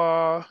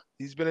now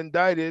he's been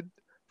indicted,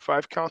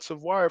 5 counts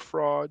of wire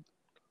fraud,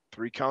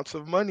 3 counts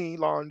of money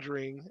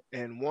laundering,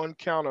 and 1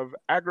 count of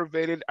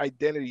aggravated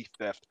identity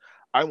theft.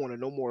 I want to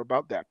know more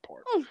about that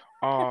part.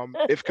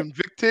 If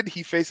convicted,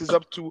 he faces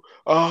up to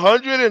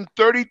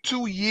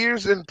 132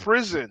 years in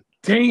prison.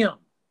 Damn.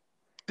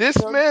 This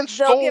man They'll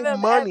stole give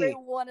him money. every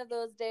one of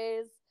those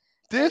days.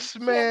 This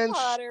and man. Kim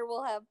Potter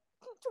will have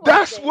 20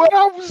 That's days. what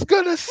I was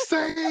gonna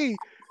say.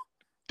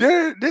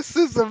 This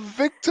is a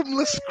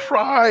victimless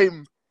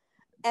crime.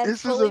 And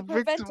This is fully a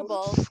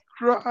preventable. victimless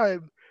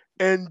crime.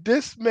 And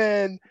this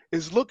man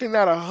is looking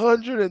at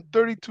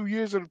 132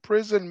 years in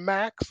prison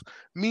max.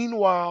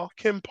 Meanwhile,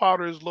 Kim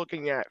Potter is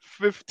looking at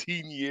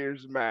 15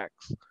 years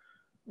max.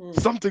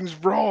 Something's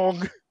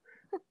wrong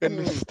in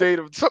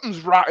the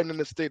something's rotten in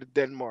the state of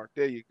Denmark.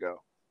 There you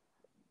go.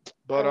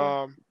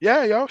 But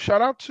yeah, yo,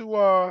 shout out to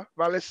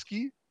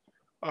Valesky.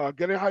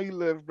 Get it how you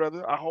live,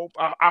 brother. I hope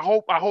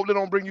they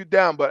don't bring you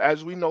down. But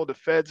as we know, the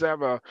feds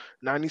have a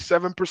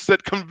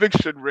 97%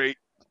 conviction rate.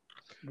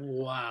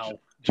 Wow.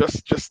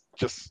 Just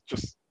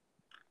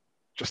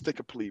take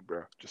a plea,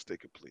 bro. Just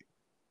take a plea.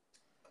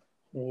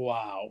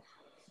 Wow.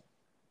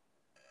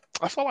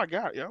 That's all I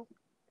got, yo.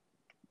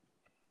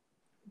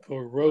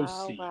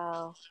 Barossi.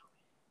 Wow.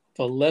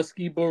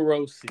 Valesky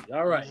Barossi.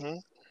 All right. Mm-hmm.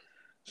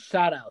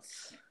 Shout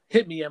outs.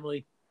 Hit me,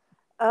 Emily.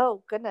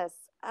 Oh, goodness.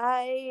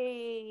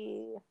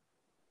 I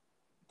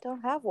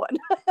don't have one.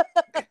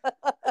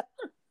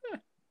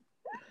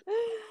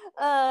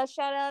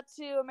 Shout out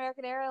to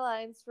American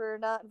Airlines for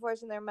not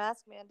enforcing their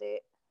mask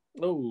mandate.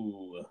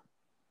 Oh.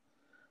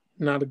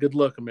 Not a good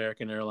look,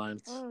 American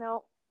Airlines.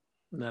 No.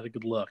 Not a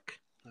good look.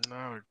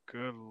 Not a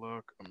good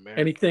look,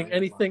 American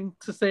Anything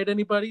to say to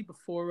anybody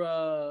before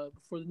the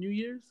New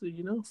Year's?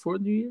 You know, for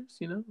New Year's,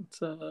 you know,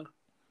 it's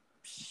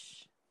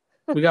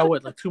we got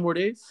what, like 2 more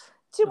days?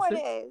 Two more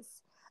days.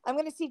 I'm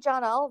going to see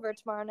John Oliver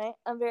tomorrow night.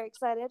 I'm very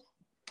excited.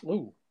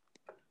 Oh,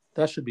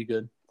 that should be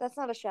good. That's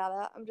not a shout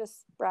out. I'm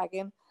just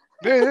bragging.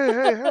 Hey.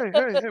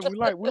 We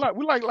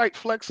like light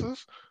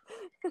flexes.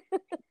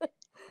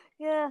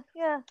 Yeah.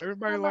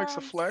 Everybody likes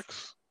a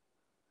flex.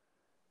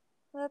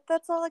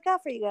 That's all I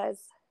got for you guys.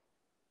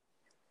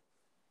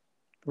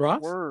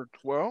 Ross? Word.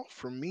 Well,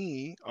 for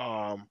me,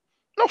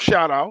 no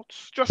shout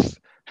outs. Just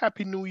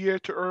Happy New Year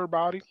to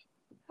everybody.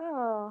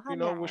 Oh, how You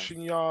know, nice.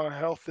 wishing y'all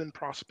health and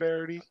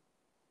prosperity.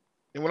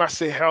 And when I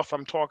say health,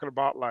 I'm talking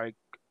about like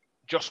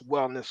just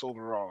wellness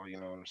overall. You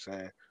know what I'm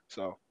saying?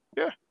 So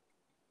yeah,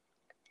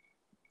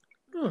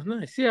 Oh,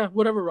 nice. Yeah,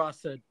 whatever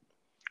Ross said.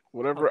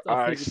 whatever I'll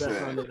I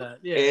piggyback onto said. that.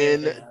 Yeah.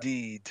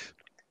 Indeed.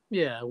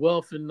 Yeah,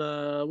 wealth and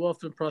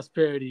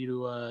prosperity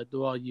to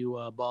all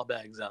you ball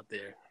bags out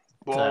there.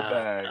 Ball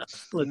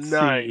bags. Let's see.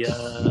 Nice.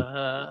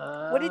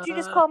 What did you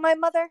just call my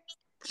mother?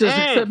 Just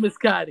except Miss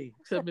Gotti.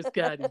 Except Miss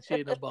Gotti, she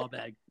ain't no ball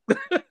bag.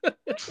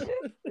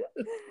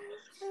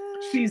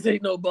 She's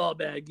ain't no ball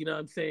bag. You know what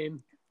I'm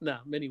saying? No.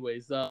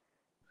 Anyways,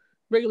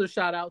 regular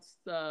shout outs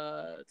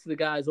to the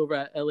guys over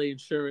at LA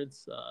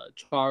Insurance,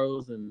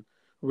 Charles and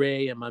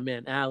Ray and my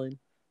man Alan.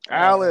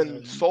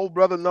 Alan, soul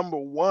brother number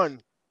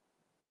 1.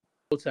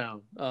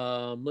 Town.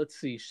 Let's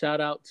see.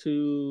 Shout out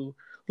to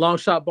Long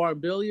Shot Bar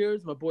and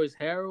Billiards, my boys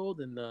Harold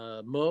and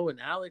Mo and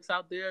Alex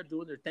out there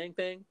doing their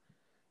thing.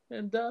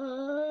 And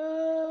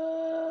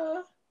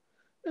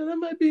that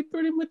might be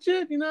pretty much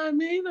it. You know what I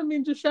mean? I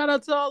mean, just shout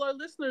out to all our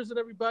listeners and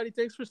everybody.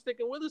 Thanks for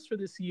sticking with us for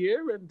this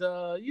year. And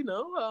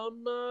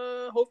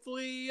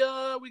hopefully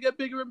we get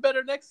bigger and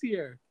better next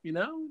year. You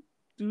know,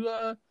 do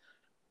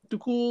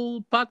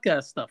cool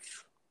podcast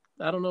stuff.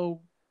 I don't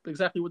know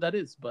exactly what that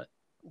is, but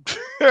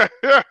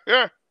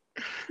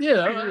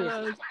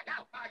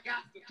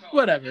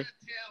whatever.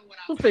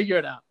 We'll figure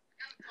it out.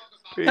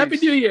 Peace. Happy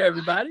New Year,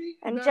 everybody.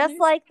 And just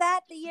like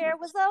that, the year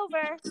was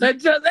over. And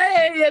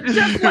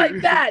just like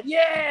that,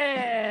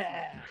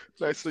 yeah.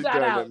 Nicely Shout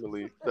done, out.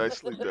 Emily.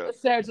 Nicely done.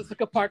 Sarah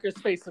Jessica Parker's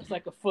face looks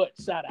like a foot.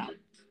 Shout out.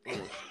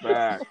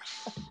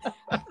 Facts.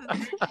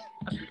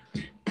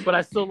 But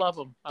I still love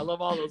them. I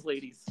love all those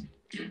ladies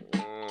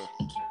Mm,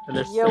 and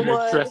their, You and their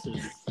would.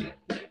 dresses.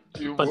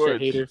 you Bunch would.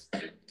 of haters.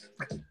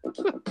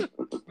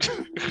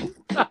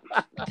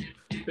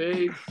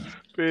 Peace.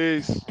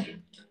 Peace.